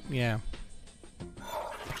that, yeah.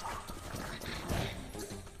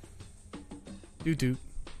 Doot doot.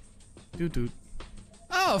 Doot doot.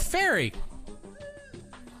 Oh, fairy!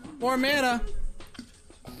 More mana.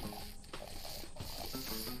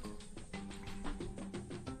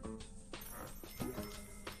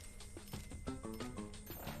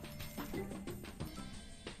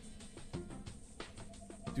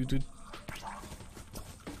 Doot doot.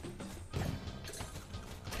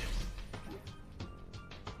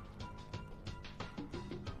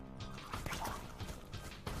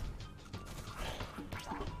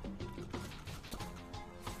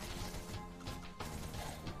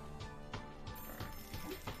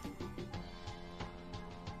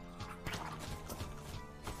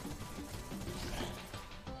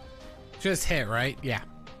 Just hit, right? Yeah.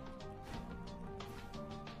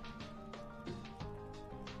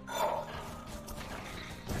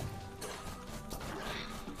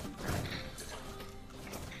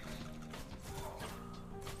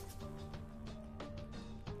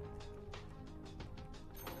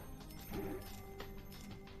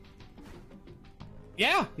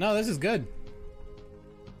 Yeah, no, this is good.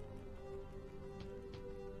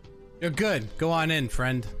 You're good. Go on in,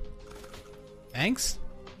 friend. Thanks.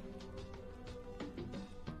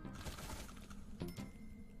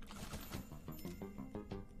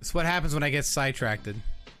 It's what happens when I get sidetracked.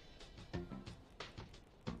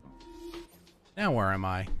 Now where am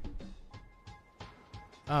I?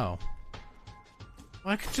 Oh.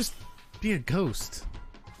 Well, I could just be a ghost.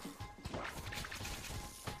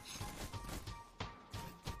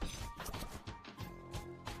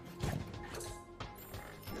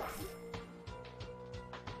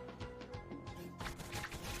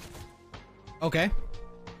 Okay.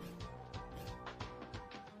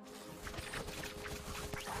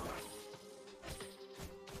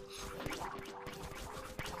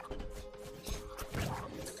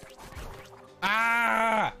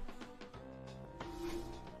 Ah!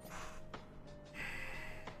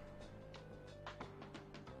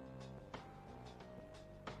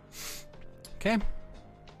 Okay.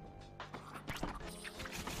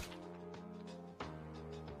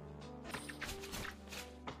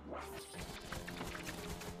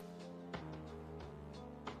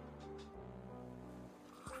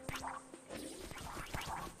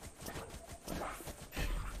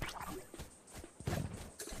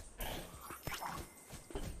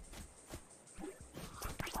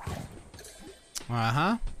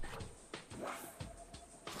 Uh-huh.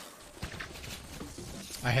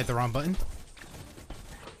 I hit the wrong button.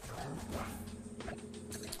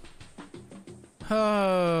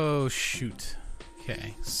 Oh, shoot.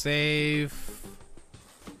 Okay, save.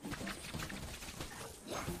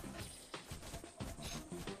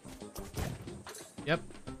 Yep.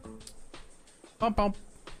 Bump, bump.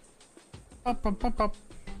 Bump, bump, bump, bump.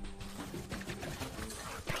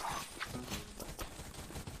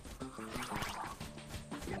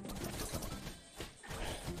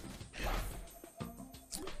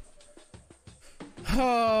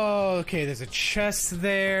 Oh, okay, there's a chest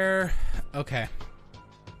there. Okay.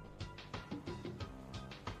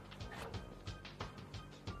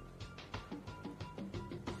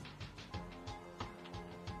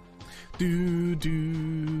 Do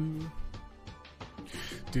do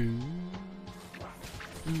do.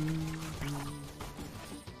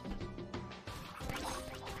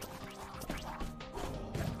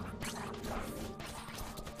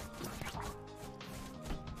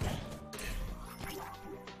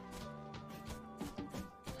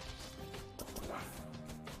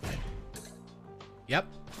 Yep.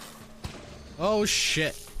 Oh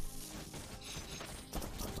shit.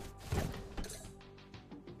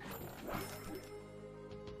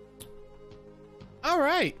 All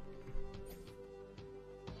right.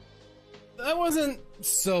 That wasn't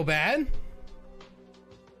so bad.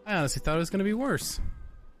 I honestly thought it was going to be worse.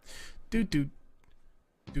 Do do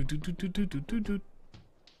do do do do do do do do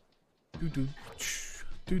do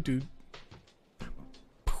do do.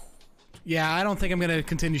 Yeah, I don't think I'm going to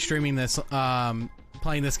continue streaming this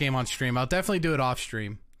playing this game on stream. I'll definitely do it off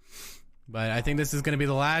stream. But I think this is going to be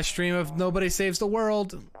the last stream of Nobody Saves the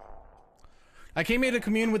World. I came here to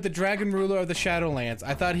commune with the dragon ruler of the Shadowlands.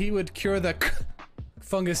 I thought he would cure the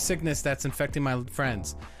fungus sickness that's infecting my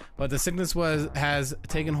friends. But the sickness has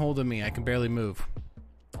taken hold of me. I can barely move.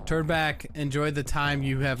 Turn back. Enjoy the time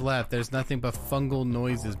you have left. There's nothing but fungal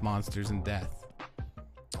noises, monsters, and death.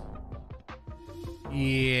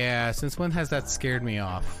 Yeah, since when has that scared me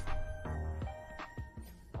off?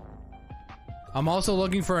 I'm also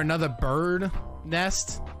looking for another bird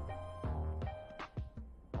nest.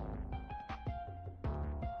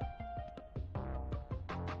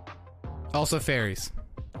 Also fairies.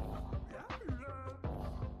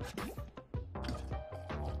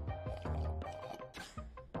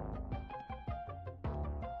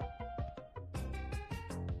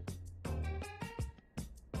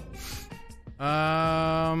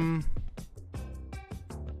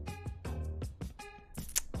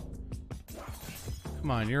 Come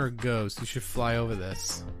on, you're a ghost. You should fly over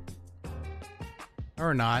this.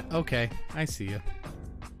 Or not. Okay, I see you.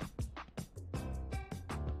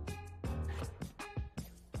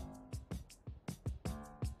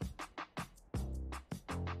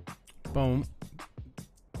 Boom.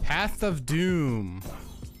 Path of Doom.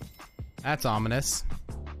 That's ominous.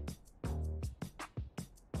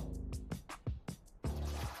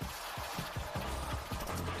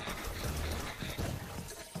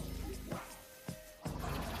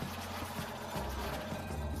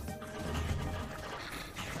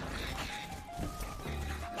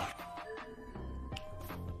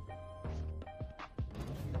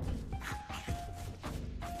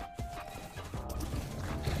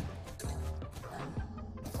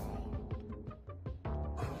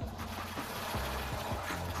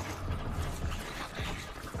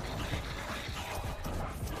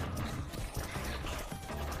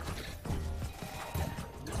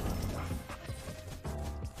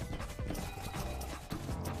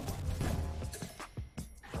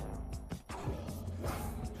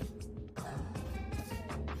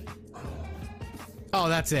 Oh,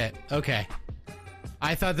 that's it. Okay.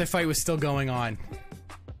 I thought the fight was still going on.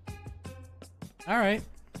 Alright.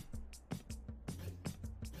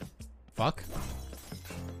 Fuck.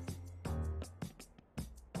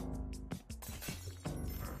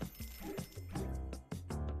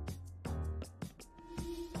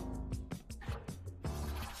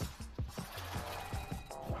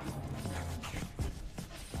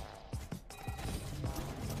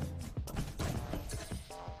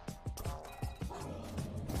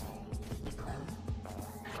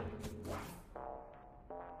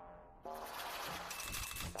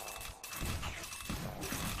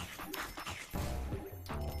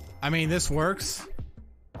 I mean, this works.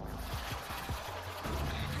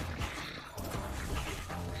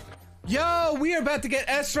 Yo, we are about to get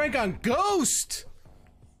S rank on Ghost.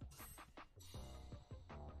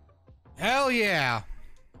 Hell yeah.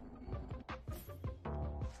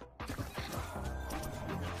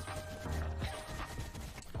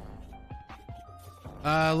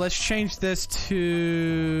 Let's change this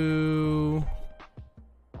to...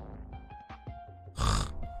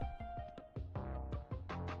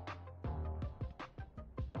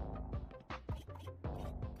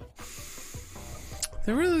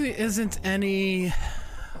 There really isn't any...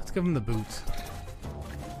 Let's give him the boots.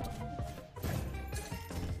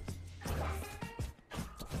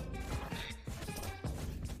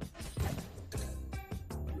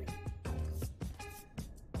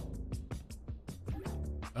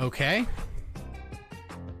 Okay.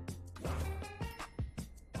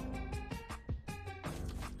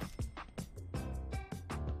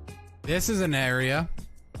 This is an area.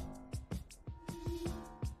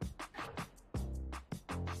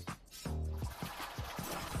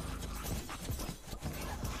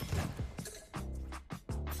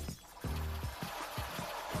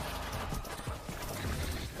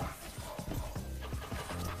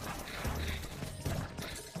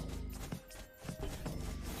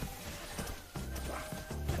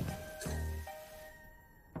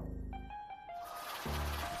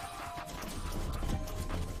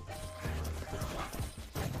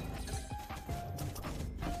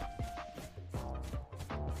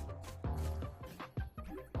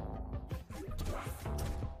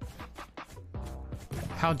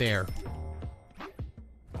 How dare.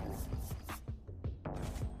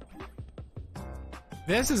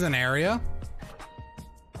 This is an area.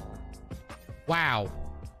 Wow.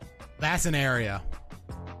 That's an area.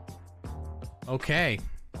 Okay.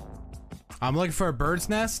 I'm looking for a bird's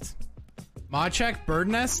nest. Mod check, bird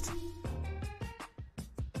nest.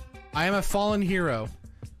 I am a fallen hero.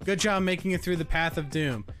 Good job making it through the path of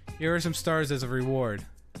doom. Here are some stars as a reward.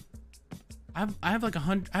 I have like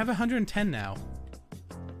 100. I have 110 now.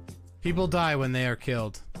 People die when they are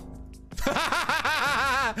killed.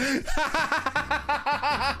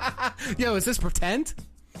 Yo, is this pretend?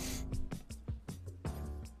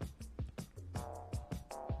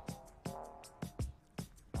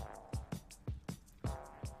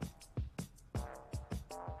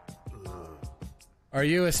 Are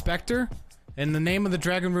you a specter? In the name of the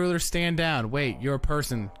dragon ruler, stand down. Wait, you're a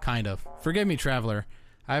person, kind of. Forgive me, traveler.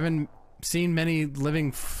 I haven't seen many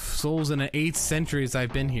living souls in the 8th century as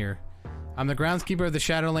I've been here. I'm the groundskeeper of the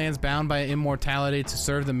Shadowlands, bound by immortality to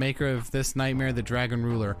serve the maker of this nightmare, the dragon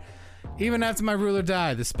ruler. Even after my ruler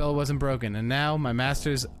died, the spell wasn't broken, and now my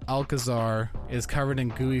master's Alcazar is covered in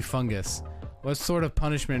gooey fungus. What sort of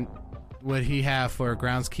punishment would he have for a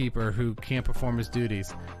groundskeeper who can't perform his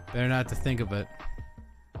duties? Better not to think of it.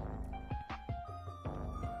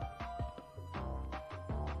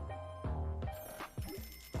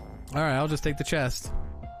 Alright, I'll just take the chest.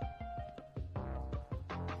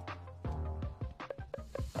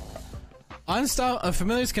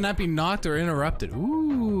 Familiars cannot be knocked or interrupted.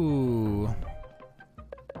 Ooh.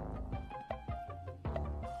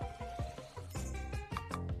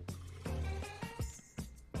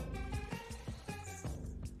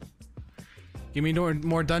 Give me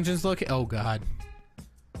more dungeons look. Oh god.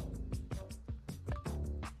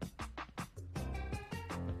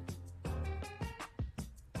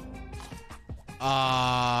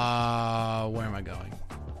 Where am I going?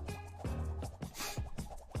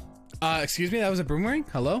 Excuse me, that was a boomerang?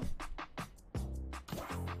 Hello?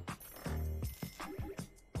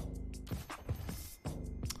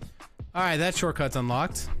 Alright, that shortcut's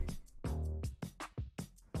unlocked.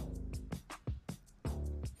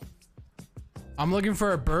 I'm looking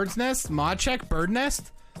for a bird's nest. Mod check, bird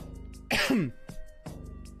nest.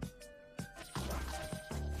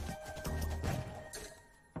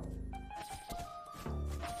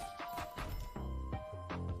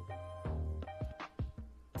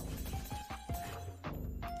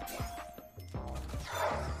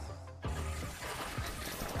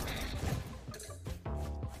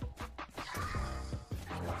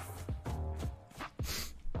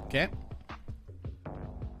 Okay.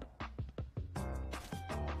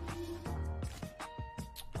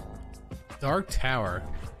 Dark Tower.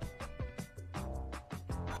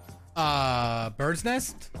 Bird's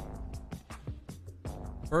Nest?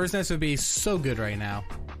 Bird's Nest would be so good right now.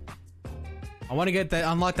 I want to get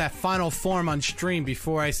that, unlock that final form on stream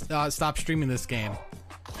before I stop streaming this game.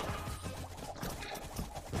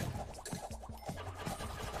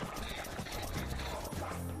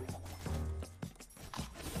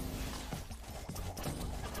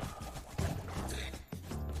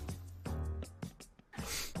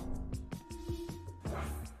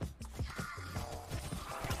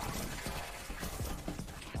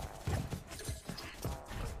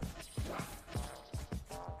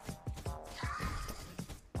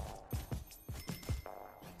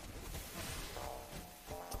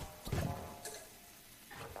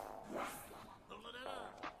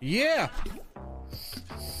 Yeah!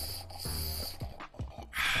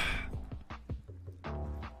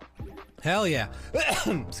 Hell yeah.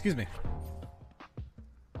 Excuse me.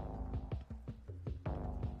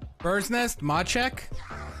 Bird's Nest, mod check.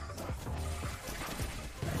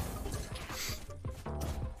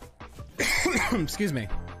 Excuse me.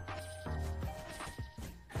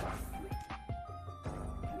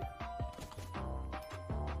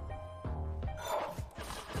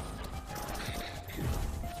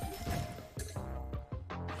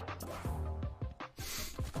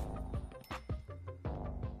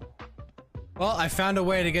 Well, I found a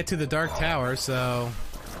way to get to the Dark Tower, so...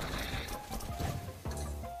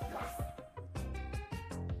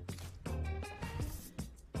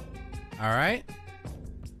 Alright.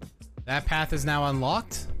 That path is now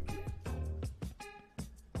unlocked.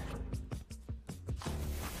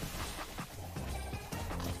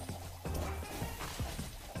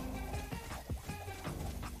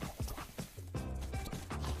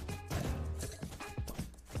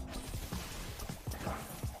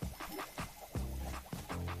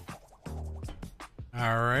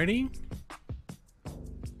 Alrighty.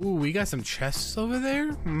 Ooh, we got some chests over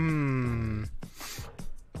there? Hmm.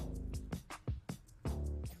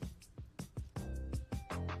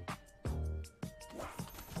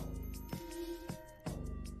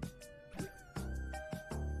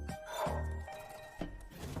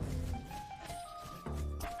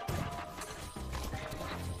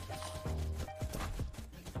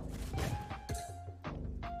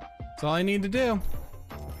 That's all I need to do.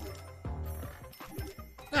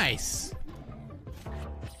 Nice.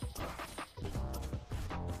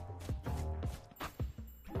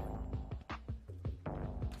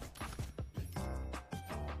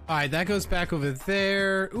 Alright, that goes back over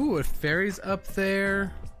there. Ooh, a ferry's up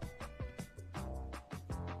there.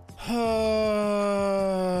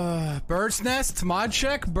 Bird's Nest, mod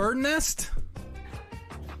check, bird nest.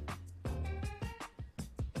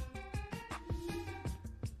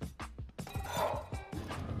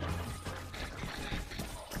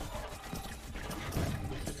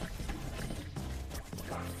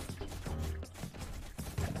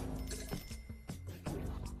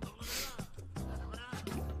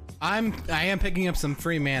 I am picking up some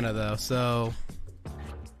free mana though, so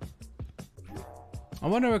I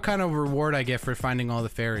wonder what kind of reward I get for finding all the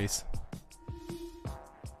fairies.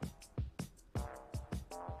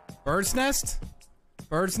 Bird's Nest?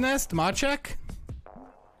 Bird's Nest? Mod check?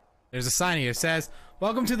 There's a sign here. It says,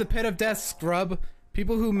 "Welcome to the pit of death, scrub.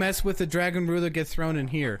 People who mess with the dragon ruler get thrown in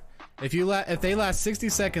here. If they last 60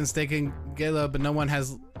 seconds, they can get up, but no one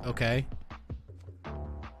has..." Okay.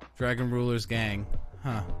 Dragon ruler's gang.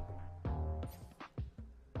 Huh.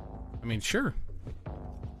 I mean, sure.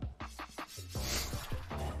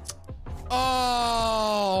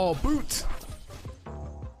 Oh, boot.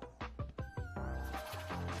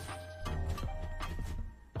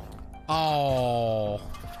 Oh.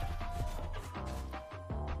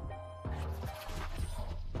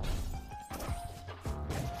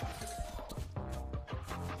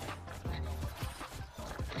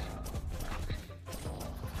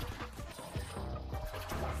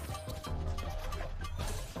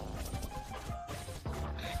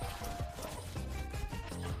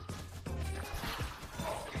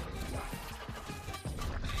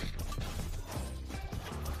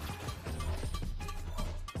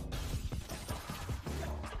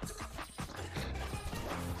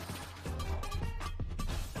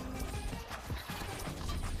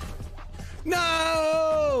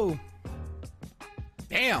 No!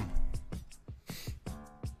 Damn.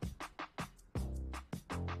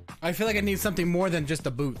 I feel like I need something more than just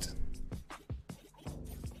a boot.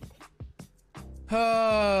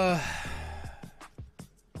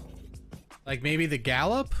 Like maybe the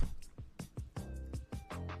gallop?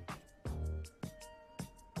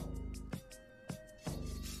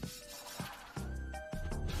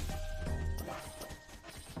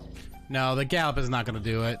 No, the gallop is not gonna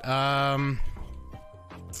do it.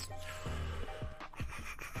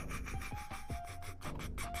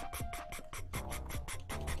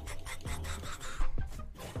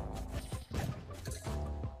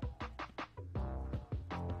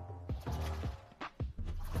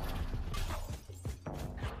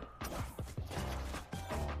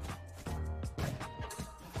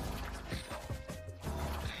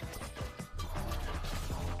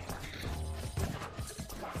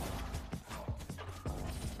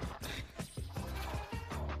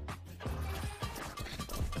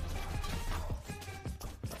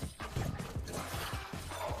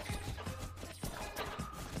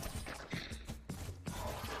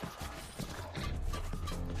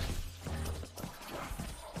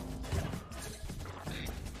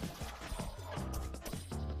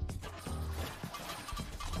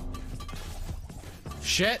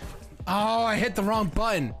 Shit. Oh, I hit the wrong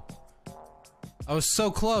button. I was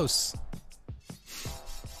so close.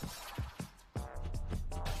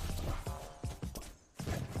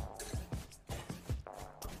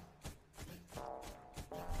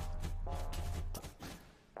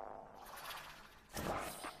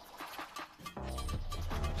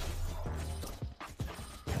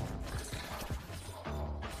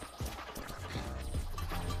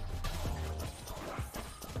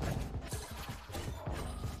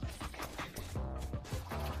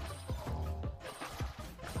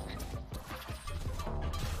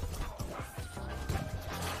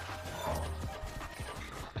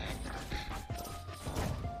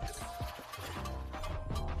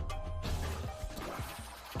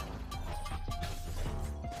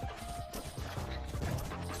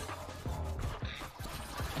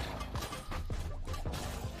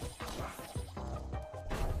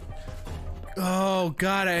 Oh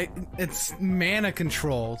god, it's mana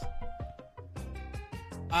controlled.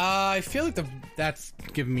 I feel like that's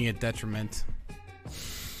giving me a detriment.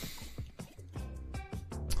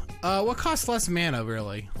 What costs less mana,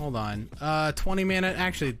 really? Hold on. 20 mana?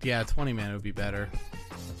 Actually, yeah, 20 mana would be better.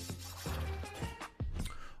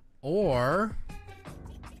 Or...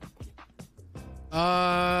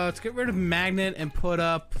 let's get rid of Magnet and put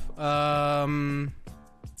up,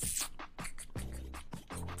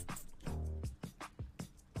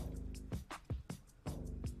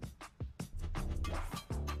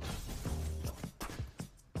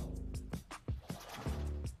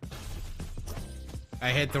 I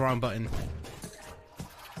hit the wrong button.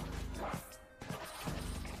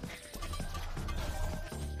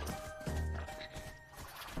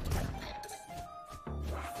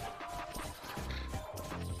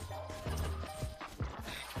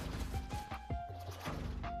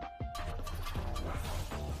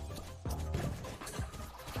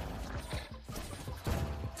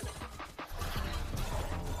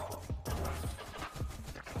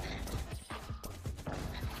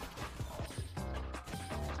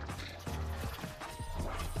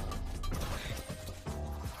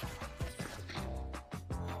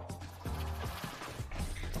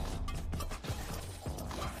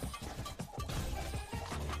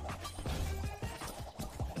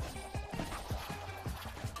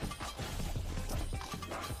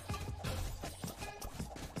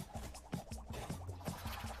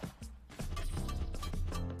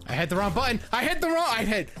 I hit the wrong button. I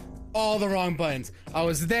hit all the wrong buttons. I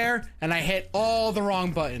was there and I hit all the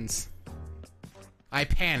wrong buttons. I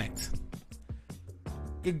panicked.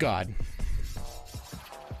 Good God.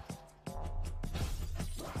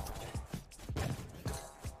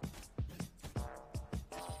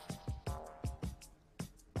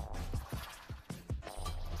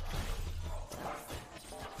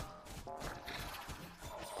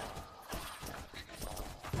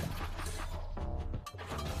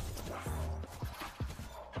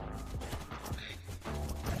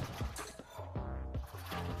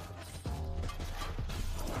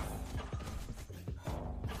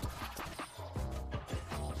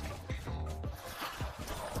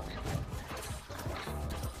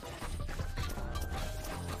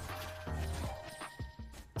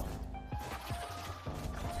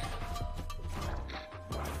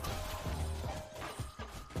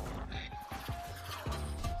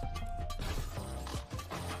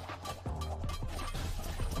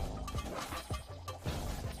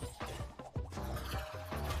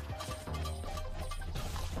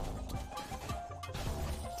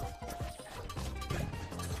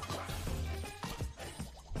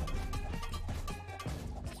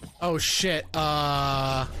 Oh shit,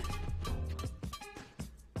 I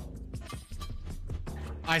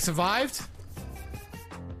survived?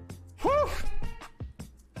 Whew!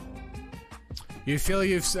 You feel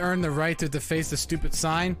you've earned the right to deface the stupid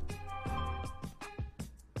sign?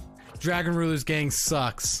 Dragon Ruler's gang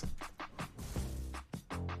sucks.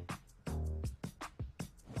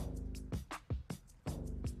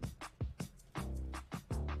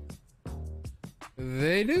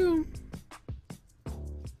 They do.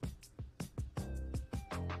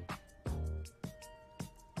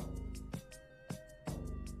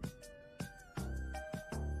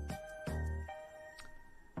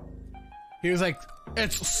 He was like,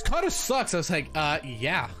 it's kind of sucks. I was like,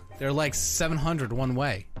 yeah. They're like 700 one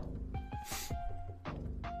way.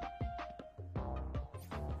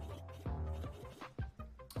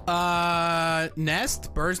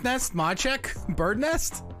 Nest? Bird's nest? Mod check? Bird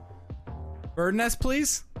nest? Bird nest,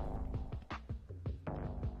 please?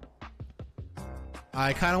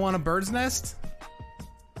 I kind of want a bird's nest.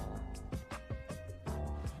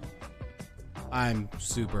 I'm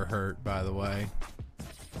super hurt, by the way.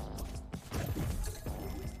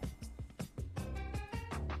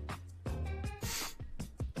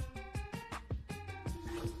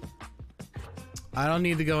 I don't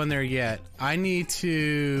need to go in there yet. I need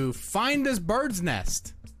to find this bird's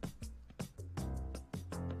nest.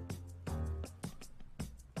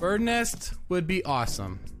 Bird nest would be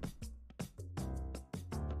awesome.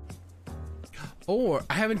 Or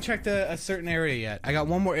I haven't checked a certain area yet. I got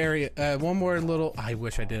one more area, one more little. I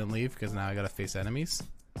wish I didn't leave because now I gotta face enemies.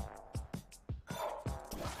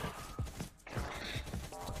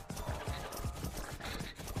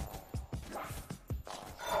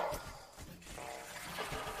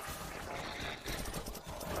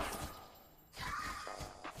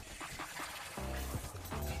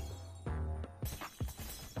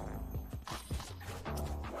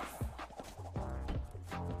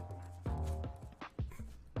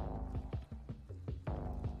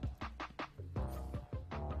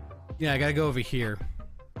 Yeah, I gotta go over here.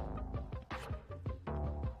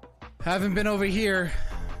 Haven't been over here.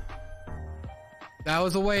 That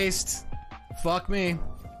was a waste. Fuck me.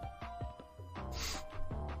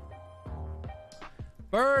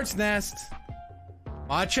 Bird's nest.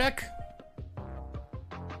 Mod check.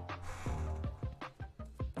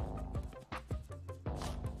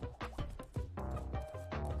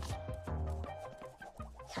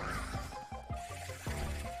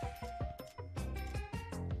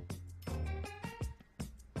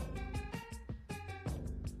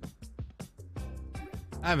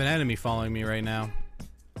 I have an enemy following me right now.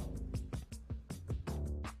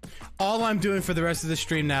 All I'm doing for the rest of the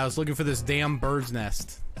stream now is looking for this damn bird's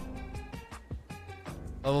nest.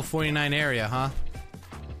 Level 49 area, huh?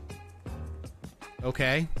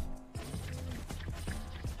 Okay.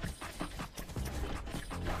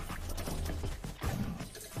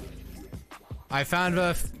 I found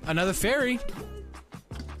another fairy.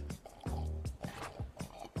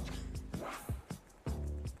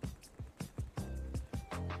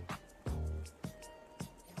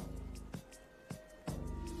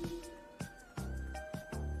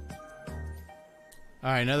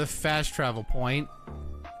 Alright, another fast travel point.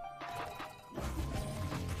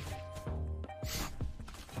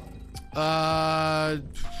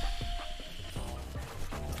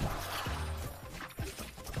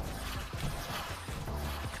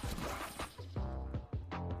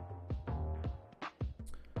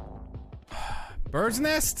 Bird's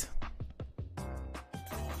nest?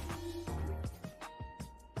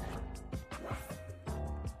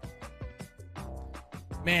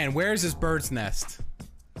 Man, where's this bird's nest?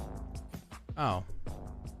 Oh.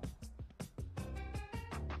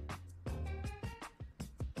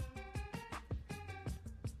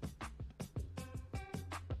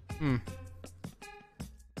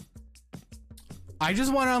 I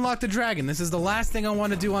just want to unlock the dragon. This is the last thing I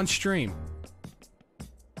want to do on stream.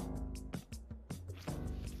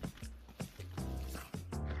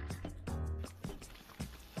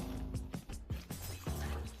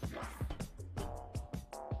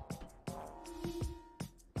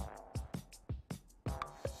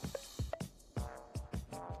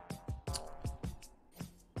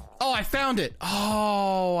 Oh, I found it.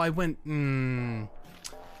 Oh, I went,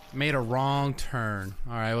 made a wrong turn.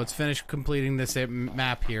 All right, let's finish completing this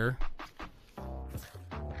map here.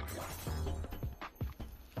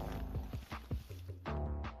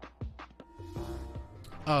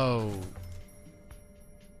 Oh.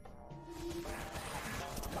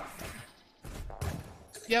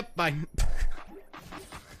 Yep, bye.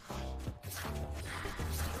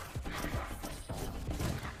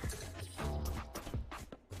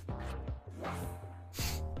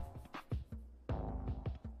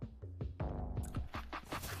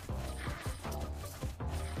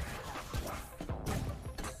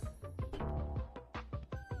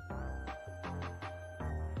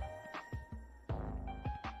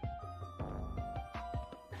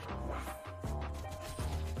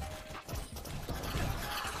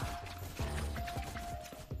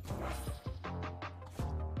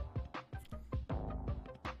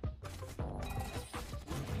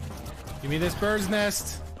 Give me this bird's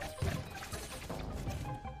nest.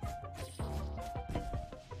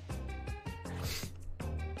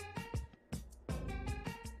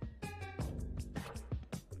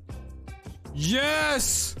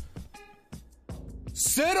 Yes!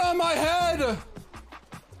 Sit on my head!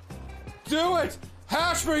 Do it!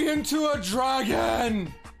 Hatch me into a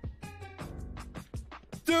dragon!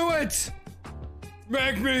 Do it!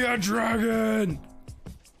 Make me a dragon!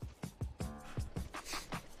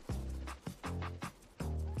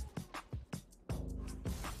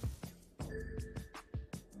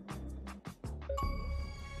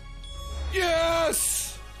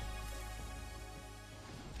 Yes!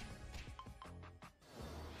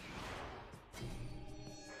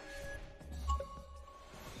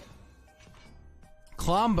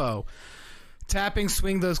 Klombo. Tapping,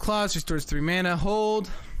 swing those claws, restores 3 mana. Hold.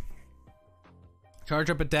 Charge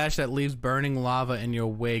up a dash that leaves burning lava in your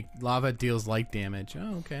wake. Lava deals light damage.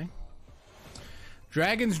 Oh, okay.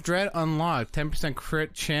 Dragon's Dread unlocked. 10%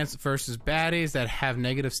 crit chance versus baddies that have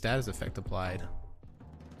negative status effect applied.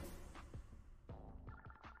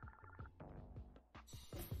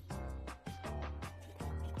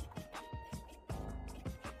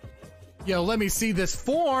 Yo, let me see this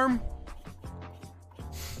form.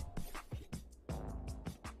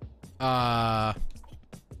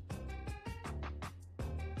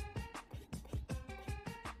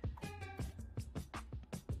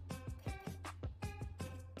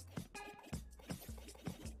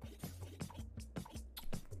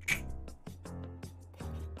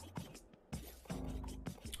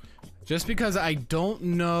 Just because I don't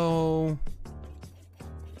know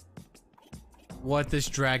what this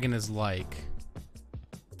dragon is like.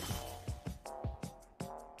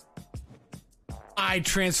 I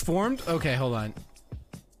transformed? Okay, hold on.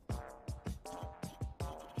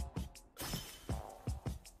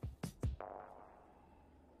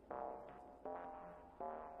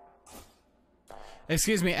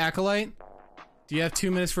 Excuse me, Acolyte? Do you have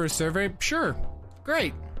 2 minutes for a survey? Sure.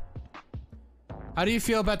 Great. How do you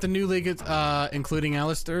feel about the new league, including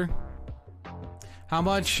Alistair? How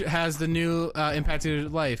much has the new impacted your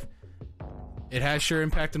life? It has sure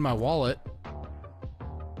impacted my wallet.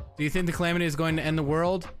 Do you think the calamity is going to end the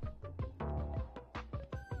world?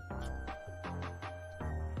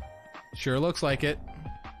 Sure looks like it.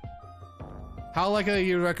 How likely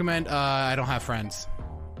you recommend? I don't have friends.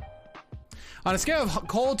 On a scale of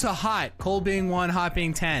cold to hot, cold being 1, hot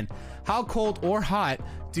being 10, how cold or hot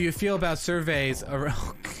do you feel about surveys around?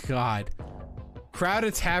 Oh God.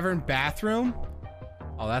 Crowded tavern bathroom?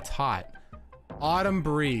 Oh, that's hot. Autumn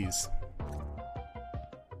breeze.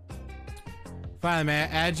 Finally, may I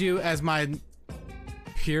add you as my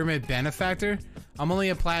pyramid benefactor? I'm only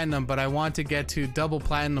a platinum, but I want to get to double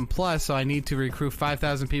platinum plus, so I need to recruit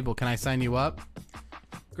 5,000 people. Can I sign you up?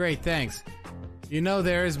 Great, thanks. You know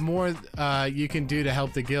there is more you can do to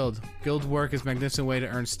help the guild. Guild work is a magnificent way to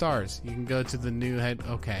earn stars. You can go to the new head.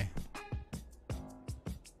 Okay.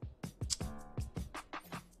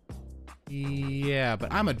 Yeah,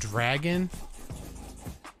 but I'm a dragon.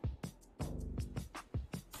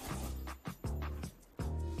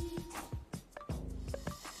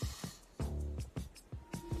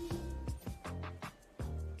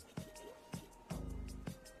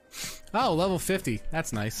 Oh, level 50.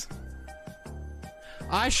 That's nice.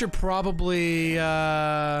 I should probably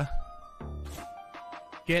get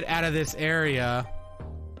out of this area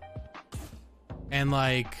and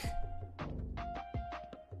like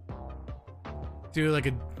do like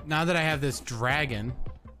a, now that I have this dragon,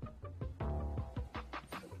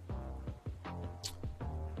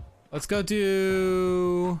 let's go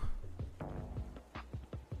do,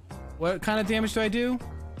 what kind of damage do I do?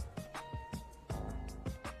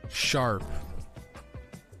 Sharp.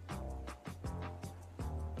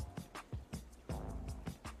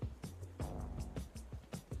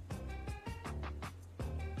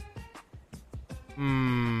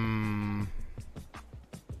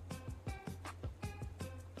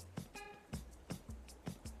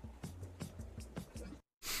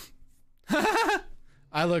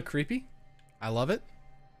 I look creepy. I love it.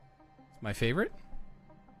 It's my favorite.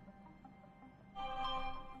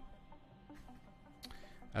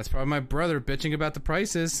 That's probably my brother bitching about the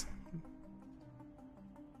prices.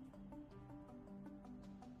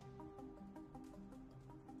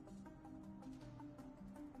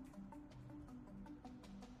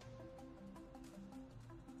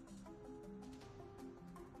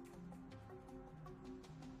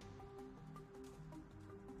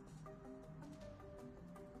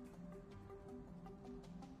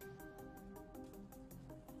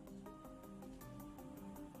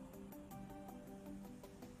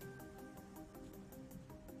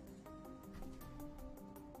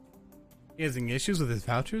 He having issues with his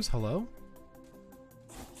vouchers? Hello?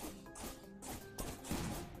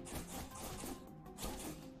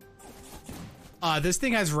 This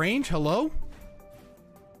thing has range? Hello?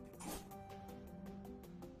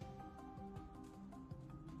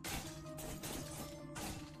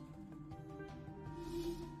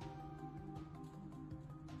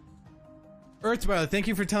 Earthbrother, thank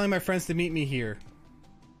you for telling my friends to meet me here.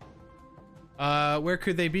 Where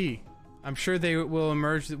could they be? I'm sure they will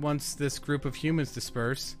emerge once this group of humans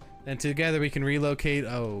disperse. Then together we can relocate.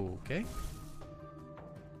 Oh, okay.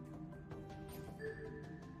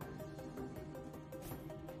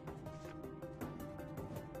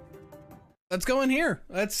 Let's go in here.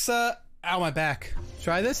 Let's, ow, my back.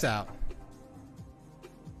 Try this out.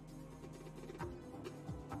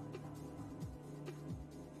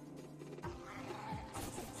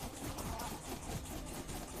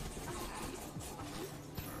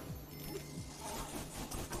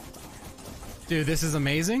 Dude, this is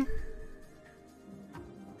amazing.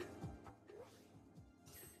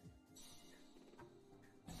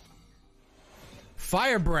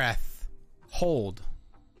 Fire breath. Hold.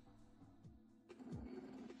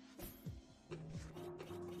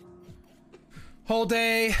 Hold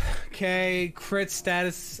A. Okay. Crit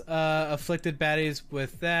status afflicted baddies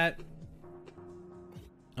with that.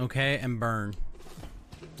 Okay, and burn.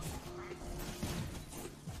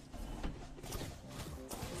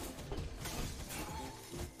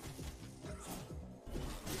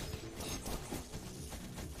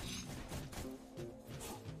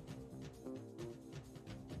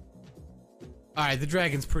 Alright, the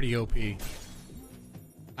dragon's pretty OP.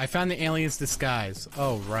 I found the alien's disguise.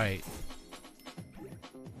 Oh, right.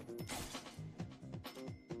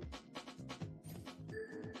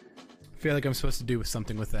 I feel like I'm supposed to do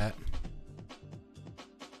something with that.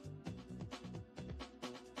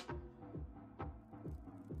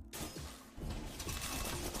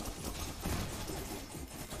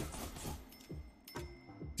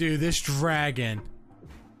 Dude, this dragon.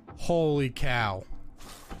 Holy cow.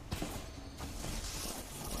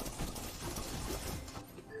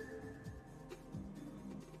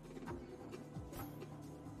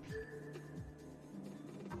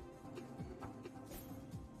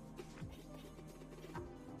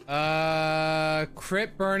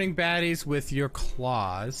 Crit burning baddies with your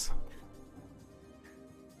claws.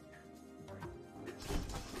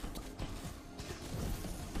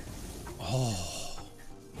 Oh.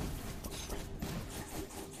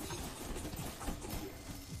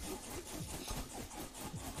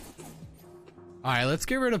 Alright, let's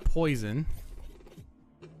get rid of poison.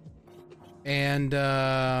 And,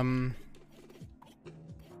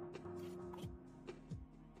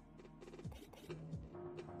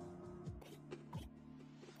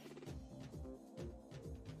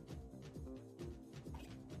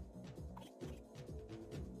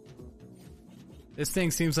 this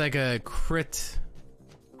thing seems like a crit.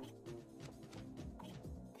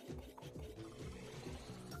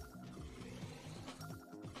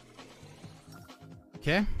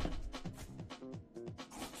 Okay.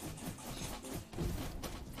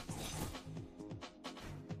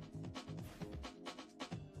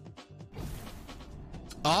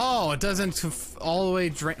 Oh, it doesn't all the way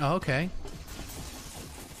drain. Oh, okay.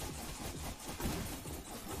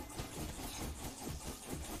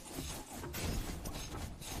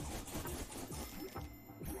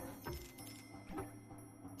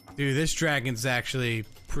 Dude, this dragon's actually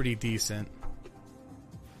pretty decent.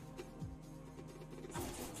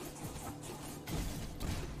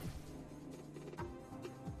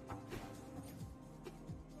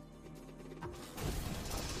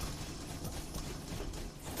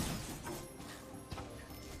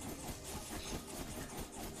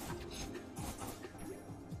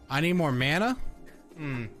 I need more mana?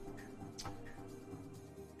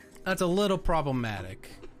 That's a little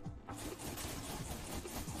problematic.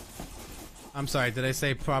 I'm sorry, did I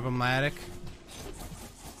say problematic?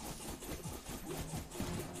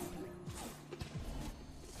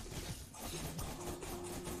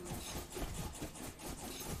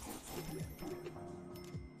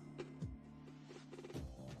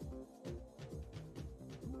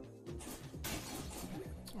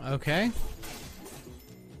 Okay.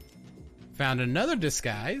 Found another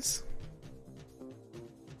disguise.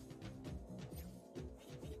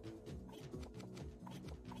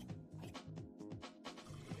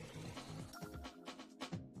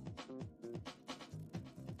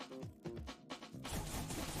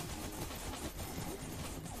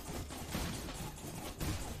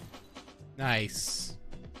 Nice.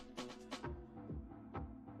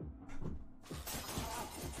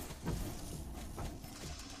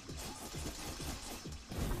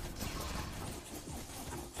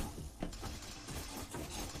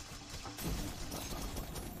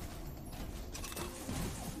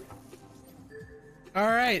 All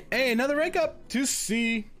right. Hey, another rank up to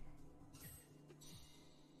C.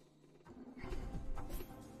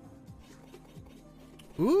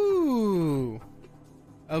 Ooh.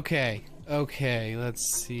 Okay. Okay.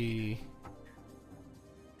 Let's see.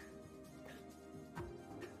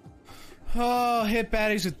 Oh, hit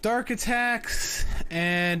baddies with dark attacks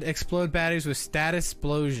and explode baddies with status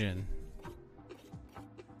explosion.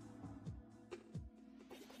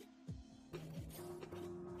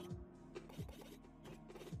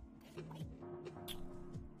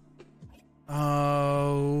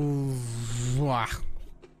 Oh, wah.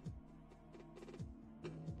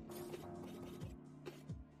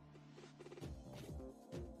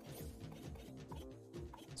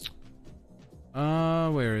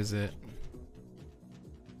 Where is it?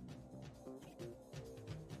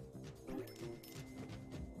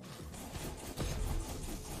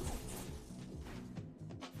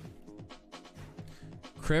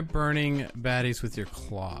 Crit burning baddies with your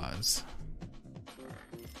claws.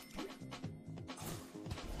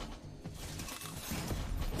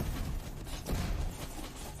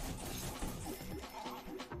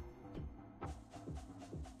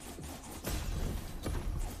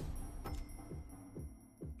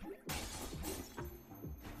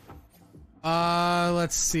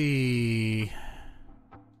 Let's see.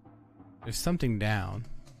 There's something down.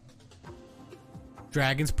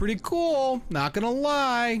 Dragon's pretty cool, not gonna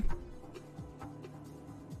lie.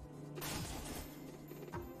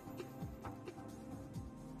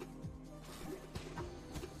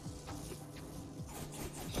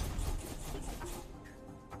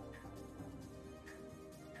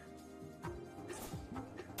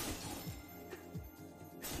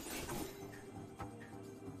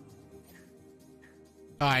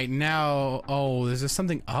 Alright, now... Oh, is there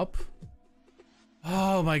something up?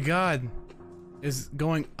 Oh my god. Is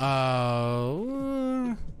going...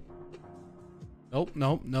 Nope,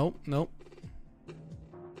 nope, nope, nope.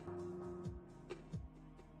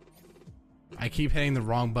 I keep hitting the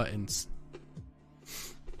wrong buttons.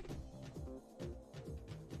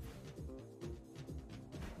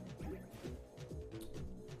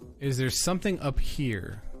 Is there something up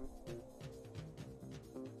here?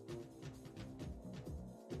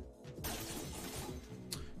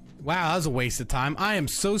 Wow, that was a waste of time. I am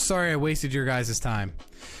so sorry I wasted your guys' time.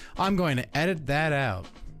 I'm going to edit that out.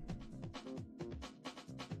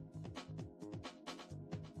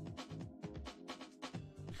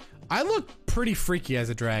 I look pretty freaky as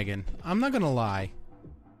a dragon. I'm not gonna lie.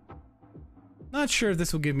 Not sure if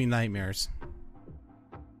this will give me nightmares.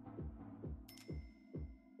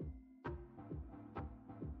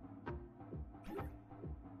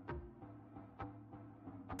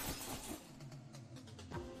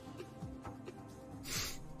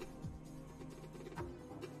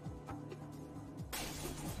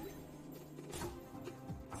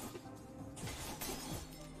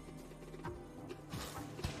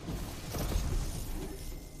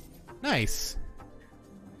 Nice.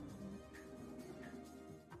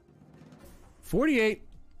 48.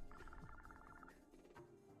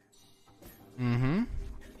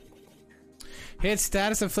 Hit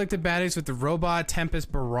status afflicted baddies with the robot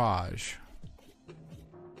Tempest Barrage.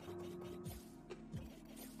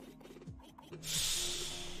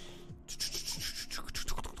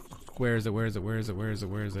 Where is it? Where is it? Where is it? Where is it?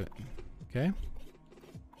 Where is it? Okay.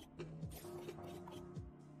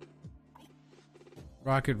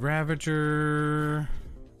 Rocket Ravager.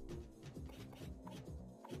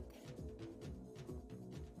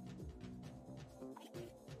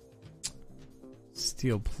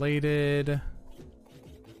 Steel plated.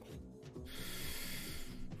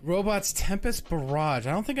 Robots Tempest Barrage.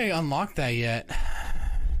 I don't think I unlocked that yet.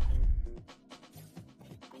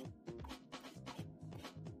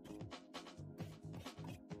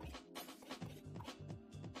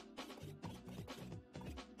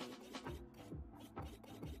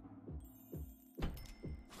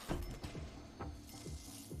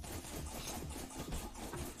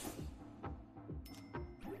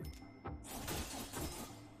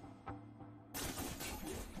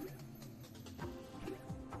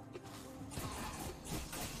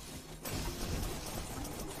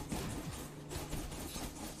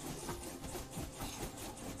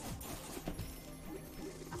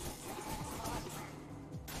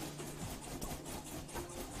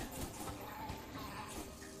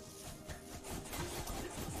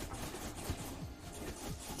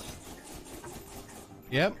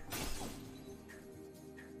 Yep.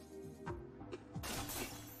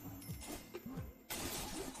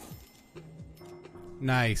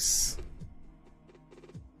 Nice.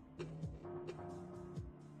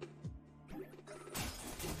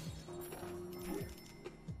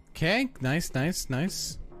 Okay, nice, nice,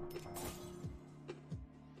 nice.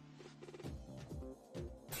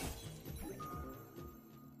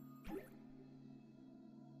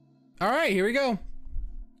 All right, here we go.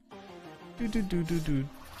 Do do do do do.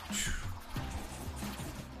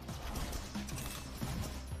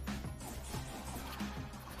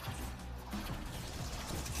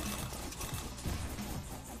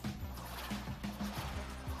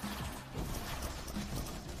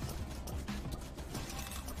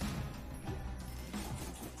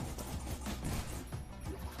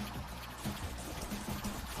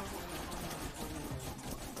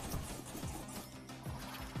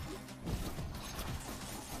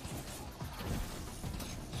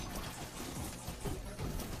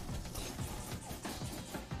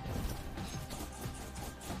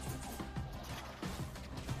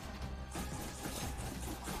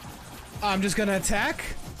 I'm just gonna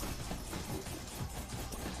attack.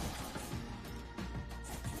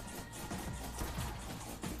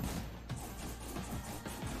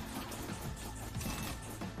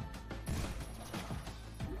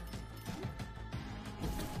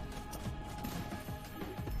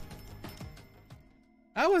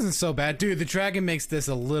 That wasn't so bad. Dude, the dragon makes this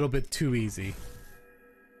a little bit too easy.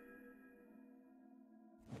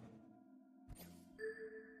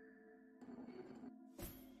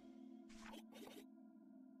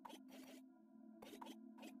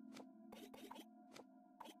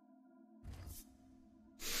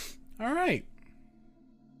 All right.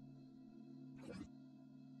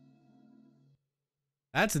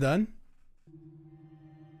 That's done.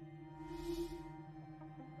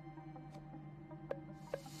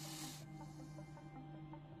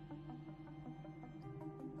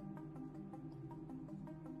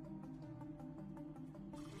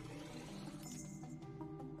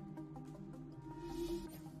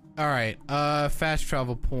 All right. Fast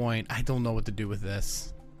travel point. I don't know what to do with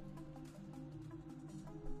this.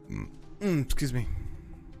 Excuse me.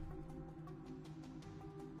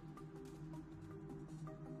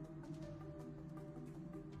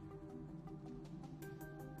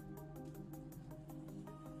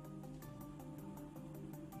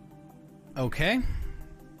 Okay.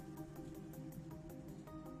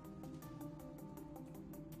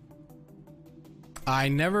 I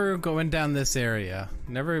never went down this area.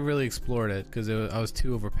 Never really explored it because I was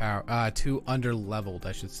too overpowered, too under-leveled,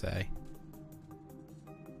 I should say.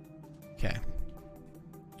 Okay.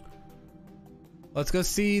 Let's go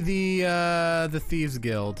see the Thieves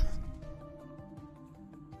Guild.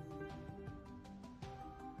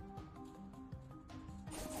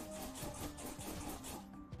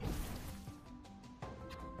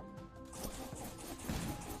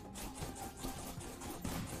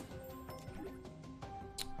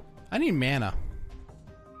 I need mana.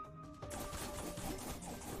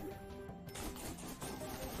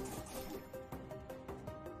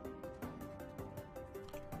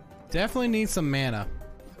 Definitely need some mana.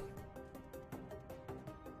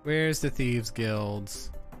 Where's the Thieves Guilds?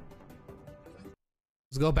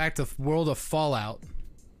 Let's go back to World of Fallout.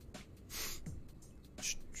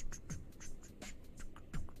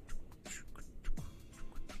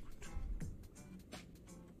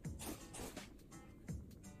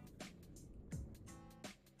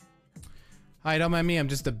 Hi, don't mind me, I'm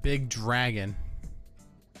just a big dragon.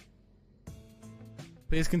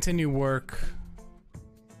 Please continue work.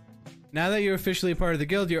 Now that you're officially a part of the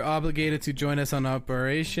guild, you're obligated to join us on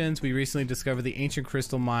operations. We recently discovered the ancient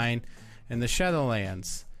crystal mine in the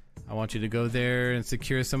Shadowlands. I want you to go there and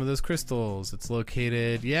secure some of those crystals. It's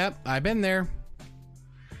located... Yep, I've been there.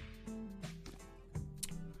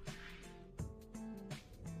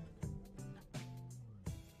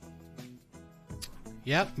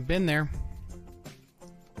 Yep, been there.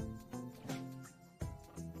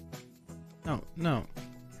 No, no.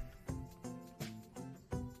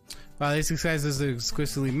 Wow, these disguises are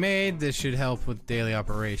exquisitely made. This should help with daily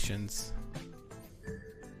operations.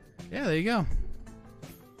 Yeah, there you go.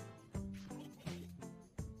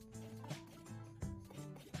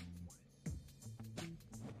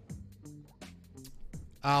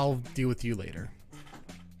 I'll deal with you later.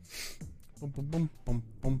 Boom, boom, boom,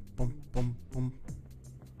 boom, boom, boom, boom.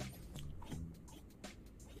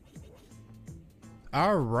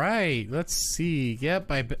 All right, let's see. Yep,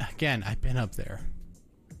 again, I've been up there.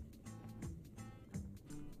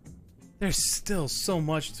 There's still so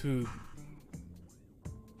much to...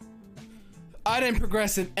 I didn't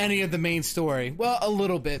progress in any of the main story. Well, a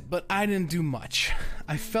little bit, but I didn't do much.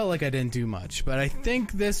 I felt like I didn't do much, but I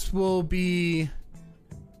think this will be...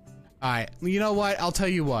 Alright, you know what? I'll tell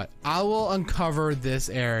you what. I will uncover this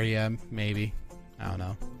area, maybe. I don't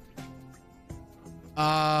know.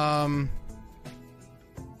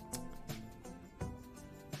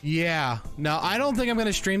 Yeah, no, I don't think I'm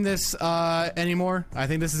gonna stream this anymore. I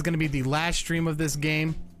think this is gonna be the last stream of this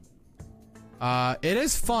game. It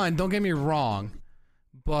is fun, don't get me wrong,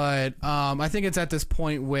 but I think it's at this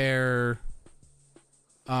point where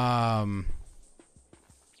I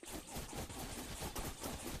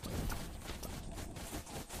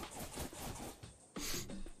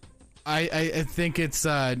think it's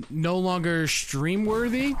no longer stream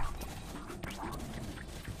worthy.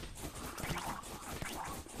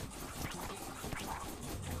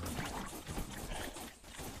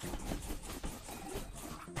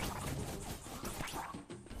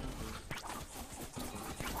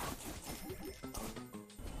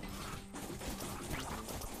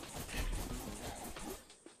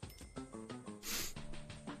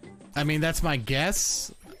 I mean, that's my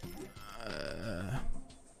guess.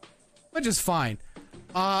 Which is fine.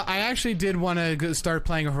 I actually did want to start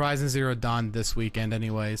playing Horizon Zero Dawn this weekend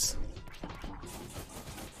anyways.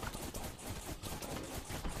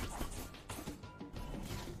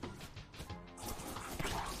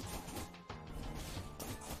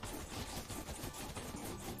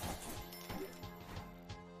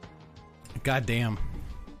 God damn.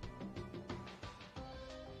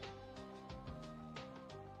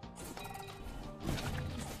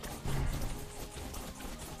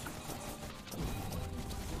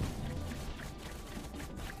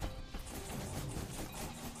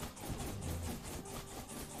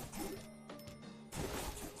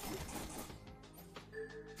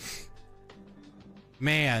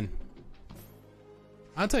 Man,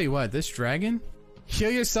 I'll tell you what, this dragon, heal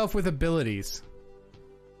yourself with abilities.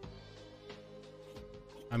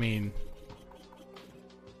 I mean,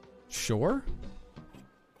 sure.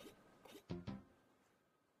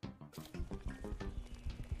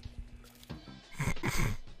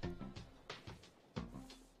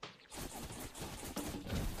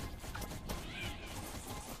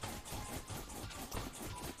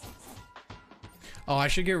 Oh, I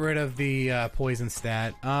should get rid of the poison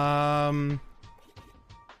stat.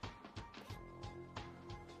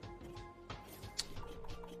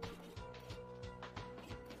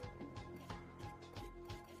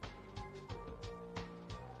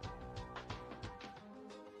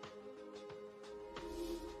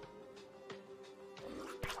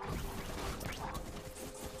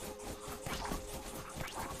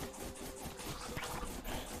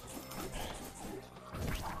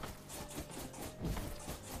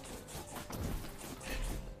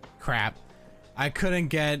 Crap. I couldn't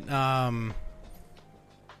get,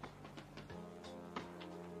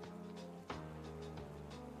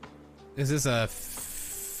 is this a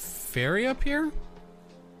ferry up here?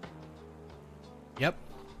 Yep.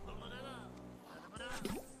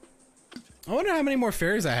 I wonder how many more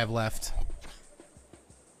ferries I have left.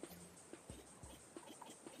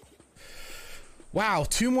 Wow,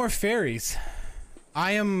 2 more ferries.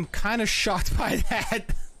 I am kind of shocked by that.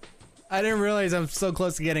 I didn't realize I'm so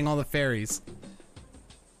close to getting all the ferries.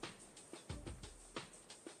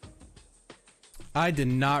 I did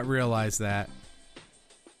not realize that.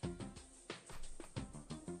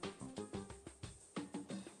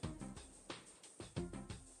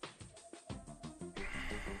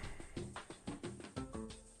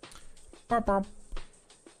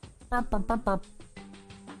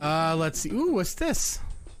 Let's see. Ooh, what's this?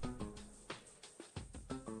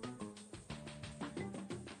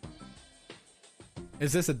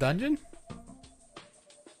 Is this a dungeon?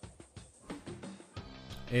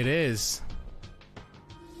 It is.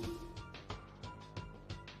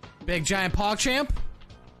 Big giant PogChamp?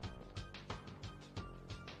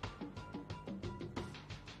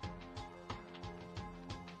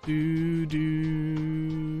 Do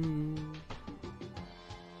do.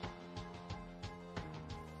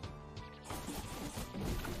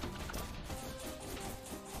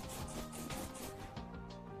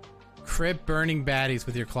 Crit burning baddies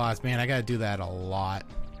with your claws. Man, I gotta do that a lot.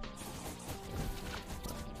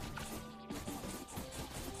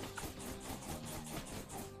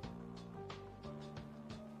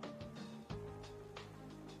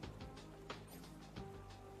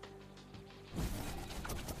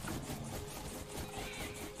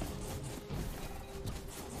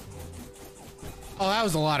 Oh, that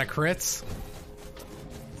was a lot of crits.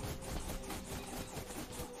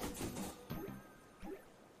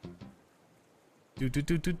 Do do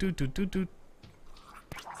do do do do do do.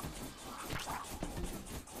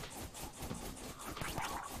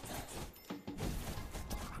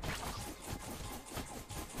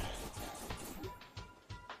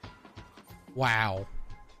 Wow.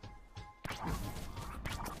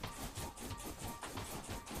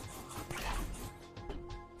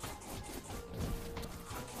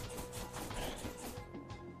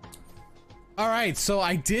 All right, so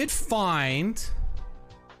I did find.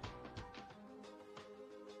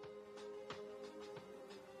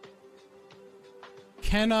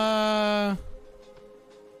 Can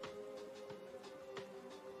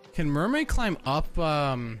Mermaid climb up?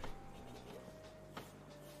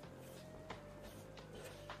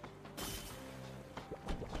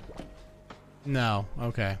 No.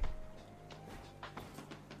 Okay.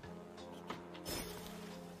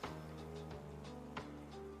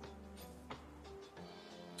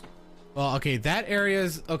 Well, okay, that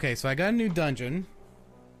area's okay, so I got a new dungeon.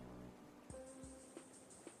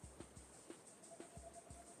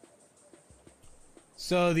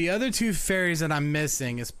 So the other two fairies that I'm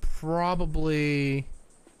missing is probably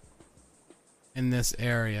in this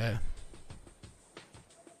area.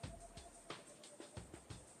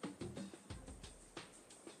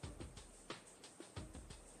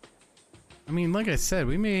 I mean, like I said,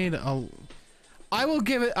 we made a... I'll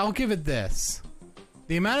give it this.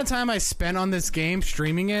 The amount of time I spent on this game,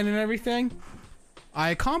 streaming it and everything, I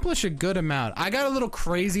accomplished a good amount. I got a little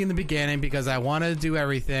crazy in the beginning because I wanted to do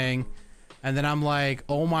everything. And then I'm like,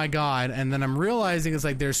 oh my god. And then I'm realizing it's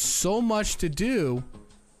like there's so much to do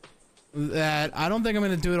that I don't think I'm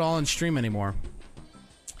going to do it all in stream anymore.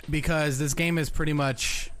 Because this game is pretty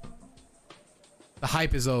much... The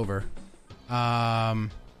hype is over.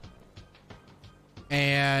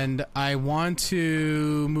 And I want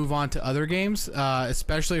to move on to other games,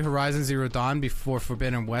 especially Horizon Zero Dawn before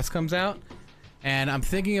Forbidden West comes out. And I'm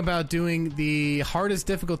thinking about doing the hardest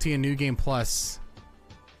difficulty in New Game Plus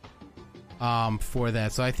for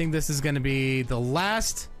that. So I think this is going to be the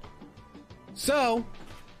last. So,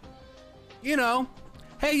 you know,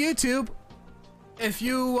 hey YouTube, if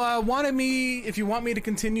you want me to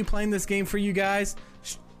continue playing this game for you guys,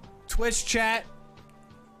 Twitch chat.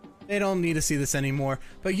 They don't need to see this anymore.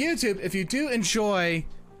 But YouTube, if you do enjoy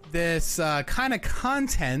this kind of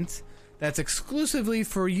content that's exclusively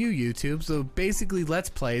for you, YouTube, so basically Let's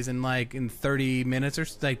Plays in 30 minutes or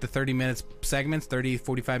like the 30 minutes segments,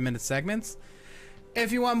 45 minute segments.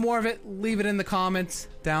 If you want more of it, leave it in the comments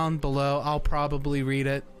down below. I'll probably read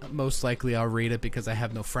it. Most likely I'll read it because I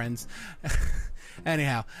have no friends.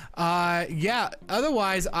 Anyhow, yeah,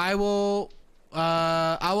 otherwise I'll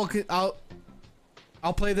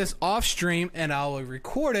play this off stream and I'll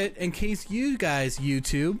record it in case you guys,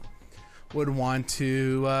 YouTube, would want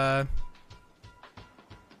to,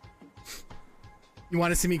 you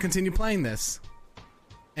want to see me continue playing this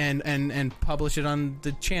and publish it on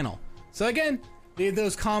the channel. So again, leave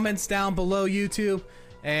those comments down below, YouTube,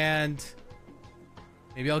 and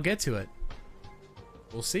maybe I'll get to it.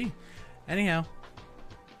 We'll see. Anyhow,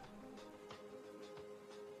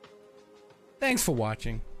 thanks for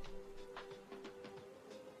watching.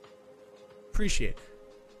 Appreciate it.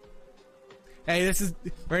 Hey, this is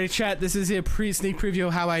ready chat. This is a sneak preview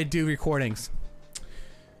of how I do recordings.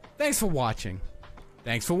 Thanks for watching.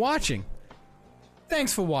 Thanks for watching.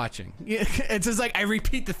 Thanks for watching. It's just like I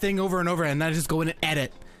repeat the thing over and over, and I just go in and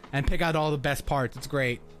edit and pick out all the best parts. It's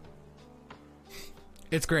great.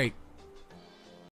 It's great.